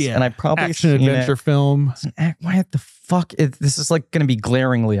movies, Yeah. and I probably Action seen adventure It. film. It's an act. Why the fuck? This is like going to be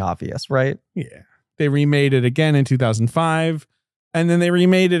glaringly obvious, right? Yeah. They remade it again in 2005. And then they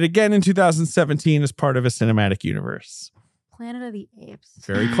remade it again in 2017 as part of a cinematic universe. Planet of the Apes.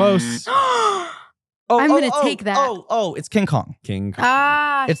 Very close. I'm gonna take that. It's King Kong. King Kong.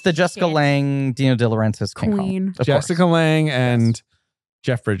 Ah, It's the Jessica shit. Lange, Dino De Laurentiis King Queen. Kong. Of Jessica course. Lange and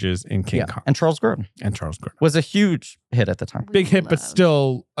Jeff Bridges in King Yeah. Kong. And Charles Grodin And Charles Grodin. was a huge hit at the time. Big hit, but Love.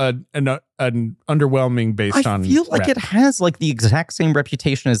 still an underwhelming based on I feel like rep. it has like the exact same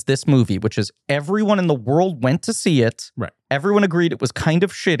reputation as this movie, which is everyone in the world went to see it. Right. Everyone agreed it was kind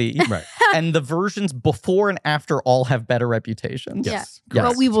of shitty. Right. And the versions before and after all have better reputations. Yes. Yes.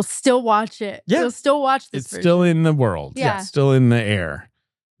 But we will still watch it. Yeah. We'll still watch this It's version. still in the world. Yeah. It's still in the air.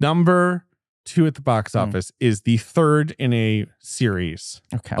 Number 2 at the box office is the third in a series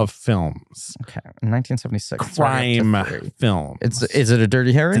Okay. of films. Okay. In 1976. it's already up Crime to 3. film. Is it a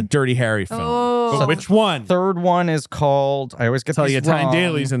Dirty Harry? It's a Dirty Harry film. Oh. But So which one? Third one is called, I always get Tell these you, Tyne wrong.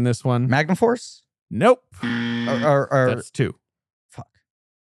 Daly's in this one. Magnum Force? Nope. Or That's 2. fuck.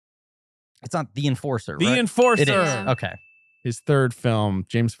 It's not The Enforcer, The right? Enforcer. It is. Yeah. Okay. His third film,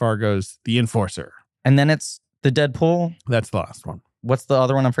 James Fargo's The Enforcer. And then it's the Deadpool. That's the last one. What's the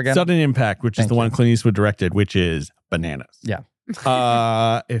other one I'm forgetting? Sudden Impact, which is Thank the you. one Clint Eastwood directed, which is Bananas. Yeah. If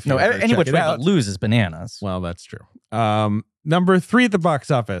No, you ever any check which it way out. to lose is bananas. Well, that's true. Number 3 at the box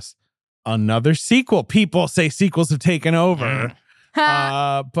office, another sequel. People say sequels have taken over.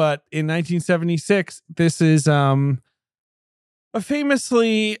 But in 1976, this is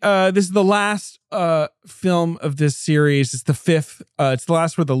famously this is the last film of this series. It's the 5th. It's the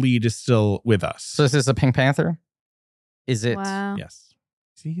last where the lead is still with us. So this is a Pink Panther? Is it? Wow. Yes.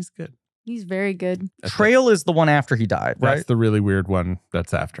 See, he's good. He's very good. That's Trail is the one after he died, That's right? the really weird one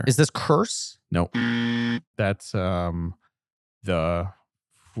that's after. Is this Curse? Nope. That's the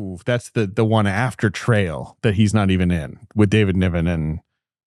That's the one after Trail that he's not even in with David Niven and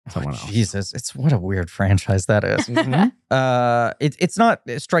someone else. Jesus, it's what a weird franchise that is. It's not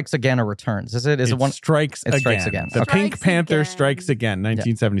Strikes Again or Returns, is it? Is it one? Strikes Again. Strikes Again. The Okay. Pink Strikes Panther Again. Strikes Again,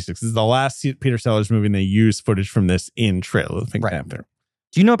 1976. This is the last Peter Sellers movie, and they use footage from this in Trail of the Pink Right. Panther.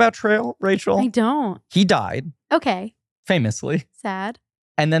 Do you know about Trail, Rachel? I don't. He died Okay. famously. Sad.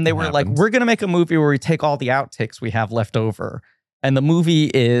 And then they It were like, happens. we're going to make a movie where we take all the outtakes we have left over. And the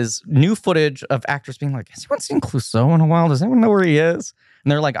movie is new footage of actors being like, has anyone seen Clouseau in a while? Does anyone know where he is?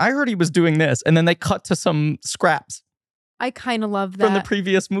 And they're like, I heard he was doing this. And then they cut to some scraps I kind of love that. from the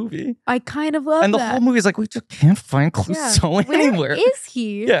previous movie. I kind of love And the that. whole movie is like, we just can't find Yeah. Clouseau Where anywhere. is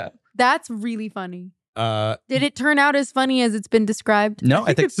he? Yeah. That's really funny. Did Did it turn out as funny as it's been described? No,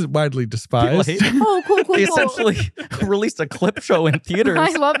 I think it's widely despised. People hate it. Oh, cool. They essentially released a clip show in theaters.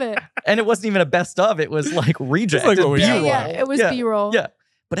 I love it. And it wasn't even a best of. It was like reject. like what we Yeah, B-roll. yeah. It was Yeah. B-roll. Yeah.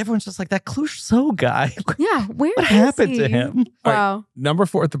 But everyone's just like, that Clouseau guy. Yeah. Where What is happened he? to him? Wow. Number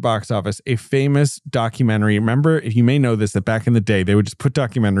 4 at the box office, a famous documentary. Remember, you may know this, that back in the day, they would just put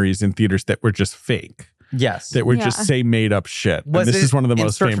documentaries in theaters that were just fake, Yes. that were Yeah. just say made up shit. And Was this it is one of the In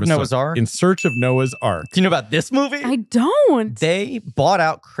most Search of famous. Noah's Ark? In Search of Noah's Ark. Do you know about this movie? I don't. They bought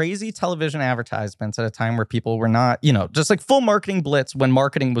out crazy television advertisements at a time where people were not, just like full marketing blitz when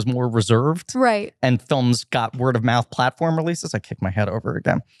marketing was more reserved Right. and films got word of mouth platform releases. I kicked my head over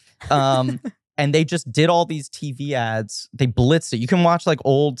again. And they just did all these TV ads. They blitzed it. You can watch like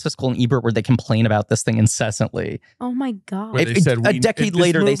old Siskel and Ebert where they complain about this thing incessantly. Oh my God. Where they said, a decade this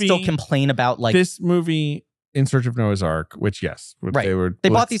later, they movie- still complain about like this movie, In Search of Noah's Ark, which yes, Right. they were. They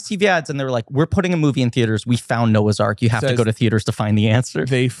bought these TV ads and they were like, we're putting a movie in theaters. We found Noah's Ark. You have to Says- go to theaters to find the answer.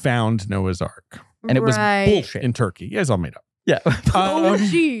 They found Noah's Ark And it was Right. bullshit. in Turkey. Yeah, it's all made up. Yeah. Oh,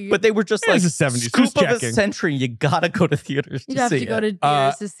 gee. But they were just It like, was the 70s. scoop Who's of a checking? century. You gotta go to theaters You'd to have see to go it. to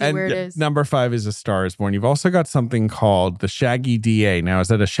theaters to see and where it is. Number 5 is A Star Is Born. You've also got something called The Shaggy DA. Now, is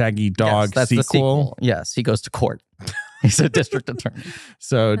that a Shaggy Dog Yes, that's sequel? the sequel. Yes, he goes to court. He's a district attorney.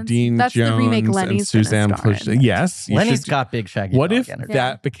 So Dean that's the Jones remake and Lenny's gonna Suzanne star in. Pleshette. Yes. you Lenny's should- got big Shaggy What Dog if energy.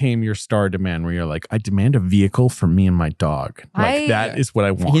 that became your star demand where you're like, I demand a vehicle for me and my dog? Like, that is what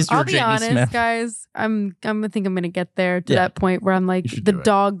I want. He's your I'll be J.D. honest, Smith. guys. I think I'm gonna get there to Yeah. that point where I'm like, You should the do it.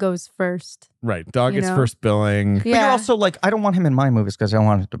 dog goes first. Right. Dog You gets know? first billing. But you're also like, I don't want him in my movies because I don't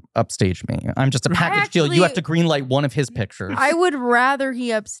want him to upstage me. I'm just a package deal. You have to greenlight one of his pictures. I would rather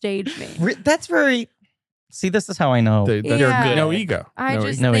he upstage me. That's very. See, this is how I know They- you're Yeah. good. No at it. ego. I No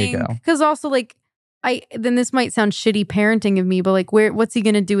just ego. No think ego. because also like then this might sound shitty parenting of me, but like what's he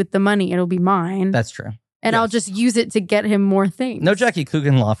gonna do with the money? It'll be mine, That's true. and I'll yes. just use it to get him more things. No Jackie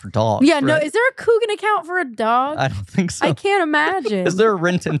Coogan law for dogs. Yeah, no. right? Is there a Coogan account for a dog? I don't think so. I can't imagine. Is there a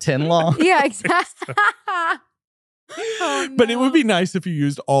Rin Tin Tin law? Yeah, exactly. Oh, But it would no. be nice if you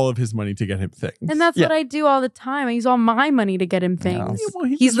used all of his money to get him things. And that's Yeah. what I do all the time. I use all my money to get him things. Yeah, well,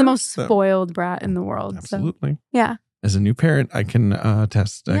 he He's the most deserves them. spoiled brat in the world. Absolutely. So, yeah. As a new parent, I can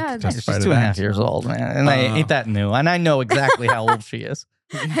attest. I Yeah, can that's- She's testify to 2.5 that. years old, man. And I ain't that new. And I know exactly how old she is.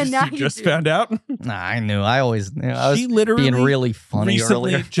 And now you you just do. found out. Nah, I knew. I always knew. I was She literally being really funny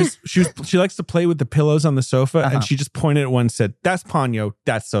recently earlier. she likes to play with the pillows on the sofa, Uh-huh. and she just pointed at one and said, "That's Ponyo.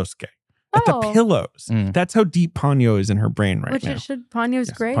 That's Sosuke." At the Oh. pillows. Mm. That's how deep Ponyo is in her brain right Which now. it should. Ponyo's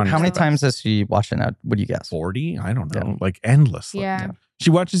Yes, great. Ponyo's How many great. times has she watched it now? What do you guess? 40? I don't know. Yeah. Like endlessly. Yeah. She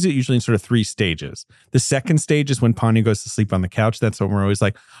watches it usually in sort of 3 stages. The second stage is when Ponyo goes to sleep on the couch. That's when we're always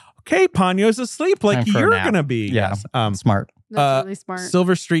like, okay, Ponyo's asleep like Time for a you're nap. going to be. Yeah. Yes. Smart. That's really smart.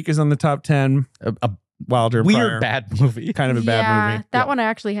 Silver Streak is on the top 10. A Wilder weird Pryor, bad movie. kind of a bad yeah, movie. that one I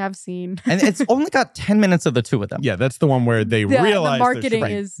actually have seen. And it's only got 10 minutes of the two of them. Yeah, that's the one where they The realize marketing there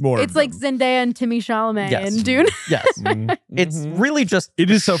should be is more. it's of like them. Zendaya and Timmy Chalamet Yes. and Dune. Yes. Mhm. It's Mhm. really just It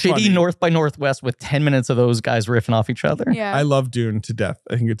is so shitty funny. North by Northwest with 10 minutes of those guys riffing off each other. Yeah. I love Dune to death.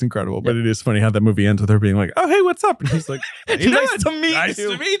 I think it's incredible, but it is funny how that movie ends with her being like, "Oh, hey, what's up?" And he's like, "How you Nice doing? to meet Nice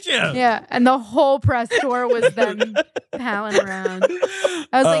you." to meet you." Yeah, and the whole press tour was them palling around.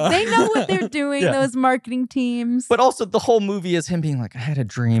 I was like, they know what they're doing, Yeah. those marketing teams. But also the whole movie is him being like, I had a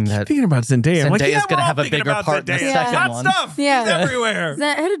dream that Thinking about Zendaya, I'm like, Zendaya's yeah, gonna we're all have a thinking bigger about part in the Zendaya. second Hot one. stuff. Yeah. She's everywhere. I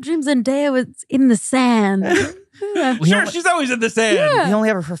had a dream Zendaya was in the sand. Yeah. We Sure, only- she's always in the sand. Yeah. we only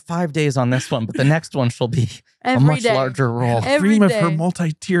have her for 5 days on this one, but the next one she'll be a Every much day. larger role. Every Dream of day. her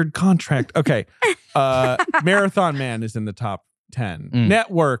multi-tiered contract. Okay. Marathon Man is in the top 10. Mm.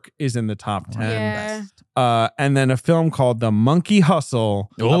 Network is in the top 10. Yeah. And then a film called The Monkey Hustle,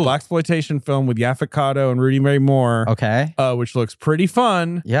 a Ooh. blaxploitation film with Yaphet Kotto and Rudy Ray Moore, Okay. which looks pretty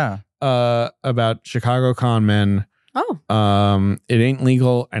fun, Yeah. about Chicago con men. Oh, It ain't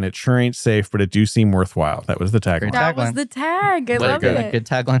legal and it sure ain't safe, but it do seem worthwhile. That was the tagline. that was tagline. the tag. I Very love good. it. Good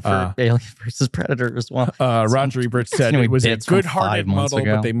tagline for Uh, Alien versus Predator as well. Roger Ebert said Anyway, it was a bits from good-hearted 5 months muddle,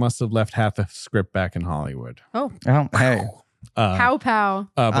 ago. but they must have left half the script back in Hollywood. Oh, hey. Pow pow.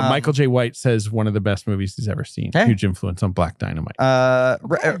 But Michael J. White says one of the best movies he's ever seen. Hey. Huge influence on Black Dynamite.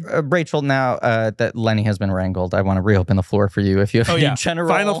 Rachel, now that Lenny has been wrangled, I want to reopen the floor for you. If you have any general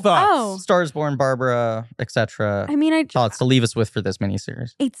Final thoughts. Oh. Stars Born, Barbara, etc. I mean, thoughts to leave us with for this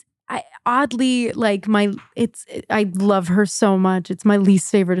miniseries. oddly like I love her so much. It's my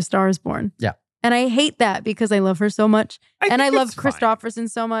least favorite of Star is Born. Yeah. And I hate that because I love her so much. And I think love it's fine. Christopherson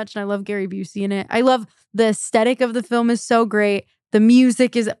so much. And I love Gary Busey in it. I love the aesthetic of the film is so great. The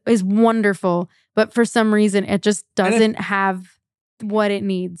music is wonderful. But for some reason, it just doesn't have what it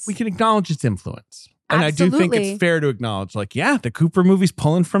needs. We can acknowledge its influence. And I do think Absolutely. it's fair to acknowledge, like, yeah, the Cooper movie's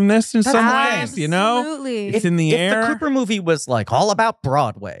pulling from this in some ways, you know? Absolutely. It's in the air. If the Cooper movie was like all about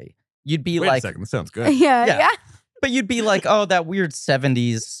Broadway, you'd be Wait like, a second, that sounds good. Yeah. Yeah. but you'd be like, oh, that weird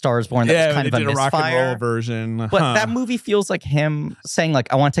 70s Stars Born that was kind they of a did a rock and roll misfire. version. But that movie feels like him saying,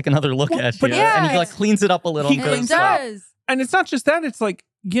 like, I want to take another look at you. but and he yeah. like cleans it up a little. He and It goes, does. And it's not just that, it's like,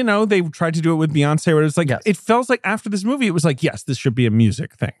 you know, they tried to do it with Beyonce where it's like, Yes. it feels like after this movie, it was like, yes, this should be a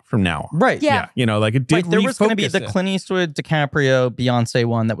music thing from now on. Right. Yeah. You know, like it did There was going to be refocus the it. Clint Eastwood, DiCaprio, Beyonce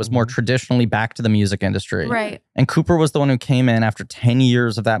one that was more traditionally back to the music industry. Right. And Cooper was the one who came in after 10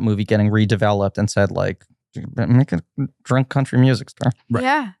 years of that movie getting redeveloped and said, like, make a drunk country music star. Right.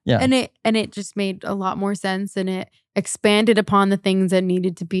 Yeah. Yeah. And it just made a lot more sense and it expanded upon the things that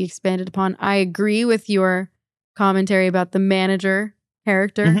needed to be expanded upon. I agree with your commentary about the manager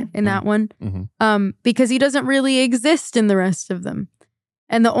character Mhm. in that one. Mhm. Because he doesn't really exist in the rest of them.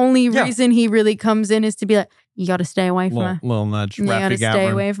 And the only Yeah. reason he really comes in is to be like, you got to stay away from her. Little nudge. You got to Rafi stay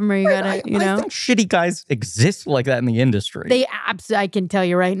Gavin. away from her. You got to, you I know. think shitty guys exist like that in the industry. They I can tell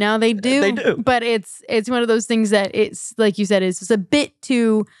you right now they do. They do. But it's one of those things that it's like you said, it's just a bit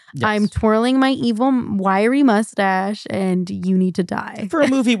too Yes. I'm twirling my evil wiry mustache and you need to die. For a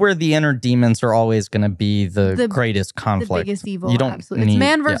movie where the inner demons are always going to be the greatest The conflict. biggest evil. You don't absolutely. need- It's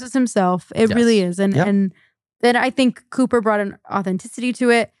man yeah. versus himself. It Yes. really is. And Yep. and then I think Cooper brought an authenticity to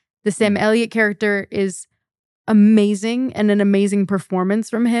it. The Sam Elliott character is amazing and an amazing performance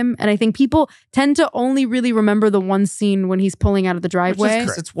from him. And I think people tend to only really remember the one scene when he's pulling out of the Which driveway. is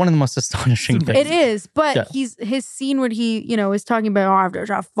 'cause it's one of the most astonishing things. It is, but Yeah. his scene when he, is talking about, oh, I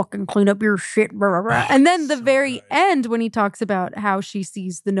have to fucking clean up your shit, blah, blah, blah. And then the very end when he talks about how she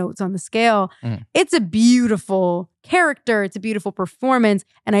sees the notes on the scale, it's a beautiful character, it's a beautiful performance,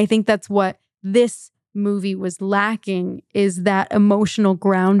 and I think that's what this movie was lacking is that emotional I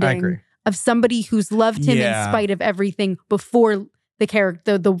grounding agree. of somebody who's loved him Yeah. in spite of everything before the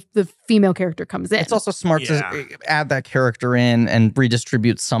character, the female character comes in. It's also smart Yeah. to add that character in and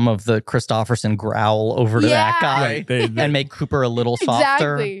redistribute some of the Christopherson growl over to that Yeah. guy Right, they- and make Cooper a little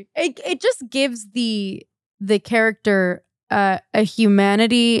softer. Exactly. It just gives the character a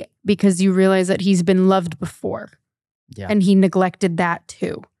humanity because you realize that he's been loved before Yeah. and he neglected that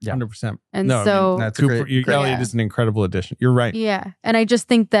too. Yeah. 100%. And No, I mean, so That's a Cooper, great- Elliot Yeah. is an incredible addition. You're right. yeah, and I just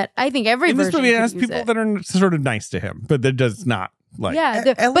think that every In this version movie, it could has use people it. that are sort of nice to him, but that does not like. yeah,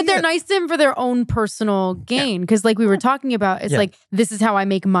 but they're Elliot- nice to him for their own personal gain because, like we were talking about, it's Yeah. like this is how I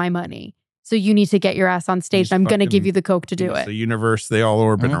make my money. So you need to get your ass on stage. Just And I'm going to give fucking you the coke to do It's it. the universe they all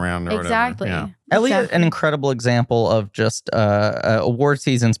orbit Mhm. around. Or Exactly. Whatever. Yeah. Elliot, Exactly. an incredible example of just award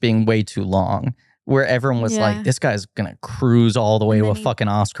seasons being way too long, where everyone was Yeah. like, this guy's going to cruise all the way And to a then he- fucking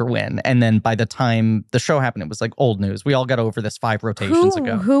Oscar win. And then by the time the show happened, it was like old news. We all got over this 5 rotations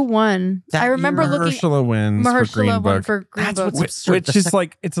ago. Who won? That I remember year- looking. Mahershala wins for Mahershala Green won Book. for Green That's Book. what's Which, absurd. which The is sec-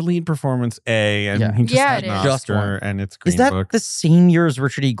 like it's a lead performance A, and Yeah. he just Yeah, got it an is. Just Oscar, one. and it's Green Is that Book. the same year as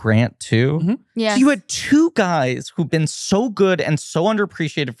Richard E. Grant too? Mhm. Yes. So you had 2 guys who've been so good and so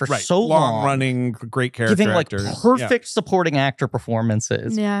underappreciated for Right. so long, running, great character giving like actors. perfect supporting actor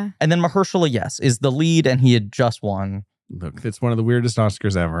performances. Yeah. And then Mahershala, yes, is the lead, and he had just won. Yeah. Look, it's one of the weirdest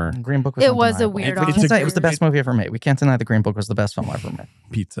Oscars ever. Green Book was It was a undeniable. weird We can't Oscar. deny it was the best movie ever made. We can't deny the Green Book was the best film ever made.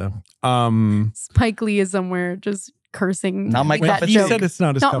 Pizza. Spike Lee is somewhere just cursing. Not my like cup that of He tea. joke. said it's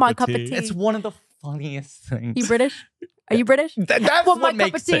not his Not cup my of cup of tea. tea. It's one of the funniest things. You British? Are you British? That's Want what my cup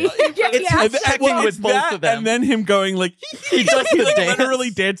makes of tea? it. Yeah, It's yeah. him checking Well, with it's both that, of them. and then him going like He does the like, dance. literally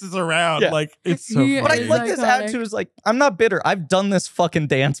dances around. Yeah. Like it's so Yeah. But I funny. like this iconic. attitude is like, I'm not bitter. I've done this fucking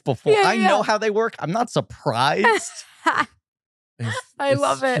dance before. Yeah, I yeah. know how they work. I'm not surprised. I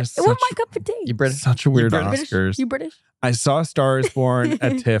love it. just It was such- my cup of tea. You British? Such a weird British? Oscars. You British? I saw Star is Born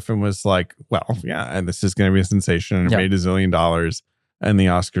at TIFF and was like, well, yeah, and this is going to be a sensation. And it Yeah. made $1 zillion. And the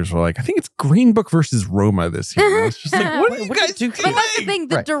Oscars were like, I think it's Green Book versus Roma this year. And I was just like, what are you guys doing? But that's the thing.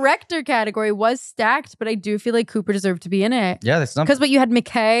 The director category was stacked, but I do feel like Cooper deserved to be in it. Yeah, that's not because you had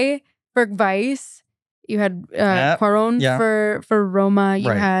McKay for Vice. You had Cuarón for Roma. You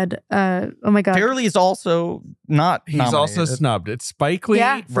had oh my god, Fairley is also not. He's nominated. also snubbed. It's Spike Lee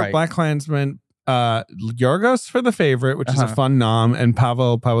for Right. BlacKkKlansman, Yorgos for The Favorite, which is a fun nom, and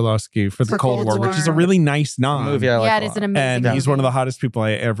Pavel Pawlowski for The Cold War, which is a really nice nom. movie I like yeah, a it is lot. an amazing. And movie. he's one of the hottest people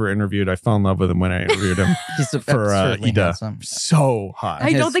I ever interviewed. I fell in love with him when I interviewed him He's for absurdly Ida. handsome. So hot.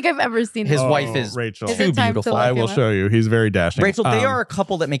 I don't think I've ever seen His this. wife is Rachel. Is too it time to beautiful. look I will him up? show you. He's very dashing. Rachel, they are a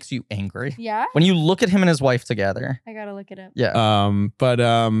couple that makes you angry. Yeah, When you look at him and his wife together. I gotta look it up. Yeah. But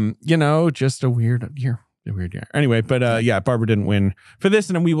you know, just a weird year. A weird year. Anyway, but yeah, Barbara didn't win for this,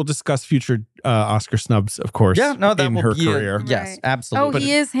 and then we will discuss future Oscar snubs, of course. Yeah, no, that in will her be career. Yes, Right. absolutely. Oh,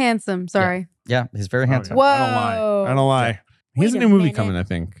 he is handsome. Sorry. Yeah, he's very handsome. I don't lie. I don't lie. He has a Wait new a movie minute. coming, I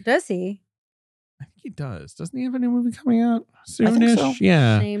think. Does he? I think he does. Doesn't he have a new movie coming out I think soonish? so.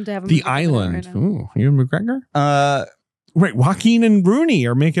 Yeah. Shame to have a The movie coming out Island. right now. Ooh, Ewan McGregor? Uh, Right, Joaquin and Rooney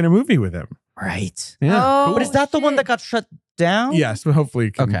are making a movie with him. right. Yeah. Oh, cool. But is that the one shit. that got shut down? Yes, but hopefully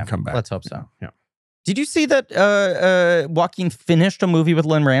it can Okay, come back. let's hope so. Yeah. Did you see that Joaquin finished a movie with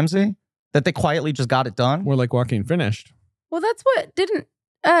Lynn Ramsey? That they quietly just got it done? More like Joaquin finished. Well, that's what didn't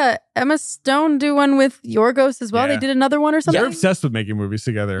Emma Stone do one with Yorgos as well? Yeah. They did another one or something. They're obsessed with making movies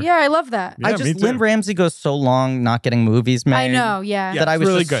together. Yeah, I love that. Yeah, me too. Lynn Ramsey goes so long not getting movies made. I know. Yeah. Yeah. That I it's was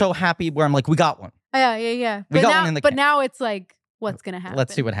really just good. so happy where I'm like, we got one. Yeah. We But got now, one in the but can. now it's like, what's gonna happen?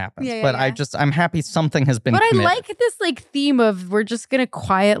 Let's see what happens. Yeah, but yeah. I'm happy something has been But I committed. like this like theme of we're just gonna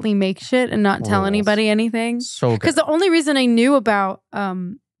quietly make shit and not tell Rules. anybody anything. So Because good. the only reason I knew about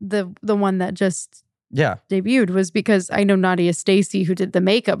the one that just Yeah. debuted was because I know Nadia Stacy who did the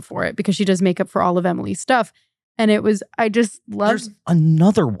makeup for it because she does makeup for all of Emily's stuff. And it was I just loved There's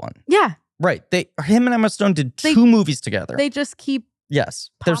another one. yeah. Right. Him and Emma Stone did They- two movies together. They just keep Yes.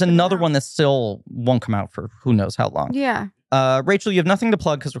 There's popping another out. one that still won't come out for who knows how long. yeah. Rachel, you have nothing to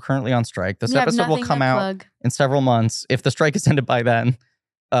plug because we're currently on strike. This You have episode will nothing come to out plug. in several months. If the strike is ended by then,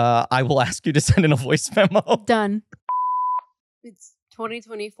 I will ask you to send in a voice memo. Done. It's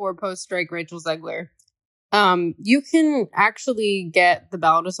 2024 post-strike Rachel Zegler. You can actually get The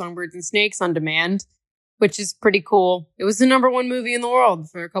Ballad of Songbirds and Snakes on demand, which is pretty cool. It was the #1 movie in the world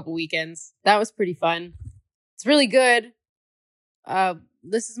for a couple weekends. That was pretty fun. It's really good.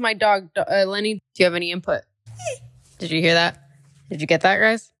 This is my dog, Lenny. Do you have any input? Did you hear that? Did you get that,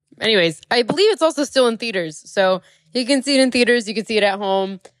 guys? Anyways, I believe it's also still in theaters. So you can see it in theaters. You can see it at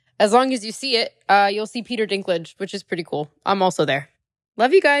home. As long as you see it, you'll see Peter Dinklage, which is pretty cool. I'm also there.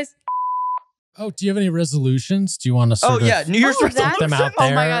 Love you guys. Oh, do you have any resolutions? Do you want to Oh, sort yeah. of New Year's Oh, resolution. them out Oh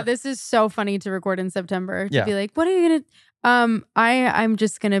my there? god, this is so funny to record in September. To Yeah. be like, what are you gonna I'm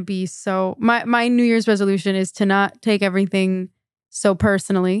just gonna be so my New Year's resolution is to not take everything so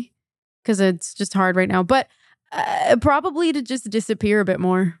personally because it's just hard right now. But probably to just disappear a bit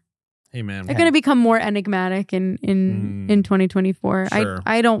more. Hey, man. I'm gonna become more enigmatic in 2024. Sure.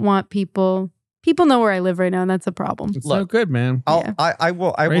 I don't want people know where I live right now, and that's a problem. It's so Look, good, man. Yeah. I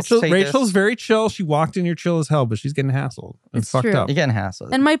will say Rachel's this. very chill. She walked in here chill as hell, but she's getting hassled. It's It's fucked true. up. You're getting hassled.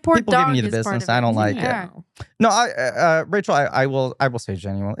 And my poor People dog giving you the is part business. of I don't like Yeah. it. No, Rachel, I will say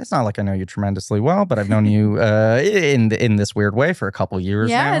genuinely. It's not like I know you tremendously well, but I've known you in this weird way for a couple years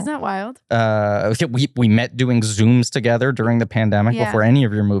Yeah, now. isn't that wild? We met doing Zooms together during the pandemic Yeah. before any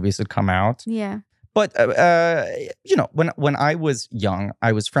of your movies had come out. Yeah. But when I was young,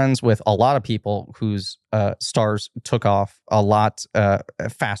 I was friends with a lot of people whose stars took off a lot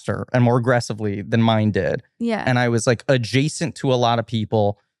faster and more aggressively than mine did, Yeah. and I was like adjacent to a lot of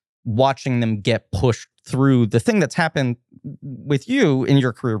people, watching them get pushed through the thing that's happened with you in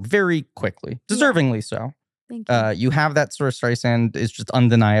your career very quickly, deservingly so. Thank you. You have that sort of Streisand is just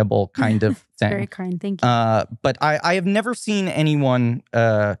undeniable kind of It's very thing. kind. Thank you. But I have never seen anyone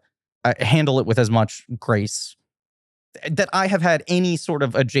handle it with as much grace that I have had any sort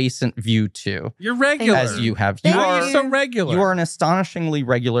of adjacent view to You're regular. as you have. Thank You Why are are you so regular? you are an astonishingly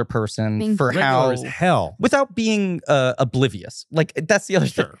regular person Thank for you. how regular as hell. without being oblivious. Like that's the other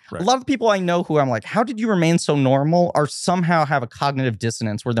thing. Sure, right. A lot of people I know who I'm like, how did you remain so normal? Are somehow have a cognitive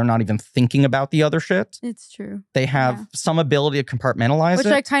dissonance where they're not even thinking about the other shit. It's true. They have Yeah. some ability to compartmentalize Which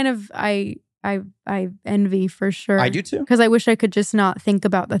it. I kind of I envy for sure. I do too. Because I wish I could just not think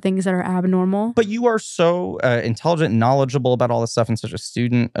about the things that are abnormal. But you are so intelligent and knowledgeable about all this stuff and such a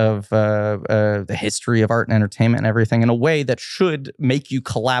student of the history of art and entertainment and everything in a way that should make you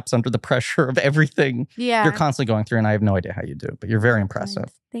collapse under the pressure of everything Yeah. you're constantly going through. And I have no idea how you do, but you're very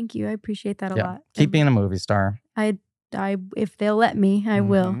impressive. Thank you. I appreciate that a Yeah. lot. Keep being a movie star. I if they'll let me, I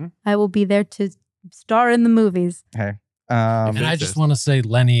will. Mhm. I will be there to star in the movies. Hey. And I just want to say,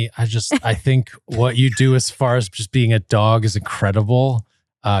 Lenny, I think what you do as far as just being a dog is incredible.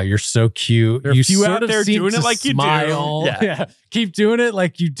 You're so cute. There are a You few sort out of there seem doing it to like you do. smile. Yeah. Keep doing it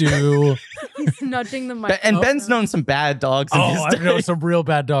like you do. He's nudging the mic. And Ben's known some bad dogs in his I day. know some real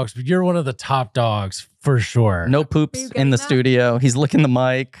bad dogs, but you're one of the top dogs for sure. No Are you poops in getting the that? studio. He's licking the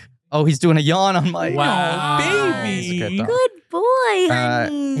mic. Oh, he's doing a yawn on mic. Wow. Oh, He's a good dog. Good boy,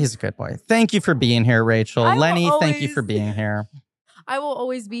 honey. He's a good boy. Thank you for being here, Rachel. I will Lenny, thank you always- for being here. I will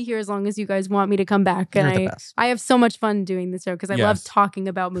always be here as long as you guys want me to come back. You're And the best. I have so much fun doing this show because I love Yes. talking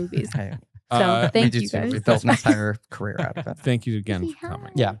about movies. Hey, So Uh, thank we do you too. guys. We built an entire career out of it. Thank you again for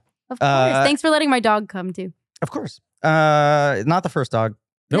coming. Yeah, Of course. Uh, Thanks for letting my dog come too. of course. Not the first dog.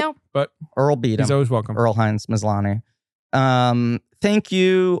 Nope. No. But Earl beat him. he's always welcome. Earl Hines Mislani. Thank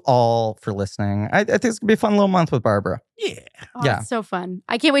you all for listening. I think it's gonna be a fun little month with Barbara. Yeah. Oh, Yeah. It's so fun.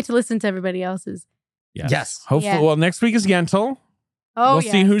 I can't wait to listen to everybody else's. Yes. Hopefully, Yeah. well, next week is Yentl. Oh, We'll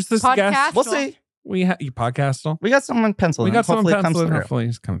yeah. see who's the Podcast. guest. We'll see. You podcastal. We got someone penciled. We got someone Hopefully it comes penciled. through. Hopefully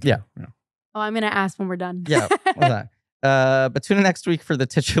he's coming. Yeah. through. Oh, I'm going to ask when we're done. Yeah. What's that? But tune in next week for the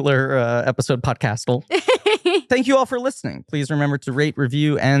titular episode podcastal. Thank you all for listening. Please remember to rate,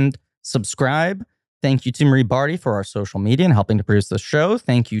 review, and subscribe. Thank you to Marie Barty for our social media and helping to produce the show.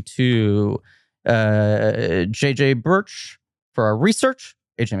 Thank you to JJ Birch for our research,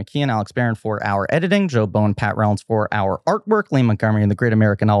 AJ McKeon, Alex Barron for our editing, Joe Bone, Pat Reynolds for our artwork, Lee Montgomery and the Great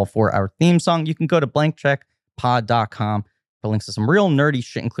American Novel for our theme song. You can go to blankcheckpod.com for links to some real nerdy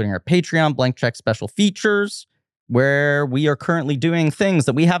shit, including our Patreon, Blank Check special features, where we are currently doing things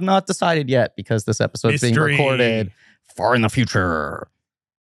that we have not decided yet because this episode is being Mystery. recorded far in the future.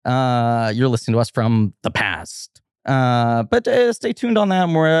 You're listening to us from the past. But stay tuned on that.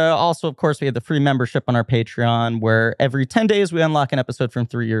 And we're also, of course, we have the free membership on our Patreon where every 10 days we unlock an episode from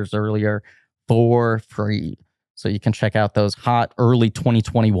 3 years earlier for free. So you can check out those hot early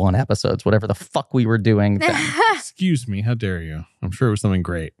 2021 episodes, whatever the fuck we were doing then. Excuse me. How dare you? I'm sure it was something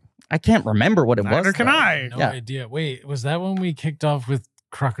great. I can't remember what it was. Neither can though. I. No Yeah. idea. Wait, was that when we kicked off with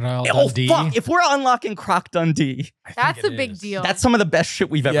Crocodile Oh, Dundee? fuck. If we're unlocking Croc Dundee, I think That's it a big is. deal. that's some of the best shit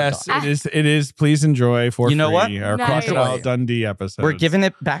we've ever Yes, done. it is. It is. Please enjoy for You know what? free our Nice. Crocodile Enjoy. Dundee episode. We're giving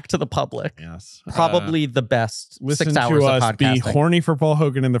it back to the public. yes, Probably the best listen 6 hours to of us be podcasting. horny for Paul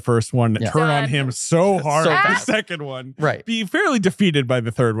Hogan in the first one, Yeah. turn on Done. him so hard So in the fast. second one, Right. be fairly defeated by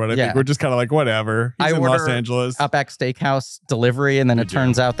the third one. I Yeah. think we're just kind of like whatever. He's I in Los order Angeles. Outback Steakhouse delivery, and then it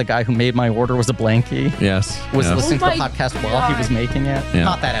turns out the guy who made my order was a blankie. Yes, Was yes. listening Oh to the my podcast while he was God. making it. Yeah.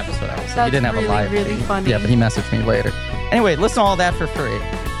 Not that episode, obviously. That's He didn't have really, a live really feed. funny. Yeah, but he messaged me later. Anyway, listen to all that for free.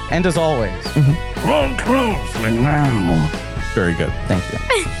 And as always, Run closely now. very good. thank you.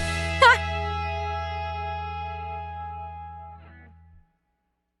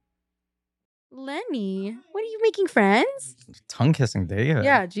 Lenny, what are you making friends? Tongue kissing David.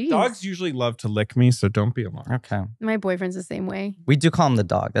 Yeah, geez. Dogs usually love to lick me, so don't be alarmed. Okay. My boyfriend's the same way. We do call him the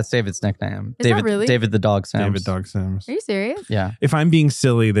dog. That's David's nickname. Is that David, really? David the dog Sims. David Dog Sims. Are you serious? Yeah. If I'm being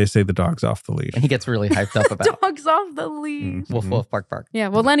silly, they say the dog's off the leash. And he gets really hyped up about Dog's off the leash. Woof Woof Bark Bark. Yeah,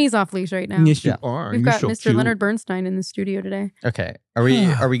 well, Lenny's off leash right now. Yes, you Yeah. are. We've You're got so Mr. cute. Leonard Bernstein in the studio today. Okay. Are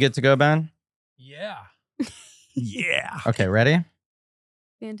we good to go, Ben? Yeah. Yeah. Okay, ready?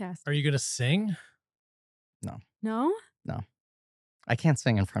 Fantastic. Are you gonna sing? No? I can't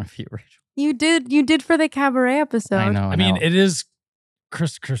sing in front of you, Rachel. You did for the cabaret episode. I know. I mean, it is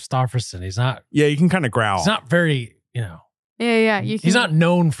Chris Christopherson. He's not. Yeah, you can kind of growl. He's not very. Yeah. You can, He's not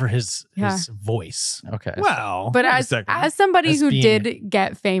known for his Yeah. voice. Okay. Well, But wait a as second. somebody As who being- did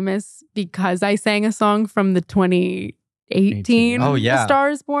get famous because I sang a song from the 2018 Oh, yeah. The Star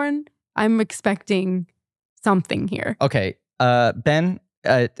is Born, I'm expecting something here. Okay. Ben,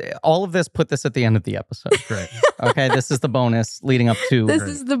 all of this, put this at the end of the episode. Great. Okay. This is the bonus leading up to This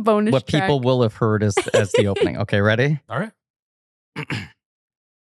is the bonus what track. people will have heard as the opening. Okay, ready? All right.